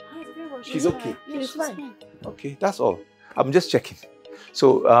 She's okay. She's fine. Okay, that's all. I'm just checking.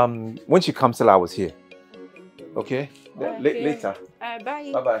 So, when she comes, tell her I was here. Okay? Later.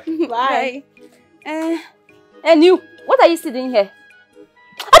 Bye. Bye-bye. Bye. And you, what are you still doing here?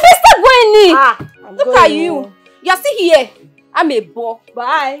 I better start going in. Look at you. You're still here. I'm a bore.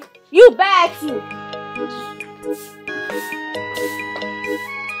 Bye. You bye too.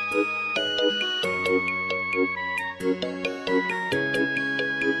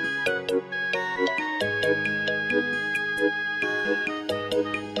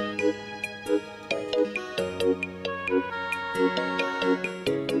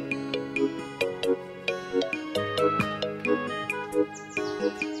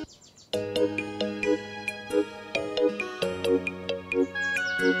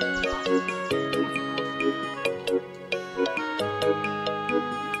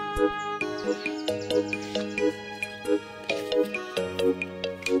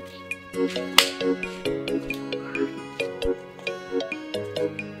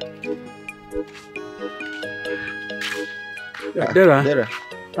 Dera,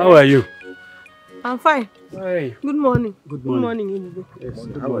 how are you? I'm fine. Hey. Good morning. Good morning. Inigo. Yes,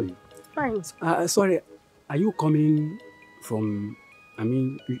 good morning. Fine. Sorry, are you coming from, are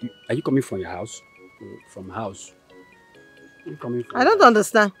you coming from your house? From house? Are you coming from I don't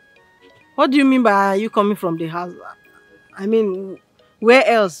understand. What do you mean by are you coming from the house? I mean, where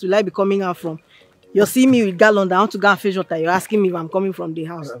else will I be coming out from? You see me with gallon, I want to go and fetch water. You're asking me if I'm coming from the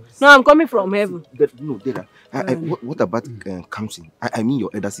house. No, I'm coming from heaven. No, Dera. What about Kamsi? I mean your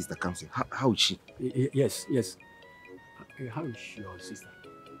elder sister Kamsi. How is she? Yes. How is your sister?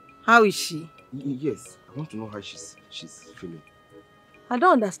 How is she? Yes. I want to know how she's feeling. I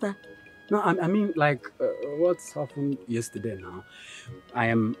don't understand. No, I mean like what's happened yesterday now.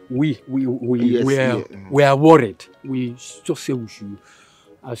 We are worried. We just say we should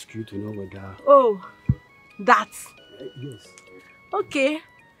ask you to know whether. Oh, that. Yes. Okay.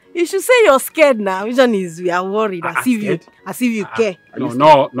 You should say you're scared now. Which one is we are worried as if you care.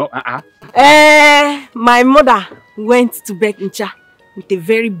 No. My mother went to beg Ncha with a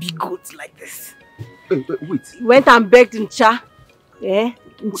very big goat like this. Wait. Went and begged Ncha.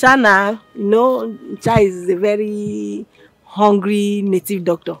 Ncha now, you know, Ncha is a very hungry native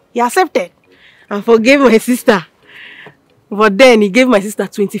doctor. He accepted and forgave my sister. But then he gave my sister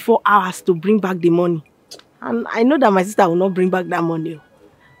 24 hours to bring back the money. And I know that my sister will not bring back that money.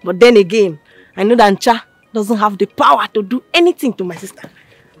 But then again, I know that Ncha doesn't have the power to do anything to my sister.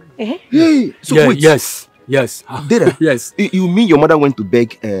 Hey, so yeah, wait. Yes. Dera, yes. You mean your mother went to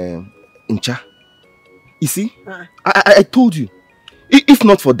beg Ncha? You see? I told you. If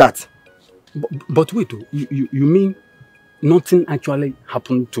not for that. But wait, you mean nothing actually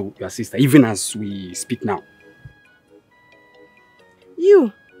happened to your sister, even as we speak now?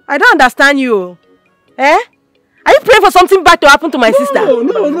 I don't understand you. Are you praying for something bad to happen to my sister?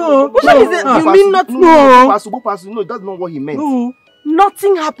 No. Which one is it? You mean nothing? No, that's not what he meant. No,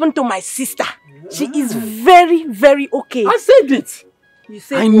 nothing happened to my sister. She is very, very okay. I said it. You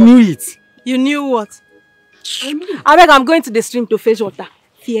said I knew it. You knew what? I beg, I'm going to the stream to fetch water.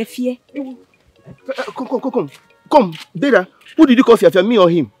 Fear. Come. Dera, who did you call Fear? Me or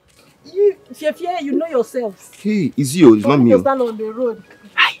him? If you know yourself. Hey, it's you, it's not me. Stand on the road.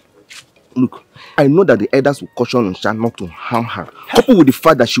 Look, I know that the elders will caution Nsha not to harm her. Coupled with the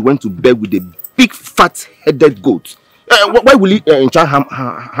fact that she went to bed with a big fat-headed goat. Why will Nsha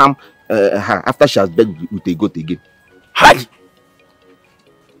harm her after she has begged with a goat again? Hi!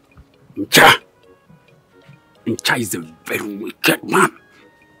 Nsha is a very wicked man.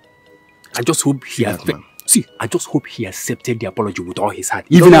 I just hope he has... See, I just hope he accepted the apology with all his heart.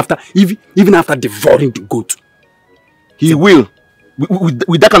 Even after devouring the goat. He will.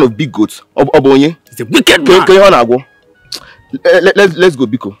 With that kind of big goat. Obonye. He's a wicked man. Let's go,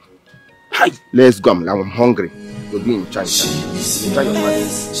 Biko. Hi. Let's go. I'm hungry. We'll be in China. She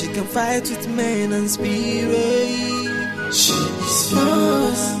can fight with men and spirit. She is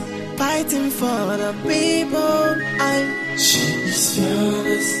yours. Fighting for the people. She is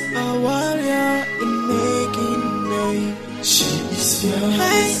yours. A warrior in making name. She is yours.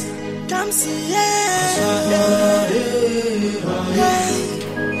 Hey, Kamsi, yeah. Hey,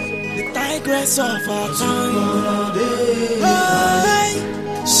 the tigress of our time. Hey,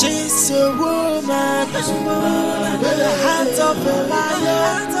 she's a woman with the heart of a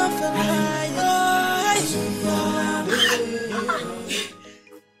lion.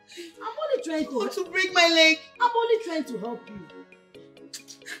 Trying to break my leg. I'm only trying to help you.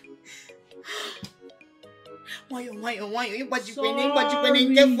 Why? Sorry.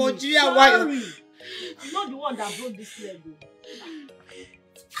 I'm not the one that broke this leg.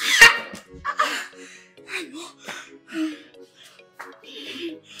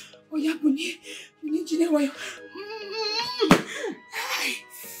 Oh yeah, Bunny,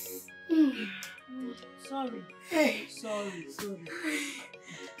 Sorry. Hey. Sorry. Sorry.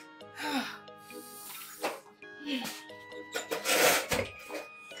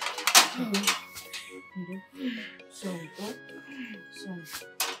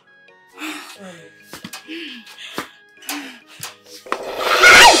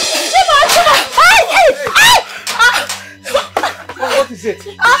 What is it?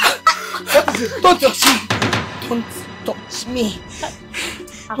 Don't touch me. Don't touch me.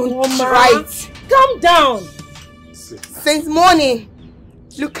 Don't try it. Calm down. Since morning.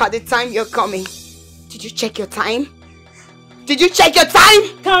 Look at the time you're coming. Did you check your time?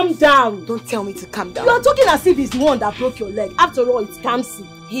 Calm down. Don't tell me to calm down. You are talking as if it's the one that broke your leg. After all, it's Kamsi.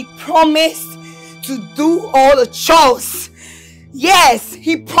 He promised to do all the chores. Yes,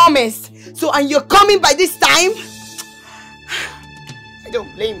 he promised. So, and you're coming by this time? I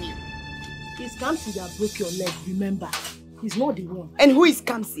don't blame you. It's Kamsi that broke your leg, remember. He's not the one. And who is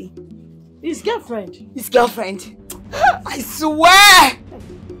Kamsi? His girlfriend. His girlfriend? I swear!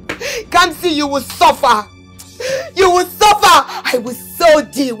 Kamsi, you will suffer. You will suffer. I will so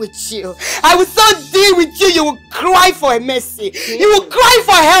deal with you. You will cry for a mercy. You will cry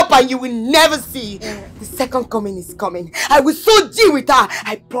for help and you will never see. The second coming is coming. I will so deal with her.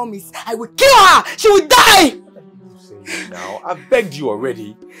 I promise. I will kill her. She will die. Now, I've begged you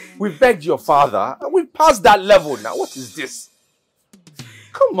already. We've begged your father. And we've passed that level now. What is this?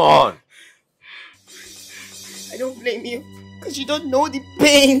 Come on. I don't blame you. Because you don't know the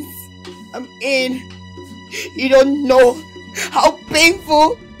pains I'm in. You don't know how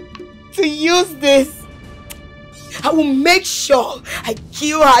painful to use this. I will make sure I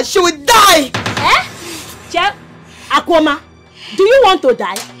kill her. She will die. Chef, Akoma, do you want to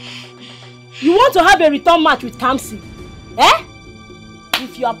die? You want to have a return match with Kamsi?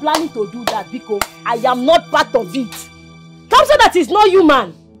 If you are planning to do that, because I am not part of it. Kamsi that is not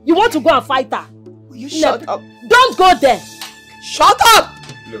human. You want to go and fight her? Will you shut up? Don't go there. Shut up!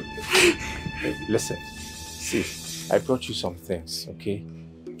 Look, listen. See, I brought you some things, okay?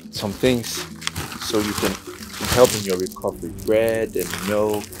 Some things so you can help in your recovery. Bread and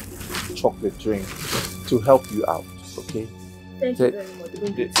milk, chocolate drink to help you out, okay? Thank you very much.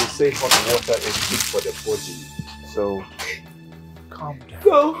 They say hot water is good for the body. So, calm down.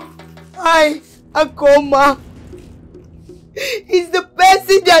 Go. Hi, Akoma. It's the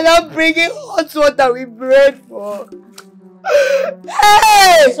person that I'm bringing hot water with bread for.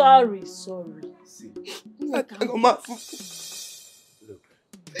 Hey! Sorry. See. Akoma. Look,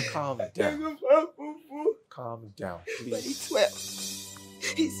 calm down. Calm down, please. But it's well.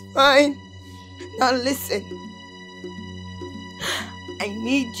 It's fine. Now listen. I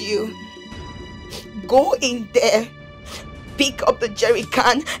need you. Go in there, pick up the jerry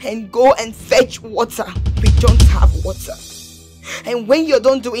can and go and fetch water. We don't have water. And when you're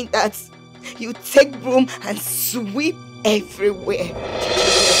done doing that, you take broom and sweep everywhere.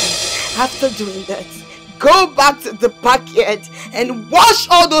 After doing that, go back to the backyard and wash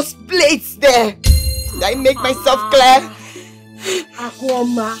all those plates there. Did I make myself clear?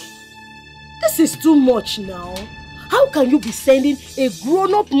 Akoma, This is too much now. How can you be sending a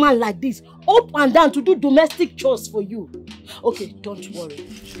grown-up man like this up and down to do domestic chores for you? Okay, don't worry.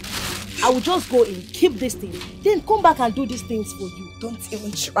 I will just go and keep this thing, then come back and do these things for you. Don't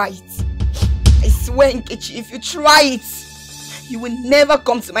even try it. I swear, Nkechi, if you try it, you will never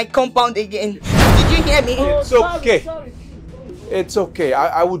come to my compound again. Did you hear me? It's okay. It's okay.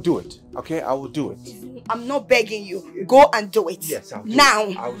 I will do it. Okay, I will do it. I'm not begging you. Go and do it. Yes, I'll do now.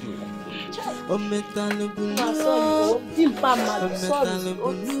 it. I'll do it.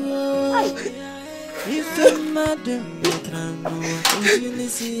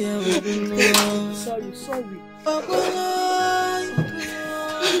 Sorry.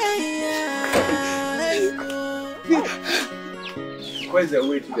 Where's the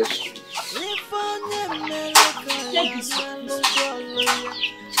way to the street?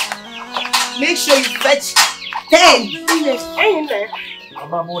 Make sure you fetch 10.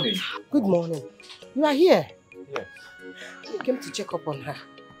 Mama, morning. Good morning. You are here? Yes. You came to check up on her.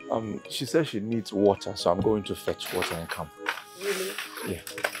 She says she needs water, so I'm going to fetch water and come. Really? Yeah.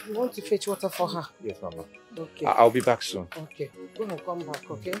 You want to fetch water for her? Yes, Mama. Okay. I'll be back soon. Okay. Go and come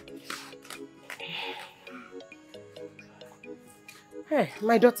back, okay? Hey,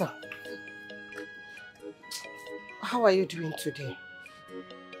 my daughter. How are you doing today?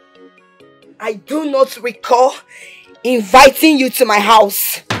 I do not recall inviting you to my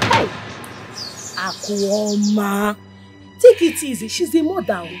house. Hey, Akuoma, take it easy. She's a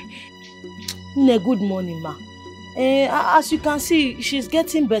mother. Good morning, ma. As you can see, she's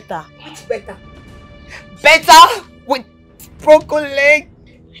getting better. Which better? Better with broken leg.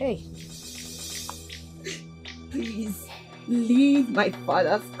 Hey, please leave my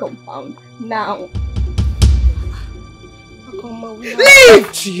father's compound now. Akuoma, we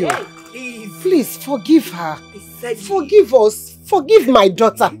leave! To you. Hey. Please forgive her. Forgive us. Forgive my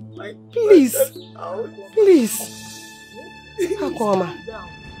daughter. Please. Please. Akuoma,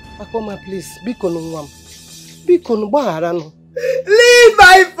 please. Leave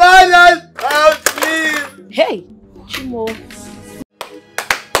my father's house, please. Hey, Chimo.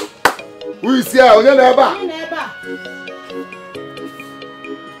 Who is here?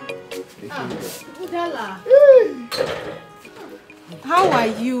 How are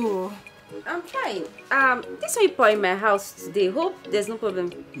you? I'm fine. This way you in my house today. Hope there's no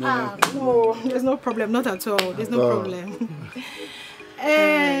problem. No, there's no problem. Not at all. There's no problem.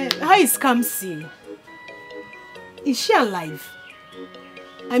 How is Kamsi? Is she alive?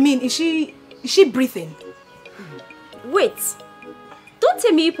 I mean, is she breathing? Wait. Don't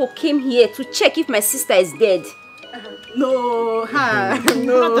tell me people came here to check if my sister is dead. No,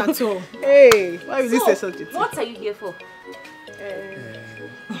 no. Not at all. Hey, why would you say such a thing? What are you here for?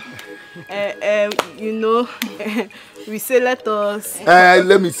 You know, we say let us.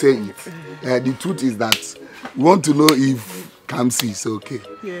 Let me say it. The truth is that we want to know if Kamsi is okay.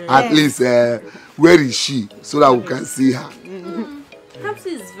 Yeah. At least, where is she, so that we can see her. Kamsi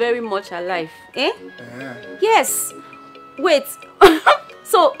is very much alive, eh? Yes. Wait.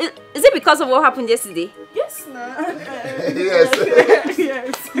 So, is it because of what happened yesterday? Yes,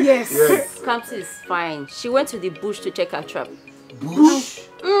 Yes. Kamsi is fine. She went to the bush to check her trap. Bush?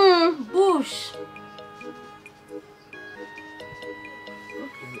 Bush.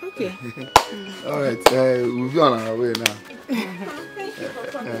 Okay. Alright, we'll be on our way now.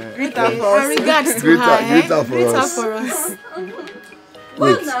 Greet her for us. Regards to her. Greet her for us.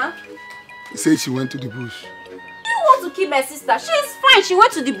 Wait. Say she went to the bush. You want to kill my sister? She's fine. She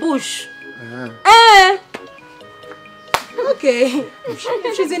went to the bush. Okay.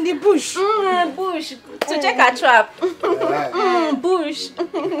 She's in the bush. Bush. To check her trap. Bush.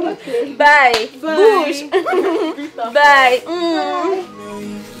 Okay. Bye. Bush. Bye.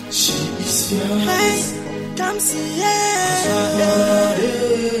 She is yours.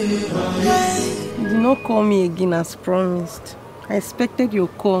 You did not call me again as promised. I expected your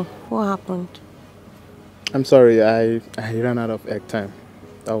call. What happened? I'm sorry, I ran out of egg time.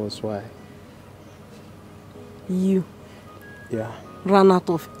 That was why. You? Yeah. Ran out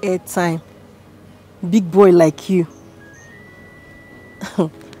of airtime. Big boy like you.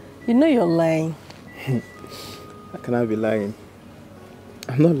 You know you're lying. How can I be lying?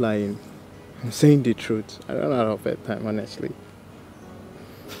 I'm not lying. I'm saying the truth. I ran out of airtime, honestly.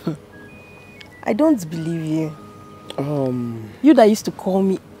 I don't believe you. You that used to call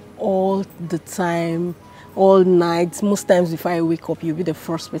me all the time, all night. Most times before I wake up, you'll be the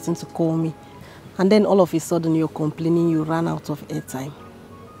first person to call me. And then all of a sudden you're complaining you ran out of airtime.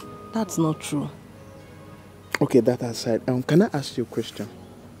 That's not true. Okay, that aside, can I ask you a question?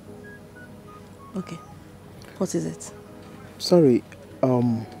 Okay. What is it? Sorry,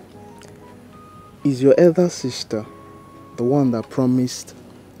 Is your elder sister the one that promised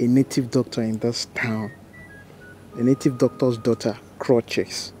a native doctor in this town, a native doctor's daughter,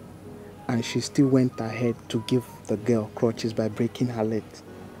 crutches, and she still went ahead to give the girl crutches by breaking her leg?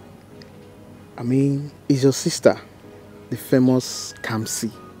 I mean, is your sister the famous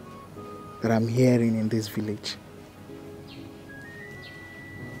Kamsi that I'm hearing in this village?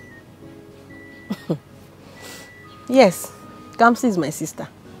 Yes, Kamsi is my sister.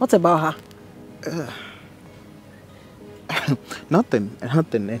 What about her? Nothing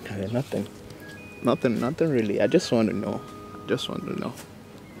really. I just want to know.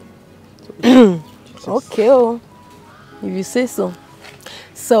 Okay, oh, if you say so.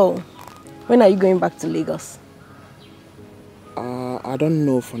 So, when are you going back to Lagos? I don't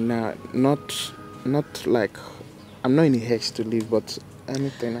know for now. Not like, I'm not in a haste to leave, but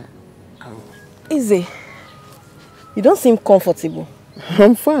anything. Easy. You don't seem comfortable.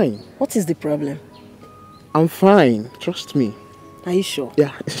 I'm fine. What is the problem? I'm fine. Trust me. Are you sure?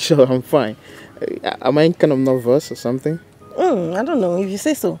 Yeah, sure. I'm fine. Am I kind of nervous or something? I don't know. If you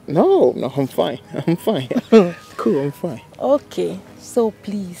say so. No, I'm fine. Cool, I'm fine. Okay. So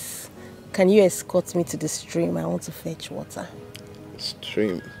please, can you escort me to the stream? I want to fetch water.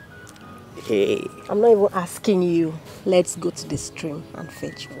 Stream? Hey. I'm not even asking you. Let's go to the stream and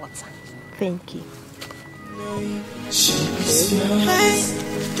fetch water. Thank you.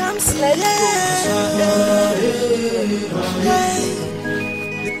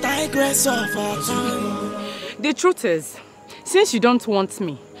 The truth is, since you don't want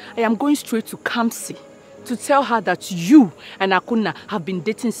me, I am going straight to Kamsi to tell her that you and Akuna have been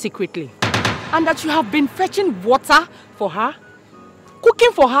dating secretly and that you have been fetching water for her,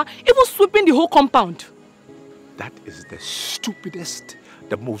 cooking for her, even sweeping the whole compound. That is the stupidest,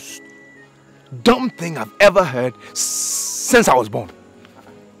 the most dumb thing I've ever heard since I was born.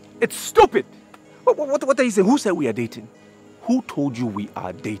 It's stupid. What are you saying? Who said we are dating? Who told you we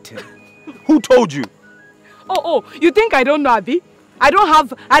are dating? Who told you? Oh, you think I don't know, Abi? I don't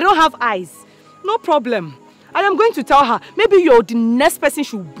have eyes. No problem. I am going to tell her. Maybe you're the next person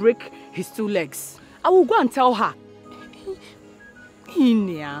should break his 2 legs. I will go and tell her.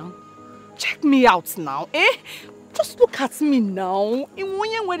 Inya, check me out now, eh? Just look at me now.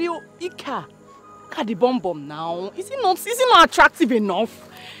 The bomb now. Is it not attractive enough?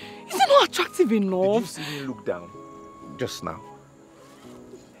 Is it not attractive enough? Did you see me look down just now?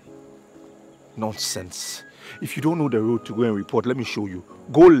 Nonsense. If you don't know the road to go and report, let me show you.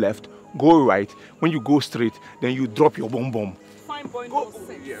 Go left, go right. When you go straight, then you drop your bomb. Fine boy, go, no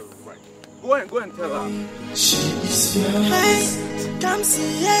sense. Yeah, right. Go and tell her. She's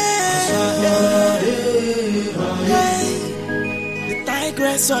Kamsi, the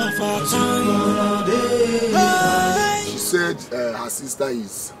tigress of our time. She said her sister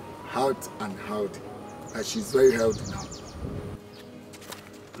is healthy and healthy, and she's very healthy now.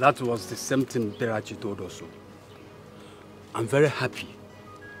 That was the same thing Berachi told us. I'm very happy.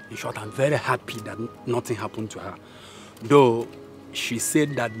 In short, I'm very happy that nothing happened to her. Though she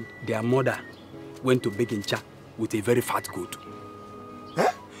said that their mother went to Begincha with a very fat goat.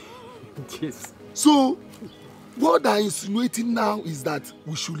 Huh? Yes. So, what they're insinuating now is that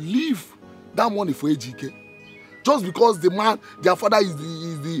we should leave that money for AGK. Just because the man, their father is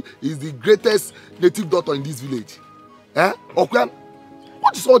the greatest native doctor in this village. Eh? Okay?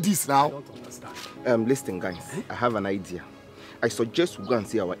 What is all this now? I don't understand. Listen guys, I have an idea. I suggest we go and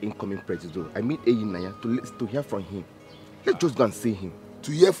see our incoming president. I meet Eyinaya to hear from him. Let's just go and see him.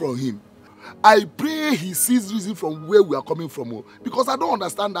 To hear from him? I pray he sees reason from where we are coming from. Because I don't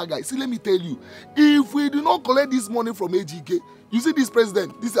understand that guy. See, let me tell you. If we do not collect this money from AGK, you see this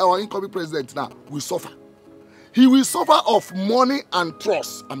president, this is our incoming president now, will suffer. He will suffer of money and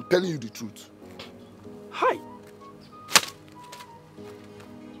trust. I'm telling you the truth. Hi.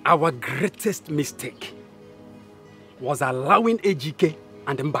 Our greatest mistake was allowing AGK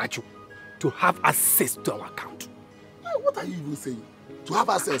and Mbachu to have access to our account. What are you even saying? To have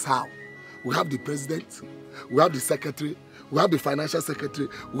access how? We have the president, we have the secretary, we have the financial secretary,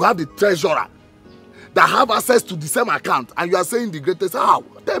 we have the treasurer that have access to the same account, and you are saying the greatest how?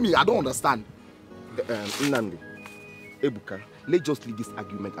 Tell me, I don't understand. Nnamdi, Ebuka, let's just leave this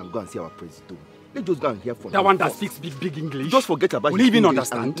argument and go and see our president. Let's just go and hear from him. That one that speaks big English. Just forget about will he even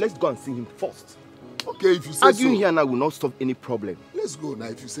English understand? Let's go and see him first. Okay, if you say arguing so. Here now will not solve any problem. Let's go now,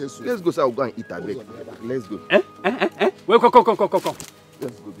 if you say so. Let's go, so I'll go and eat a bit. Let's go. Well, come.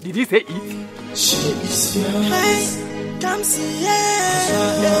 Let's go. Did he say eat? She's Kamsi,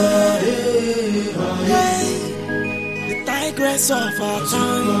 the tigress of our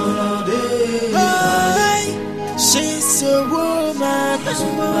time. She's a woman.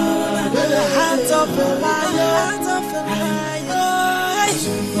 the heart of a liar.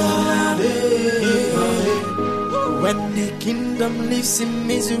 When the kingdom lives in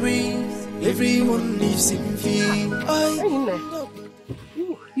misery, everyone lives in fear.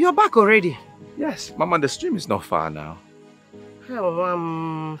 You're back already? Yes, Mama, the stream is not far now.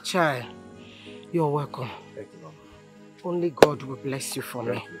 Oh, child, you're welcome. Thank you, Mama. Only God will bless you for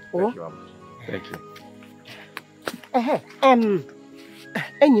me. Thank you, Mama. Thank you.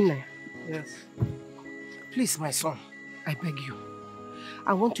 Enyine. Yes. Please, my son, I beg you.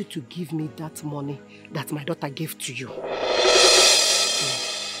 I want you to give me that money that my daughter gave to you.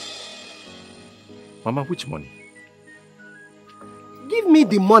 Mama, which money? Give me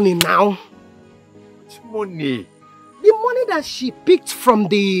the money now. Which money? The money that she picked from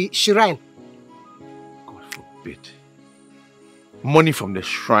the shrine. God forbid. Money from the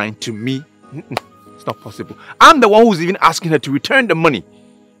shrine to me? It's not possible. I'm the one who's even asking her to return the money.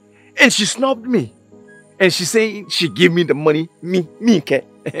 And she snubbed me. And she's saying she gave me the money. Me, okay?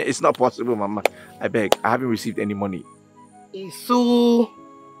 It's not possible, Mama. I beg. I haven't received any money. So,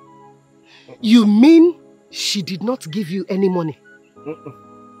 you mean she did not give you any money?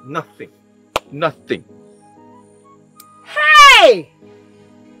 Nothing. Nothing. Hey!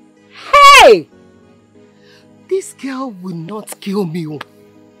 Hey! This girl will not kill me.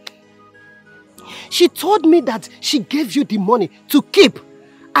 She told me that she gave you the money to keep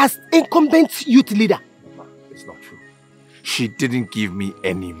as incumbent youth leader. It's not true. She didn't give me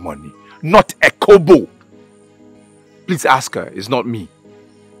any money. Not a kobo. Please ask her. It's not me.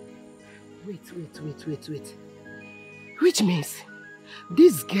 Wait. Which means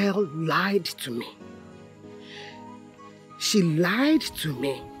this girl lied to me. She lied to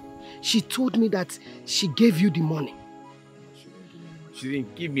me. She told me that she gave you the money. She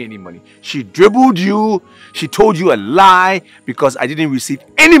didn't give me any money. She dribbled you. She told you a lie because I didn't receive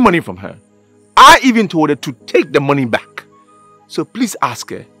any money from her. I even told her to take the money back. So please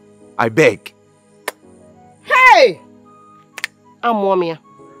ask her. I beg. Hey! Amomia,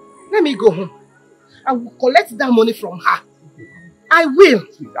 let me go home. I will collect that money from her. I will.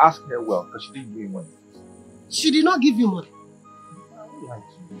 Please ask her well because she didn't give me money. She did not give you money.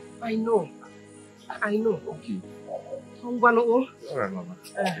 I know. Okay. Alright, Mama.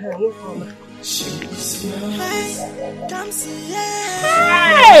 No problem. Hey, Kamsi,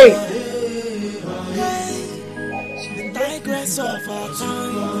 Hey! The tigress of our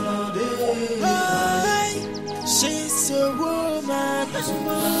time. Hey, she's a woman.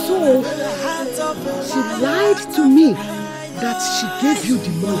 So, she lied to me that she gave you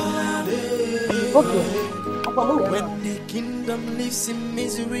the money. Okay. When the kingdom lives in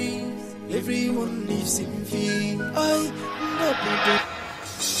misery, everyone lives in fear. Nobody.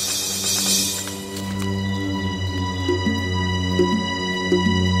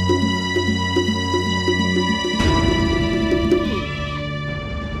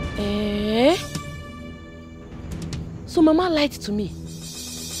 So Mama lied to me.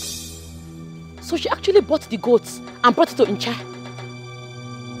 So she actually bought the goats and brought it to Incha.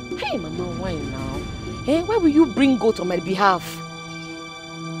 Hey Mama, why now? Why will you bring goat on my behalf?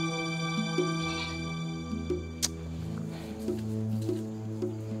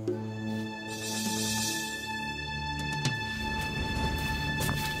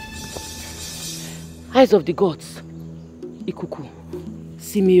 Eyes of the gods, Ikuku,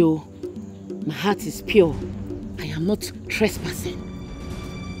 see me, oh, my heart is pure. I am not trespassing.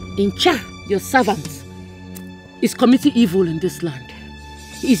 Incha, your servant, is committing evil in this land.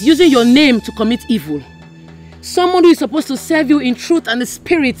 He is using your name to commit evil. Someone who is supposed to serve you in truth and the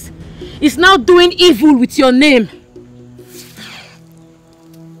spirit is now doing evil with your name.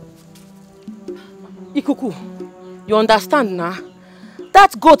 Ikuku, you understand now?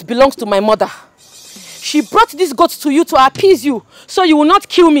 That goat belongs to my mother. She brought this goat to you to appease you, so you will not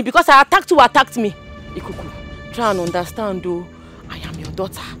kill me because I attacked who attacked me. Ikuku, try and understand though. I am your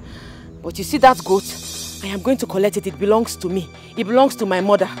daughter. But you see that goat? I am going to collect it. It belongs to me. It belongs to my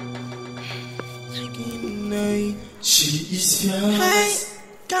mother. She is here. Hey,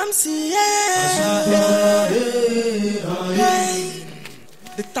 Kamsi, hey,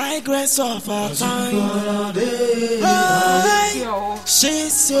 the tigress of our time. Hey,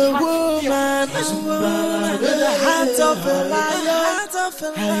 she's a woman, with the heart of a liar.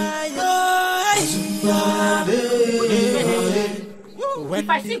 If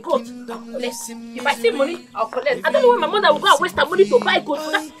I see goat, I'll collect. If I see money, I'll collect. I don't know why my mother will go and waste her money to buy goat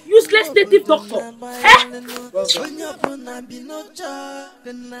for that useless native doctor.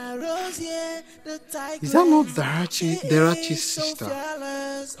 Is that not Darachi's sister? I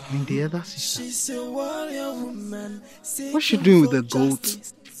mean the other sister. What's she doing with the goat?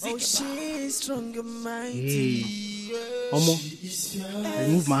 Hey, Omo, I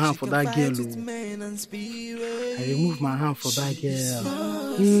remove my hand for that girl. I remove my hand for that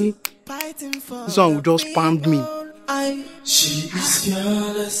girl. Hey, this one will just pump me. She is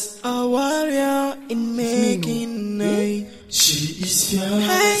fearless, a warrior in making night. She is fearless.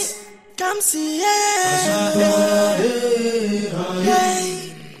 Hey, Kamsi,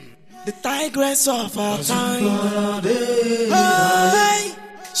 hey, the tigress of our time. Hey,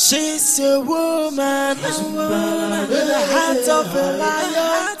 she's a woman with the heart of a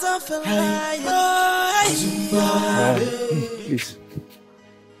lion. Please.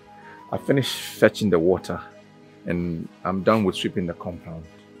 I finished fetching the water and I'm done with sweeping the compound.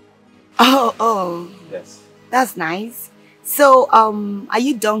 Oh. Yes. That's nice. So, are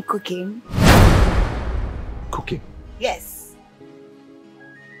you done cooking? Cooking? Yes.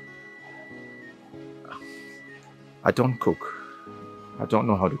 I don't cook. I don't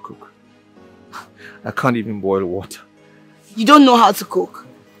know how to cook. I can't even boil water. You don't know how to cook?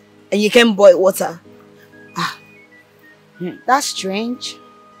 And you can boil water? That's strange.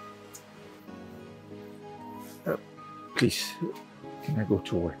 Please, can I go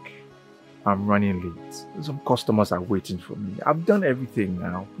to work? I'm running late. Some customers are waiting for me. I've done everything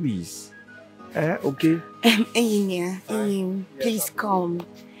now. Please. Okay? Please come.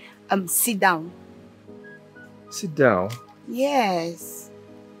 Sit down. Sit down? Yes.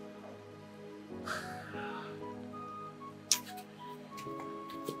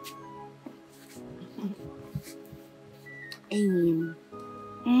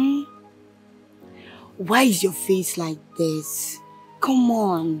 Why is your face like this? Come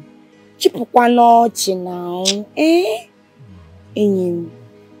on. Now, eh?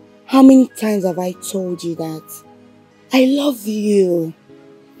 How many times have I told you that I love you?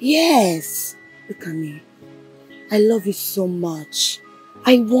 Yes. Look at me. I love you so much.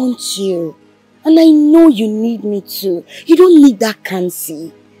 I want you. And I know you need me too. You don't need that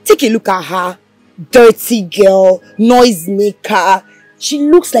Kamsi. Take a look at her. Dirty girl, noise maker. She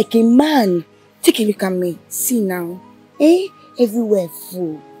looks like a man. Take a look at me. See now. Eh? Everywhere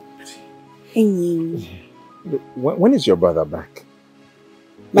full. When is your brother back?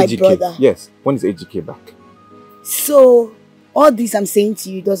 My AGK. brother? Yes. When is AGK back? So, all this I'm saying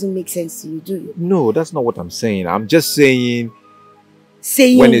to you doesn't make sense to you, do you? No, that's not what I'm saying. I'm just saying...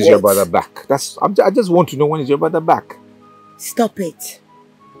 Saying when is what? your brother back? I just want to know when is your brother back. Stop it.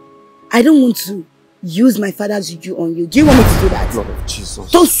 I don't want to use my father's juju on you. Do you want me to do that? Lord of Jesus.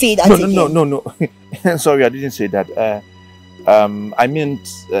 Don't say that again. No. Sorry, I didn't say that. I meant...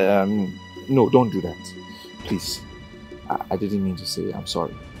 no, don't do that. Please. I didn't mean to say it. I'm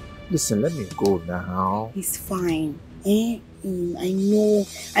sorry. Listen, let me go now. It's fine. I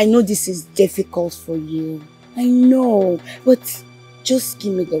know this is difficult for you. I know. But just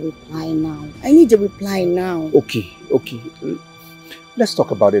give me the reply now. I need the reply now. Okay. Let's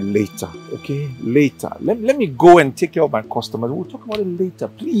talk about it later, okay? Later. Let me go and take care of my customers. We'll talk about it later,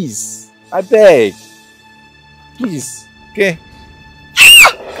 please. I beg. Please, okay?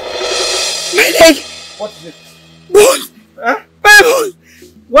 My leg! What is it? Bone! Huh? My bone!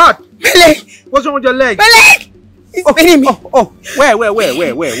 What? My leg! What's wrong with your leg? My leg! It's paining me. Oh, where?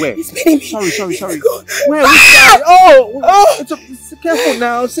 It's paining me. Sorry. Where? Which side? Oh! It's careful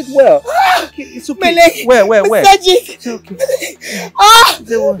now. Sit well. Okay, it's okay. My leg. Where? Massage it. It's okay.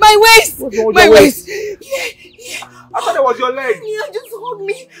 My waist. What's wrong with My your waist. Yeah. I thought it was your leg. Yeah, just hug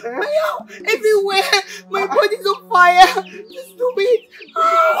me. My arm everywhere. My body's on fire. Just do it.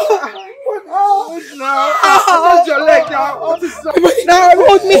 What now? What's your leg now? Now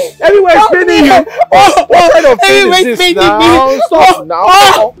hold me. Everywhere is paining you. What kind of pain is this now? Stop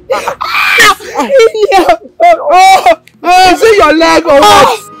now. Is it your leg or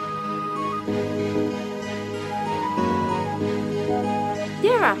what?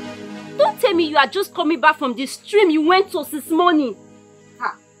 Dara, don't tell me you are just coming back from the stream you went to this morning.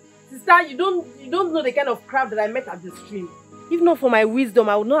 Sister, you don't know the kind of crowd that I met at the stream. If not for my wisdom,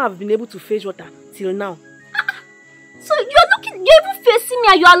 I would not have been able to fetch water till now. So you're even facing me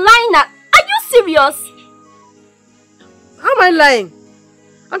and you are lying at... Are you serious? How am I lying?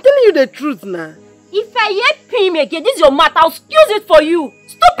 I'm telling you the truth now. If I hear him again, this is your mouth, I'll excuse it for you.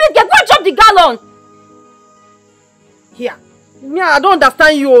 Stupid girl, go and drop the gallon. Here. Me, I don't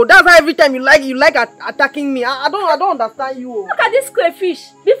understand you. That's why every time you like attacking me. I don't understand you. Look at this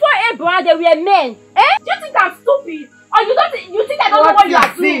crayfish. Before Abraham, they were men. Eh? Do you think I'm stupid? Or you think I don't know what you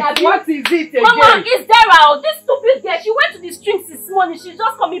are doing? What is it again? Mama, it's Dara. This stupid girl. She went to the stream this morning. She's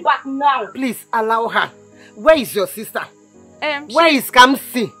just coming back now. Please allow her. Where is your sister? Where is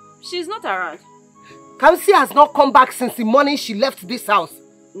Kamsi? She's not around. Kamsi has not come back since the morning she left this house.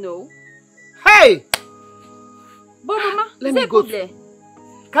 No. Hey! But Mama, let me go.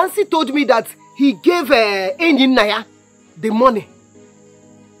 Kamsi told me that he gave Enyin Naya the money.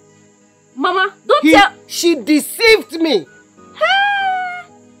 Mama, don't tell... She deceived me.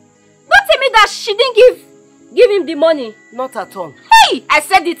 Don't tell me that she didn't give him the money. Not at all. Hey! I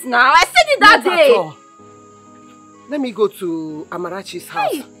said it now. I said it that day. Not at all. Let me go to Amarachi's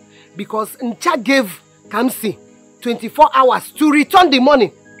house. Hey. Because Ncha gave Kamsi 24 hours to return the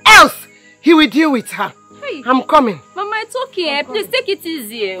money. Else, he will deal with her. Hey. I'm coming. Mama, it's okay. Please take it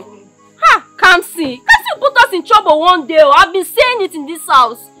easy. Ha! Kamsi. Kamsi will put us in trouble one day. I've been saying it in this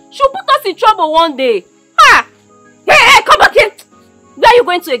house. She'll put us in trouble one day. Ha! Hey, come back here. Where are you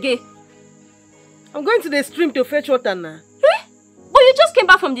going to again? I'm going to the stream to fetch water now. Eh? But you just came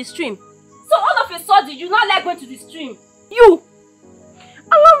back from the stream. So all of a sudden, you not like going to the stream. You!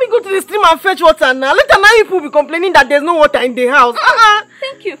 Allow me go to the stream and fetch water now. Later now you will be complaining that there's no water in the house.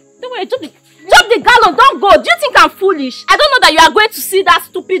 Thank you. Don't worry, drop the gallon, don't go. Do you think I'm foolish? I don't know that you are going to see that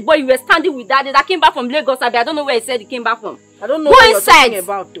stupid boy you were standing with that came back from Lagos. I don't know where he said he came back from. I don't know what you're talking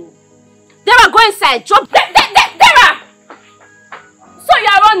about though. Dara, go inside. Drop. Dara! So you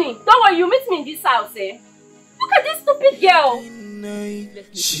are running. Don't worry, you meet me in this house, eh? Look at this stupid girl.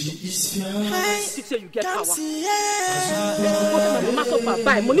 She is fierce. She say you get power. What am I master for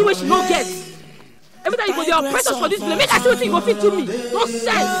buy? Money where she no get. Every time you go, they oppress us for this village. Make I see what you go fit to me. No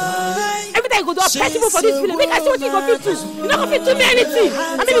sense. Every time you go, they oppress people for this village. Make I see what you go fit to. You not go fit to me anything.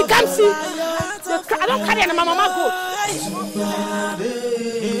 I mean, you can't see. I don't carry my mama goat.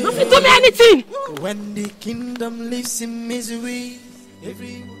 No fit to me anything. When the kingdom lives in misery,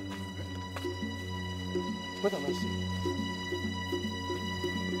 everyone. What am I saying?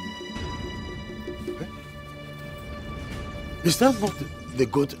 Is that not the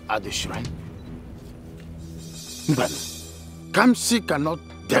goat at the shrine? But Kamsi cannot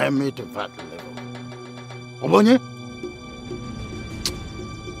dare me to that level. Obonye,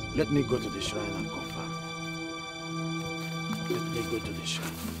 let me go to the shrine and confirm. Let me go to the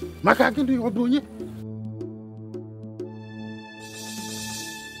shrine. Makagindi Obonye.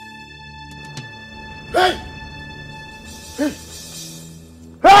 Hey! Hey!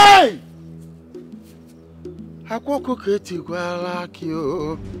 Hey!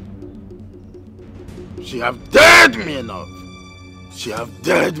 She have dared me enough. She have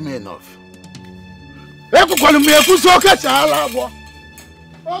dared me enough. Is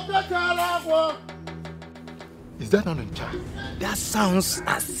that not a child? That sounds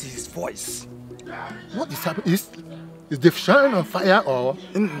as his voice. What is happening? Is the shrine on fire or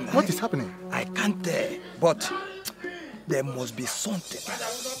what is happening? I can't tell, but there must be something.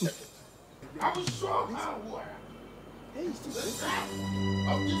 I'm sure of this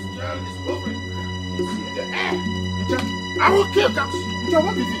girl is moving. I will kill Kamsi.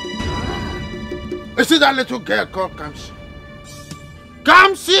 What is it? You see that little girl called Kamsi?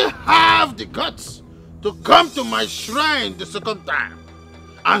 Kamsi have the guts to come to my shrine the second time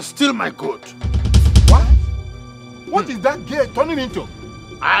and steal my goat. What? What is that girl turning into?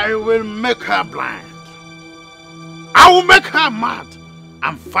 I will make her blind. I will make her mad.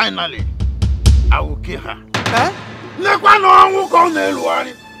 And finally, I will kill her. Eh?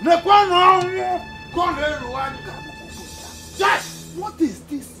 Yes! What is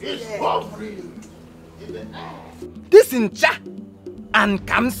this? It's hovering in the air. This Ncha and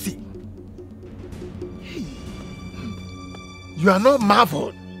Kamsi. You are not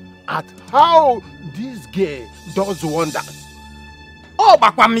marveled at how this girl does wonders. Oh,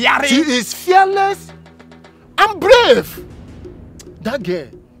 Bakwamyari! She is fearless and brave. That girl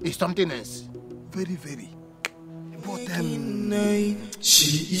is something else. Very, very. But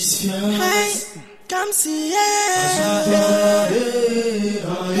she is fierce. Kamsi,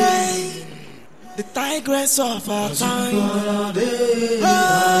 hey, the tigress of our time.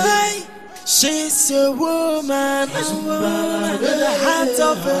 Hey, she's a woman with the heart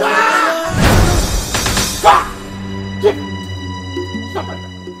of a Stop!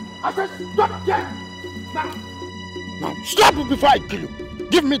 Now, stop it before I kill you.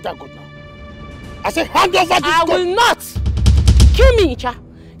 Give me that goat now. I say hand over this I will not! Kill me, Icha.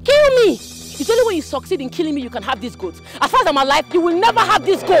 Kill me! It's only when you succeed in killing me you can have this goat. As far as I'm alive, you will never have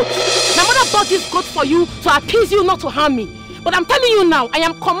this goat. My mother bought this goat for you to appease you not to harm me. But I'm telling you now, I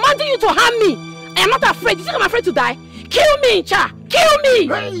am commanding you to harm me. I am not afraid. You think I'm afraid to die? Kill me, Icha! Kill me!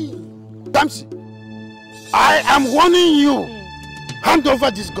 Hey! Kamsi, I am warning you. Hand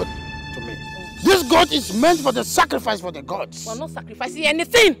over this goat to me. This goat is meant for the sacrifice for the gods. We're not sacrificing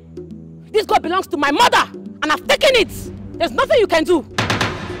anything. This goat belongs to my mother, and I've taken it. There's nothing you can do.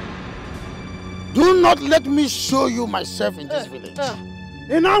 Do not let me show you myself in this village.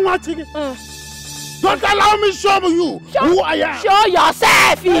 In our watching. Don't allow me to show you who I am. Show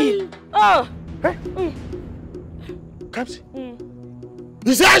yourself. Kamsi.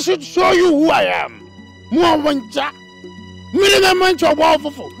 You say I should show you who I am. More one jack. Minimum of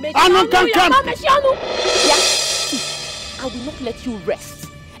waffle. I don't come. I will not let you rest.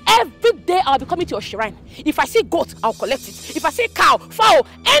 Every day I'll be coming to your shrine. If I see goat, I'll collect it. If I see cow, fowl,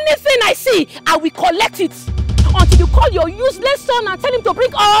 anything I see, I will collect it. Until you call your useless son and tell him to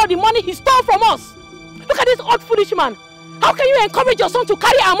bring all the money he stole from us. Look at this old foolish man. How can you encourage your son to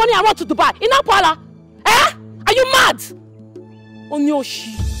carry our money and run to Dubai? In Apala? Eh? Are you mad?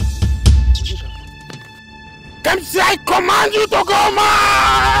 Onyoshi. Kamsi, I command you to go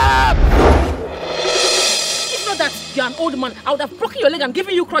mad! If not that you're an old man, I would have broken your leg and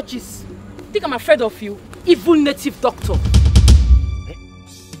given you crutches. Think I'm afraid of you? Evil native doctor.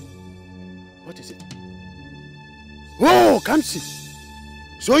 What is it? Oh, Kamsi.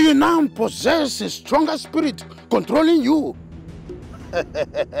 So you now possess a stronger spirit controlling you.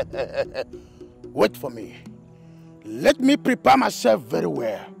 Wait for me. Let me prepare myself very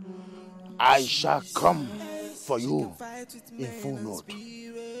well. I shall come for you in full note.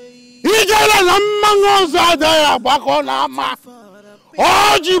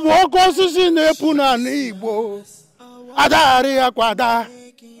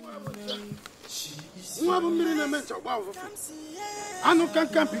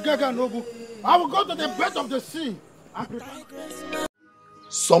 I will go to the bed of the sea.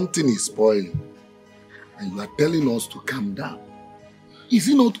 Something is spoiling, and you are telling us to calm down. Is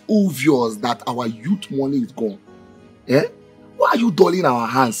it not obvious that our youth money is gone? Eh? Why are you dulling our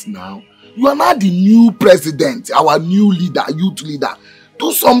hands now? You are not the new president, our new leader, youth leader.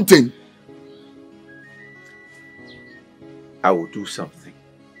 Do something. I will do something,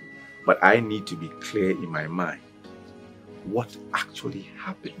 but I need to be clear in my mind what actually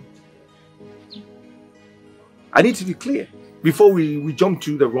happened. I need to be clear before we jump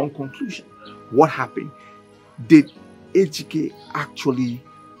to the wrong conclusion. What happened? Did Ejike actually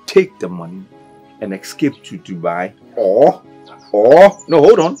take the money and escape to Dubai? Or, no,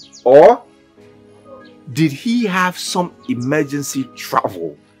 hold on. Or did he have some emergency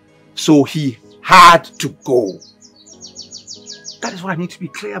travel so he had to go? That is what I need to be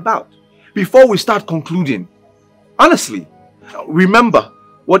clear about before we start concluding. Honestly, remember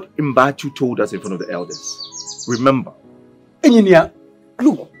what Mbatu told us in front of the elders. Remember. Engineer,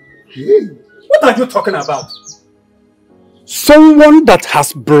 look, what are you talking about? Someone that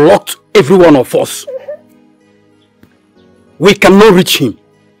has blocked every one of us. We cannot reach him.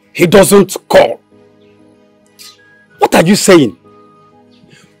 He doesn't call. What are you saying?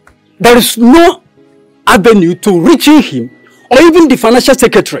 There is no avenue to reaching him or even the financial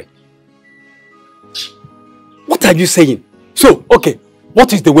secretary. What are you saying? So, okay,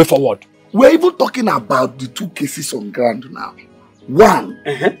 what is the way forward? We're even talking about the two cases on ground now. One,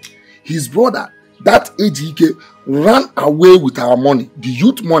 his brother, that Ejike, ran away with our money, the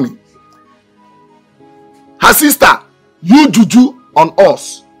youth money. Her sister, you juju on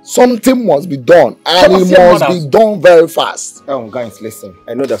us. Something must be done, and it must be done very fast. Guys, listen.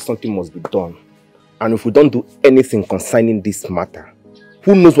 I know that something must be done. And if we don't do anything concerning this matter,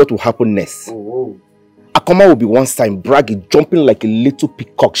 who knows what will happen next? Akoma will be one side bragging, jumping like a little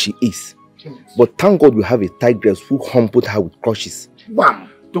peacock she is. But thank God we have a tigress who humbled her with crushes. Bam!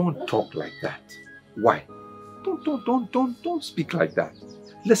 Don't talk like that. Why? Don't speak like that.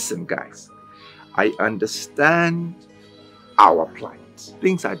 Listen, guys. I understand our plight.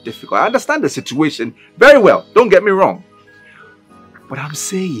 Things are difficult. I understand the situation very well. Don't get me wrong. But I'm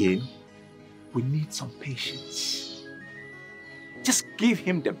saying we need some patience. Just give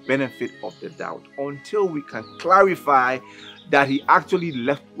him the benefit of the doubt until we can clarify that he actually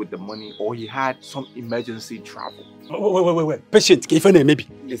left with the money or he had some emergency travel. Wait. Patient, maybe.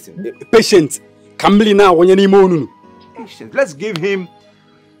 Listen. Patient. Patient. Let's give him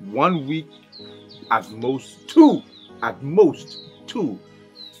 1 week, at most 2. At most 2.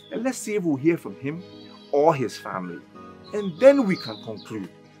 And let's see if we'll hear from him or his family. And then we can conclude.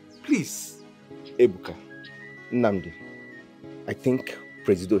 Please. Ebuka, Nnamdi, I think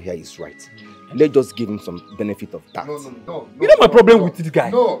Presido here is right. Let's just give him some benefit of that. No. You know my problem with this guy?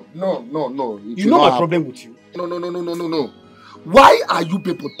 No. You know my problem with you? No. Why are you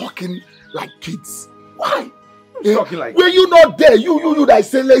people talking like kids? Why? Talking like were you not there? You that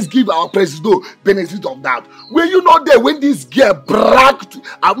say let's give our president benefit of that. Were you not there when this girl bragged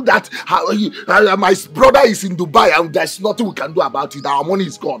that my brother is in Dubai and there's nothing we can do about it? Our money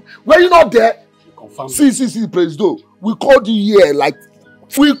is gone. Were you not there? See, president. We called you here like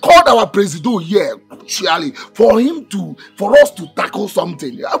We called our president here, Charlie, for us to tackle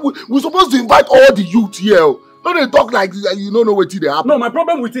something. We're supposed to invite all the youth here. No, they talk like you don't know what they happen. No, my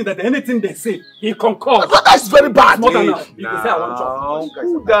problem with him is that anything they say, he concurs. That's very bad. More than enough. You can say I want to.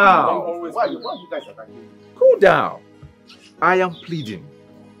 Cool down. Why you guys attacking? Cool down. I am pleading.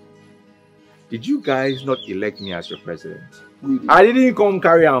 Did you guys not elect me as your president? I didn't come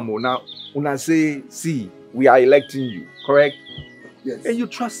carry ammo. Now, when I say, see, we are electing you, correct? Yes. And you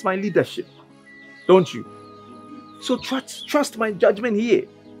trust my leadership, don't you? So trust my judgment here.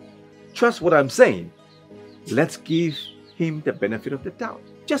 Trust what I'm saying. Let's give him the benefit of the doubt.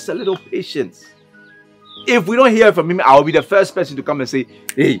 Just a little patience. If we don't hear from him, I'll be the first person to come and say,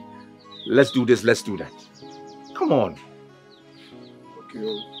 hey, let's do this, let's do that. Come on. Okay.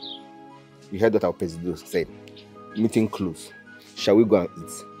 You heard what our president said. Meeting close. Shall we go and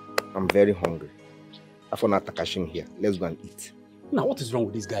eat? I'm very hungry. I found Takashim here. Let's go and eat. Now, what is wrong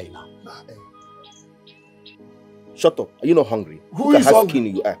with this guy now? Shut up. Are you not hungry? Who is hungry?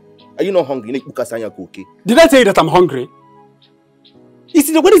 You are you not hungry? Did I tell you that I'm hungry? You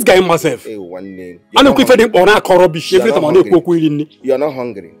see, what is guy myself? Hey, one name. I don't prefer them on a rubbish. You are not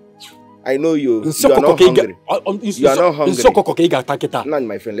hungry. I know you. You are not hungry. You are not hungry. Now,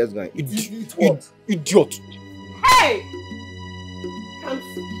 my friend, let's go and eat. Eat what? Idiot. Hey!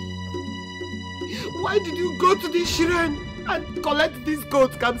 Why did you go to the shrine and collect this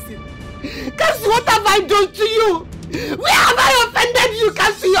goat, Kamsi? Kamsi, what have I done to you? Where have I offended you,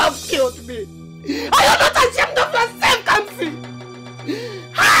 Kamsi? You have killed me. Are you not ashamed of yourself, Kamsi?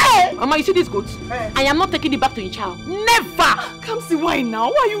 Hey! Mama, you see this goat? Hey. I am not taking it back to Inchao. Never! Kamsi, why now?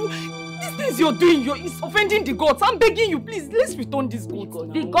 Why you... These things you're doing, it's offending the gods. I'm begging you, please, let's return this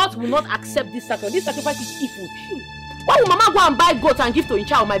goat. The gods will not accept this sacrifice. This sacrifice is evil. Why will Mama go and buy goat and give to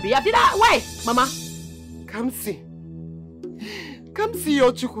Inchao on my behalf? Did I? Why, Mama? Kamsi,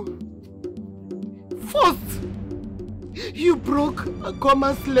 Yochuku. First, you broke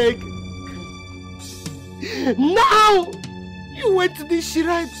Akoma's leg. Now, you went to the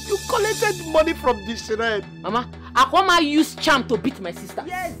shrine. You collected money from the shrine. Mama, Akoma used charm to beat my sister.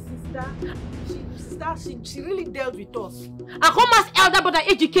 Yes, sister. She really dealt with us. Akoma's elder brother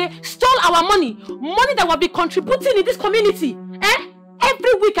Ejike stole our money that will be contributing in this community.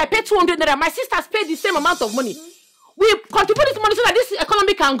 Every week I pay 200 naira. My sisters pay the same amount of money. We contribute this money so that this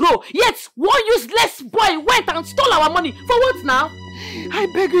economy can grow. Yet one useless boy went and stole our money. For what now? I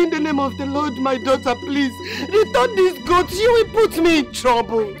beg you in the name of the Lord, my daughter, please return this goat. You will put me in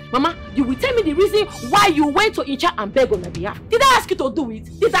trouble. Mama, you will tell me the reason why you went to Incha and beg on my behalf. Did I ask you to do it?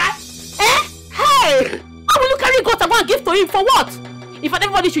 Did I? Hey! How will you carry goat and go and give to him for what? In fact,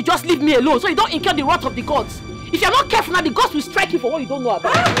 everybody should just leave me alone so you don't incur the wrath of the gods. If you're not careful now, the gods will strike you for what you don't know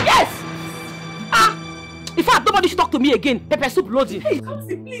about. Yes! In fact, nobody should talk to me again. Pepper soup loading. Hey,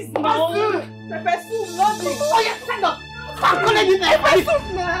 Kamsi, please, no. Pepper soup loading. Oh, yeah, stand up. Stop calling it that. Pepper soup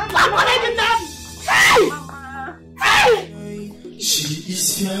now. Stop calling it that. Hey! Hey! She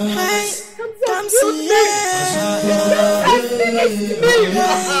is fierce. Kamsi,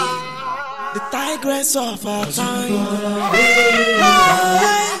 the tigress of our time.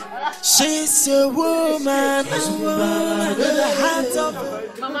 She's a woman with a heart of...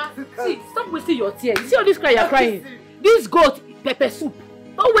 Mama, see, stop wasting your tears. You see all this cry you're crying? This goat, pepper soup.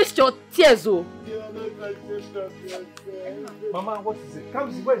 Don't waste your tears, oh. Mama, what is it?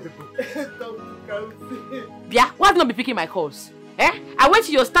 Kamsi, where is the goat? Bia, why have you not been picking my calls? I went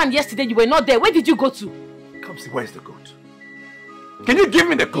to your stand yesterday, you were not there. Where did you go to? Kamsi, where is the goat? Can you give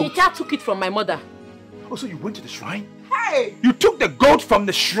me the goat? Icha took it from my mother. Oh, so you went to the shrine? Hey! You took the goat from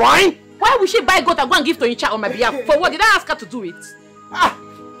the shrine? Why would she buy goat and go and give to Icha on my behalf? For what? Did I ask her to do it?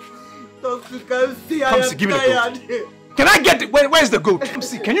 Talk to Kamsi, Kamsi, give me the goat. Can I get it? Where's the goat?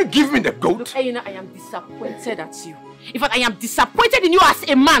 Kamsi, can you give me the goat? Look, Ayina, I am disappointed at you. In fact, I am disappointed in you as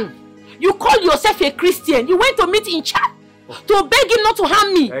a man. You call yourself a Christian. You went to meet Incha to beg him not to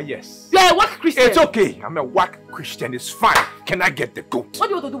harm me. Yes. You are a whack Christian. It's okay. I'm a whack Christian. It's fine. Can I get the goat? What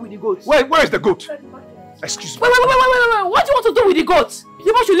do you want to do with the goat? Where is the goat? Excuse me. Wait. What do you want to do with the goat?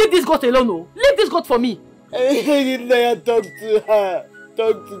 You want to leave this goat alone, no? Leave this goat for me. Hey, talk to her.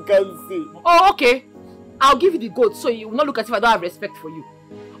 Talk to Kamsi. Oh, okay. I'll give you the goat so you will not look as if I don't have respect for you.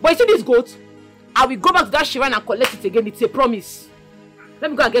 But you see this goat? I will go back to that shrine and collect it again. It's a promise. Let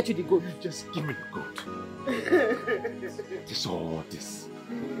me go and get you the goat. Just give me the goat. Just all this.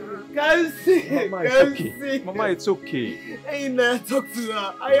 Kamsi, Mama, it's okay. Mama, it's okay. Hey, talk to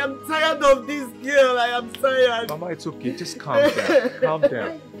her. I am tired of this girl. I am tired. Mama, it's okay. Just calm down. Calm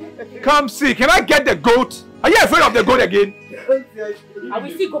down. Kamsi, can I get the goat? Are you afraid of the goat again? I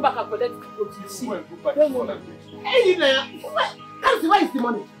will still go back and collect the goat. You see. Hey, Kamsi, where is the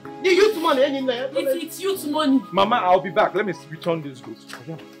money? The youth money in there. It's youth money. Mama, I'll be back. Let me return this goods.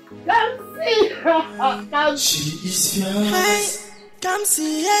 Kamsi! She is fierce.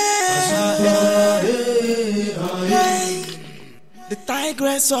 Kamsi, hey. The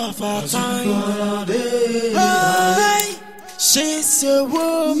tigress of our time. Hey. She's a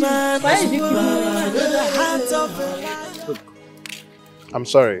woman. The heart of a lion. I'm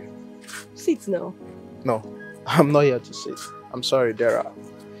sorry. Sit now. No, I'm not here to sit. I'm sorry, Dara.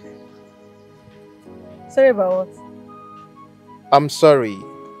 Sorry about what? I'm sorry.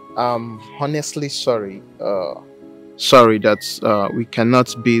 I'm honestly sorry. Sorry that we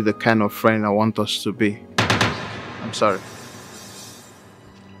cannot be the kind of friend I want us to be. I'm sorry.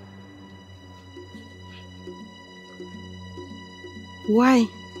 Why?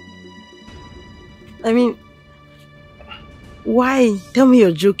 I mean, why? Tell me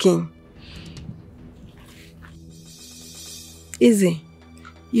you're joking. Easy.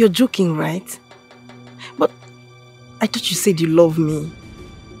 You're joking, right? But I thought you said you love me.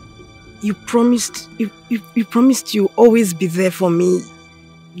 You promised you'll always be there for me.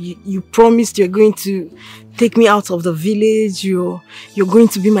 You promised you're going to take me out of the village. You're going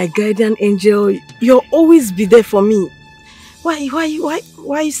to be my guardian angel. You'll always be there for me. Why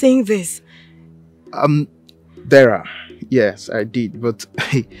are you saying this? Dara, yes, I did. But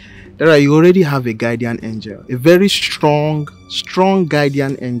Dara, you already have a guardian angel. A very strong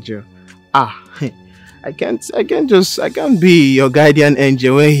guardian angel. I can't be your guardian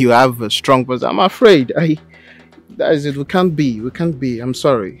angel when you have a strong person. I'm afraid. That is it. We can't be. I'm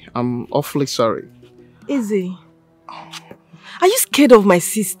sorry. I'm awfully sorry. Izzy, are you scared of my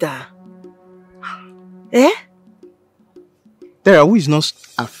sister? Eh? Dara, who is not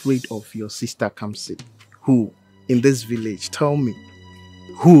afraid of your sister Kamsi? Who in this village? Tell me.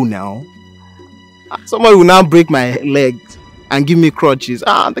 Who now? Someone will now break my legs and give me crutches.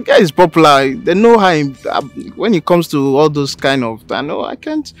 The guy is popular. They know how when it comes to all those kind of... I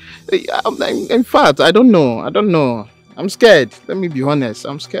can't... In fact, I don't know. I'm scared. Let me be honest.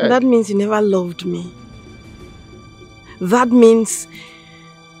 I'm scared. That means you never loved me. That means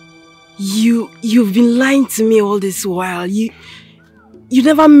you've been lying to me all this while. You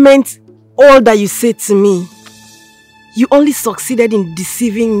never meant all that you said to me. You only succeeded in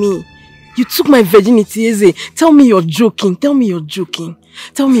deceiving me. You took my virginity, Izzy. Tell me you're joking. Tell me you're joking,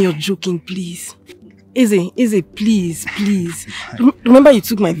 please. Izzy, please. Remember you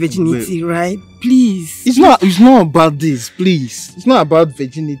took my virginity, right? Please. It's not about this, please. It's not about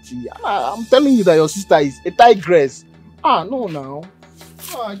virginity. I'm telling you that your sister is a tigress. No now.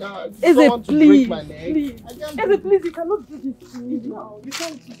 Izzy, please. Izzy, please, you cannot do this to me now. You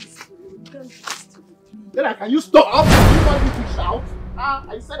can't do this to me. Then can you stop? You want me to shout?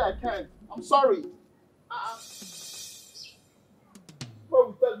 I said I can't. I'm sorry. When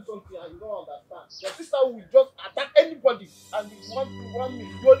we tell you something and you don't understand, your sister will just attack anybody and you want to run me.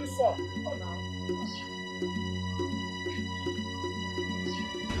 You only saw. Oh, now.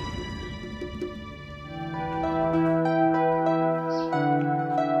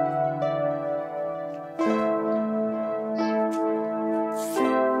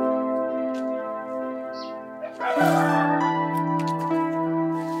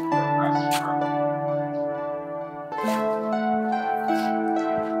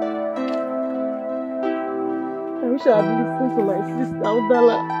 I had listened to my sister,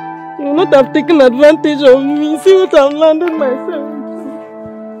 Udala. You would not have taken advantage of me. See what I've landed myself.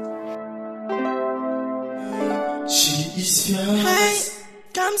 She is fierce.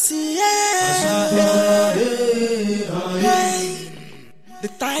 Kamsi, hey. The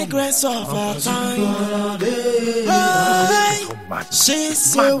tigress of our time. Hey.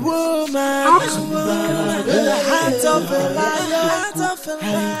 She's a woman. The heart of a lion.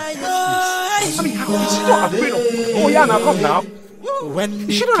 She's not afraid of... Oh yeah, now come now.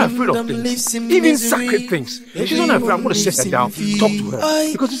 She's not afraid of things. Even sacred things. She's not afraid. I'm going to sit her down, talk to her.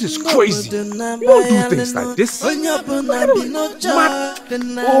 Because this is crazy. You don't do things like this. Mad.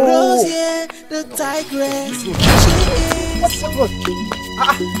 Oh. The tigress. What?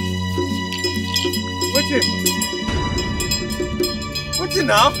 What's it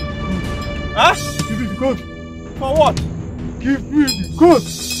now? Huh? Give me the goat. For what? Give me the goat.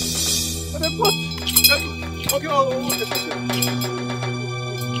 For the goat. Okay,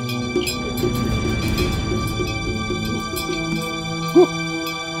 Go.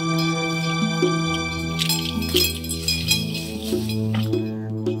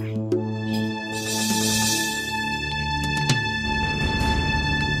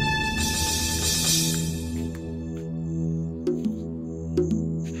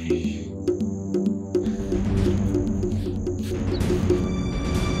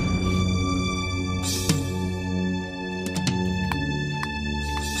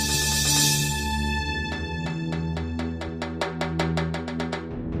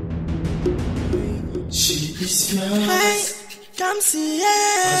 It's yours. Hey, Kamsi,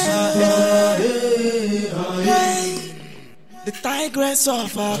 yeah. Hey, the tigress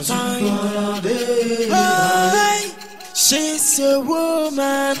of our time. Hey, she's a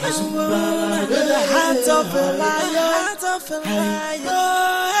woman with the heart of a lion.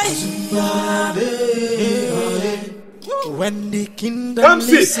 When the kingdom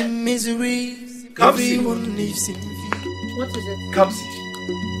lives in misery, everyone lives in fear. What is it? Kamsi,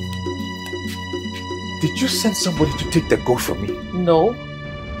 did you send somebody to take the goat from me? No.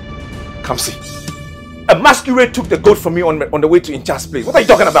 Kamsi, a masquerade took the goat from me on the way to Incha's place. What are you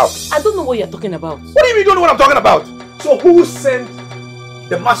talking about? I don't know what you're talking about. What do you mean you don't know what I'm talking about? So who sent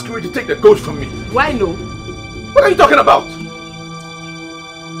the masquerade to take the goat from me? Why no? What are you talking about?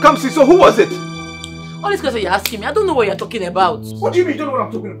 Kamsi, so who was it? All these questions you're asking me, I don't know what you're talking about. What do you mean you don't know what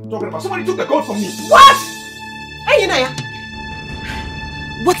I'm talking about? Somebody took the goat from me. What? Hey, Inaya.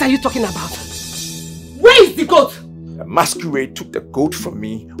 What are you talking about? Where is the goat? A masquerade took the goat from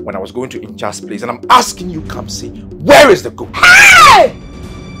me when I was going to Incha's place, and I'm asking you, Kamsi, where is the goat? Hey!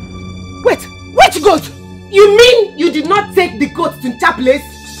 Wait, which goat? You mean you did not take the goat to Incha's place?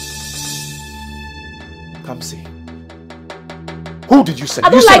 Kamsi, who did you send? I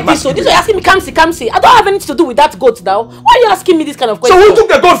don't like this, so this way you're asking me Kamsi. I don't have anything to do with that goat now. Why are you asking me this kind of question? So who took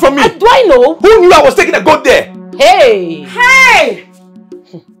the goat from me? Do I know? Who knew I was taking the goat there? Hey! Hey!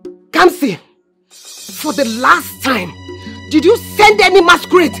 Kamsi, for the last time, did you send any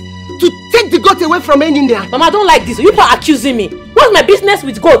masquerade to take the goat away from India? Mama, I don't like this. You people are accusing me. What's my business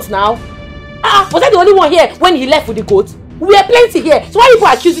with goats now? Was I the only one here when he left with the goat? We were plenty here. So why are you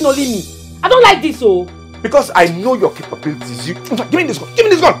people accusing only me? I don't like this, oh. Because I know your capabilities. Give me this gun. Give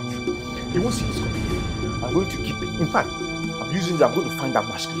me this gun. You won't see this gun. I'm going to keep it. In fact, I'm using it. I'm going to find that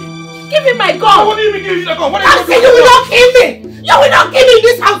masquerade. Give me my gun. What do you mean give me the gun? What I say you will not kill me. You will not kill me in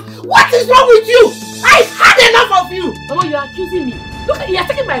this house. What is wrong with you? I've had enough of you. Mama, you're accusing me. Look, you're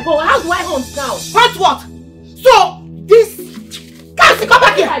taking my gun. How do I hunt now? Hunt what? So, this... Kamsi, come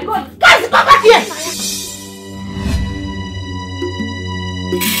back here. Kamsi, come back here.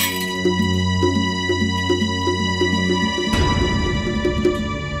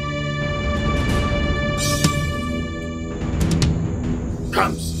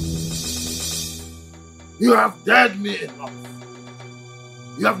 Kamsi, you have dared me enough.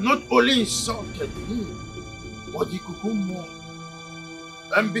 You have not only insulted me, but the cuckoo more.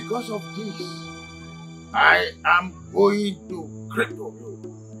 And because of this, I am going to cripple you.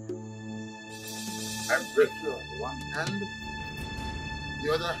 I break your one hand,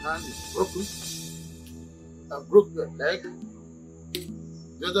 the other hand is broken. I broke your leg,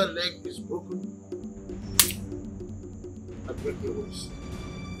 the other leg is broken. I break your waist.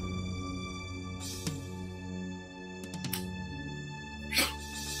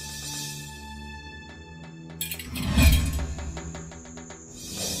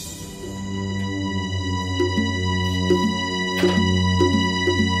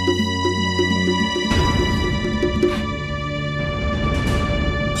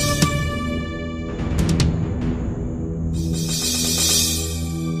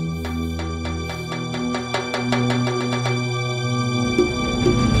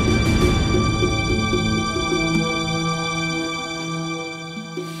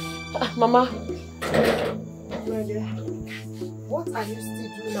 Mama. My dear, what are you still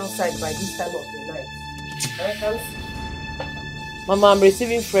doing outside by this time of the night? I can't see. Mama, I'm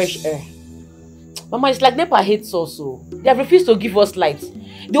receiving fresh air. Mama, it's like NEPA hates us, so they have refused to give us light.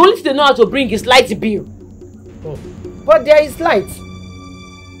 The only thing they know how to bring is light bill. But there is light.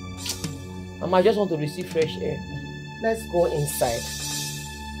 Mama, I just want to receive fresh air. Let's go inside.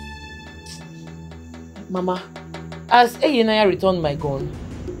 Mama, has Eyinaya returned my gun?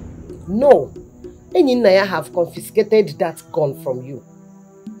 No. Eyinaya have confiscated that gun from you.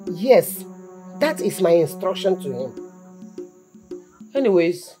 Yes, that is my instruction to him.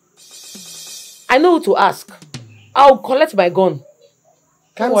 Anyways, I know who to ask. I'll collect my gun.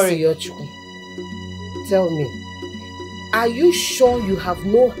 Don't worry, Yochukwu. Tell me, are you sure you have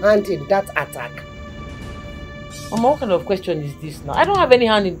no hand in that attack? Mama, what kind of question is this now? I don't have any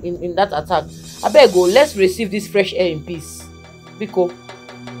hand in that attack. I better go. Let's receive this fresh air in peace. Biko.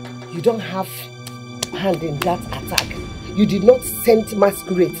 You don't have hand in that attack. You did not send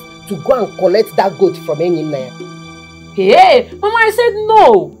masquerade to go and collect that goat from Eyinaya. Hey, Mama, I said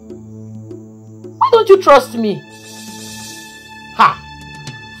no. Why don't you trust me? Ha!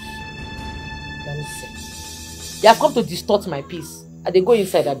 You have come to distort my peace. I dey go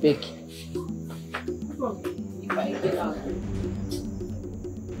inside, I beg. If I get out.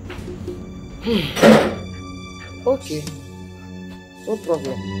 Okay, no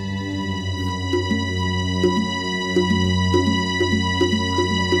problem.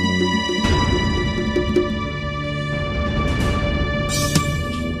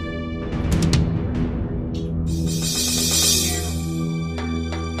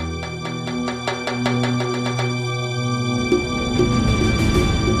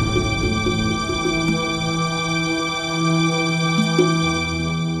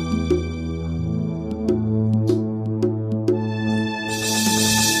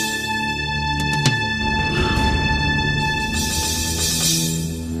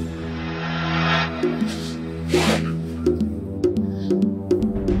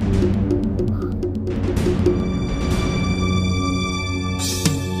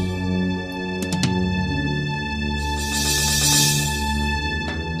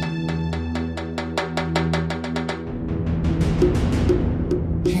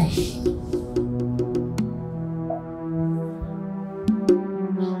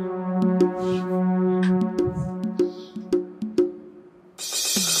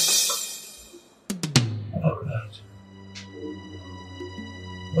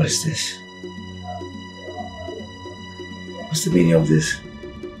 What is this? What's the meaning of this?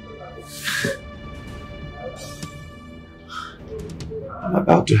 I'm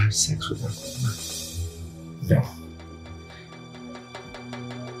about to have sex with her. No.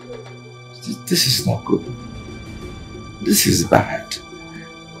 This is not good. This is bad.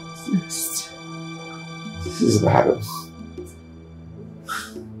 This is bad.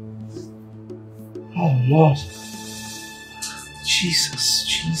 Oh Lord. Jesus,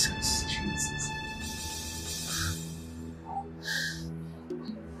 Jesus, Jesus.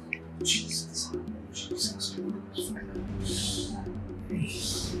 Jesus, Jesus.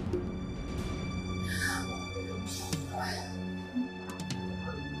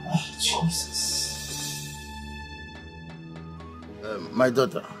 Oh, Jesus. My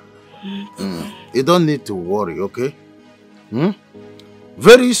daughter, you don't need to worry, okay?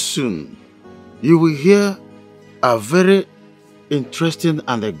 Very soon, you will hear a very interesting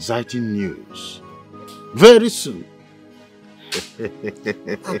and exciting news. Very soon.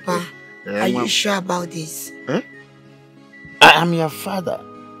 Papa, are you sure about this? I am your father.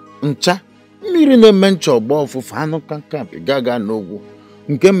 Ncha, mmiri na-emencha ọgba ọfụfụ anụ kankampi gaga n'ogwu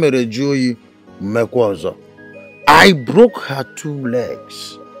nke mere ji oyi mmekwa ọzọ. I broke her 2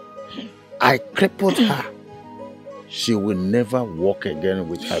 legs. I crippled her. She will never walk again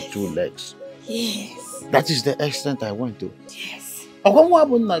with her 2 legs. Yes. That is the extent I went to. Yes. Ọgwa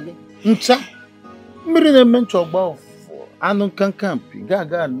bụ nna gị. Ncha, mmiri na-emencha ọgba ọfụfụ anụ kankampi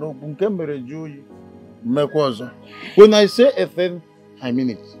gaga n'ogwu nke mere ji oyi mmekwa ọzọ. When I say a thing, I mean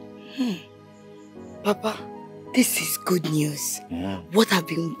it. Papa, this is good news. Yeah. What I've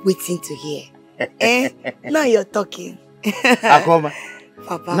been waiting to hear. Now you're talking. Akoma.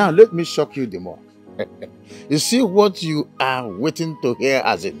 Papa. Now let me shock you the more. You see what you are waiting to hear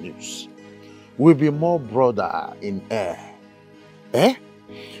as a news will be more broader in air.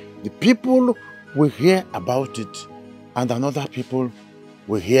 The people will hear about it and another people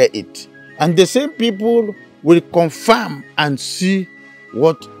will hear it. And the same people will confirm and see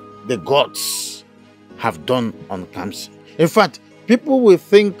what the gods have done on Kamsi. In fact, people will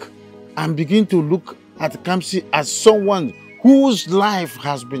think and begin to look at Kamsi as someone whose life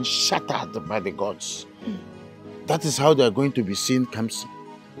has been shattered by the gods. That is how they are going to be seeing Kamsi.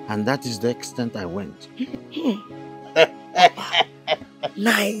 And that is the extent I went.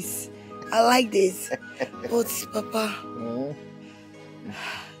 Nice. I like this. But, Papa,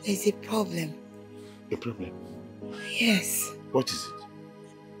 there's a problem. A problem? Yes. What is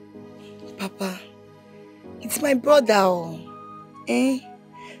it? Papa, it's my brother.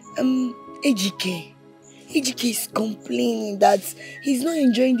 Ejike. Ejike is complaining that he's not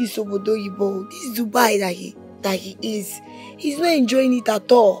enjoying this Obodoyibo, this Dubai that he is. He's not enjoying it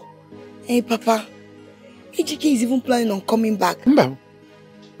at all. Hey, Papa, Ejike is even planning on coming back. No.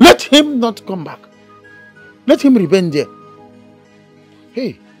 Let him not come back. Let him remain there.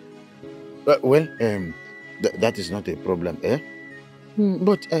 Hey. Well, that is not a problem, eh?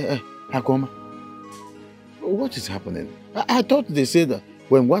 But, Akoma, what is happening? I thought they said that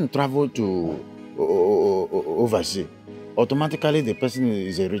when one travels to overseas, automatically the person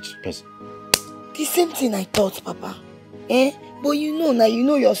is a rich person. The same thing I thought, Papa. But you know now, you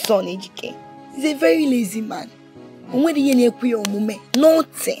know your son, Ejike. He's a very lazy man. And when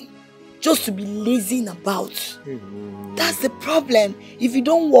nothing. Just to be lazing about. That's the problem. If you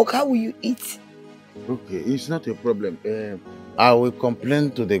don't work, how will you eat? Okay, it's not a problem. I will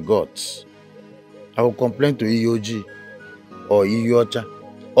complain to the gods. I will complain to Iyoji or Iyocha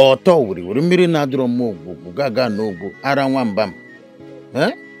or Tawuri.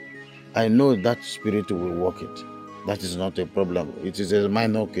 I know that spirit will work it. That is not a problem. It is a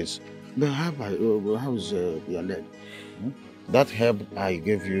minor case. But how's your leg? That herb I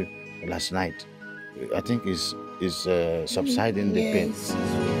gave you last night, I think is subsiding the pain.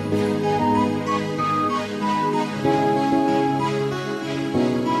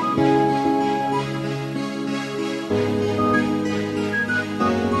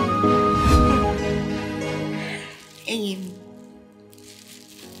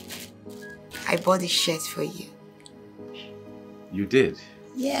 I bought this shirt for you. You did?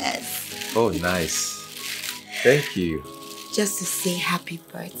 Yes. Oh, nice. Thank you. Just to say happy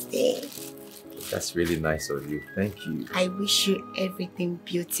birthday. That's really nice of you. Thank you. I wish you everything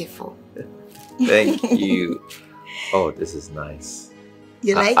beautiful. Thank you. Oh, this is nice.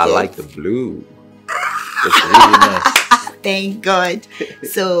 You like I it? like the blue. It's really nice. Thank God.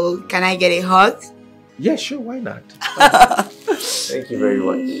 So, can I get a hug? Yeah, sure. Why not? Thank you very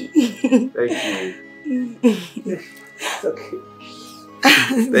much. Thank you. It's okay.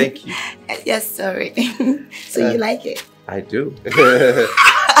 Thank you. Yes, sorry. So you like it? I do.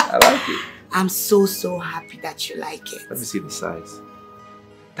 I like it. I'm so happy that you like it. Let me see the size.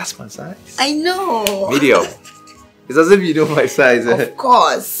 That's my size. I know. Medium. It's as if you know my size. Of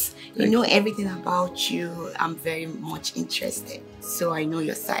course. You know everything about you. I'm very much interested. So I know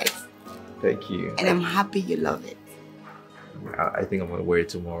your size. Thank you. And I'm happy you love it. I think I'm going to wear it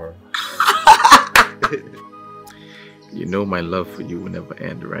tomorrow. You know my love for you will never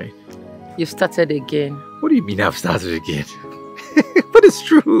end, right? You started again. What do you mean I've started again? But it's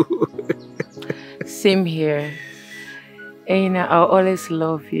true. Same here. Aina, I'll always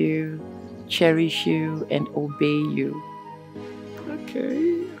love you, cherish you, and obey you.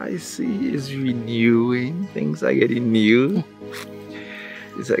 Okay, I see. It's renewing. Things are getting new.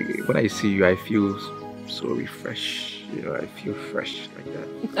 It's like when I see you, I feel so refreshed. You know, I feel fresh like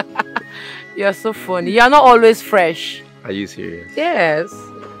that. You're so funny. You're not always fresh. Are you serious? Yes.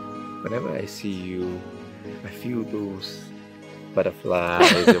 Whenever I see you, I feel those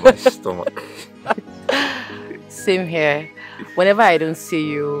butterflies in my stomach. Same here. Whenever I don't see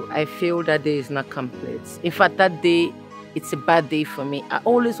you, I feel that day is not complete. In fact, that day, it's a bad day for me. I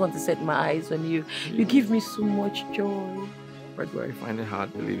always want to set my eyes on you. You give me so much joy. Why do I find it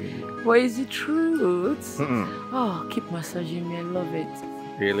hard believing you? But is it truth? Oh, keep massaging me. I love it.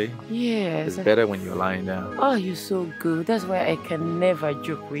 Really? Yes. It's better when you're lying down. Oh, you're so good. That's why I can never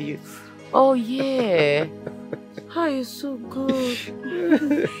joke with you. Oh, yeah. Oh, you're so good.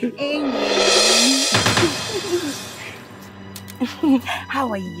 How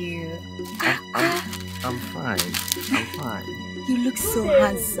are you? I'm fine. I'm fine. You look so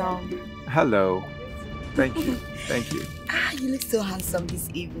handsome. Hello. Thank you. Thank you. You look so handsome this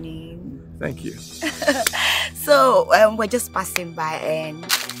evening. Thank you. So, we're just passing by and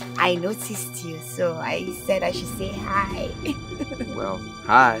I noticed you. So I said I should say hi. Well,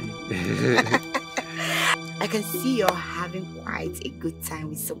 hi. I can see you're having quite a good time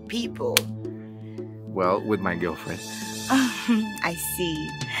with some people. Well, with my girlfriend. I see.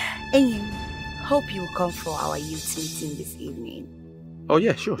 And hope you will come for our youth meeting this evening. Oh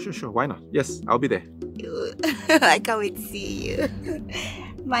yeah, sure. Why not? Yes, I'll be there. I can't wait to see you.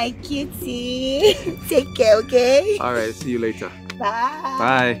 My cutie. Take care, okay? Alright, see you later. Bye.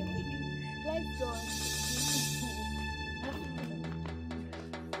 Bye.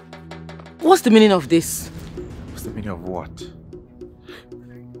 What's the meaning of this? What's the meaning of what?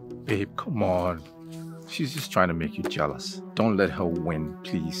 Babe, come on. She's just trying to make you jealous. Don't let her win,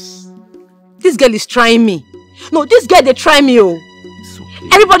 please. This girl is trying me. No, this girl, they try me, oh. It's okay.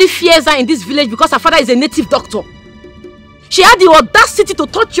 Everybody fears her in this village because her father is a native doctor. She had the audacity to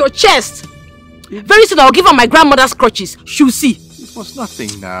touch your chest. Very soon I'll give her my grandmother's crutches. She'll see. It was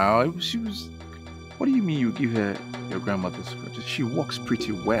nothing now. She was... What do you mean you give her your grandmother's crutches? She walks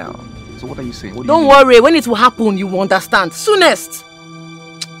pretty well. So what are you saying? Don't worry. When it will happen, you will understand. Soonest.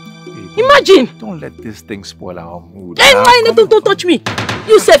 Babe, imagine. Don't let this thing spoil our mood. Don't touch me.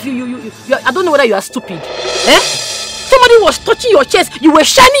 You self, you I don't know whether you are stupid. Eh? Somebody was touching your chest. You were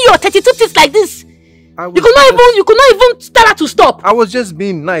shining your 32 teeth like this. You could not even tell her to stop. I was just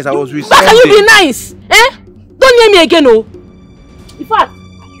being nice. I was responding. How can you be nice? Eh? Don't near me again, oh. In fact,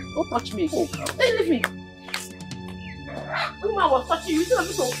 don't touch me. Hey, leave me. The woman was touching you. You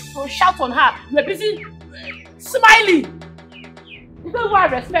didn't to shout on her. You were busy smiling. You don't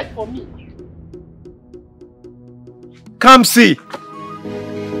want respect for me. Kamsi!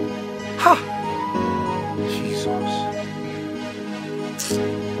 Ha! Jesus.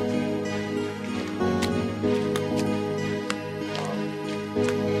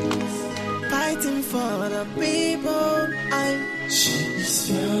 Fighting for the people. She is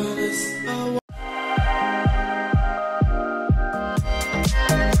fearless. I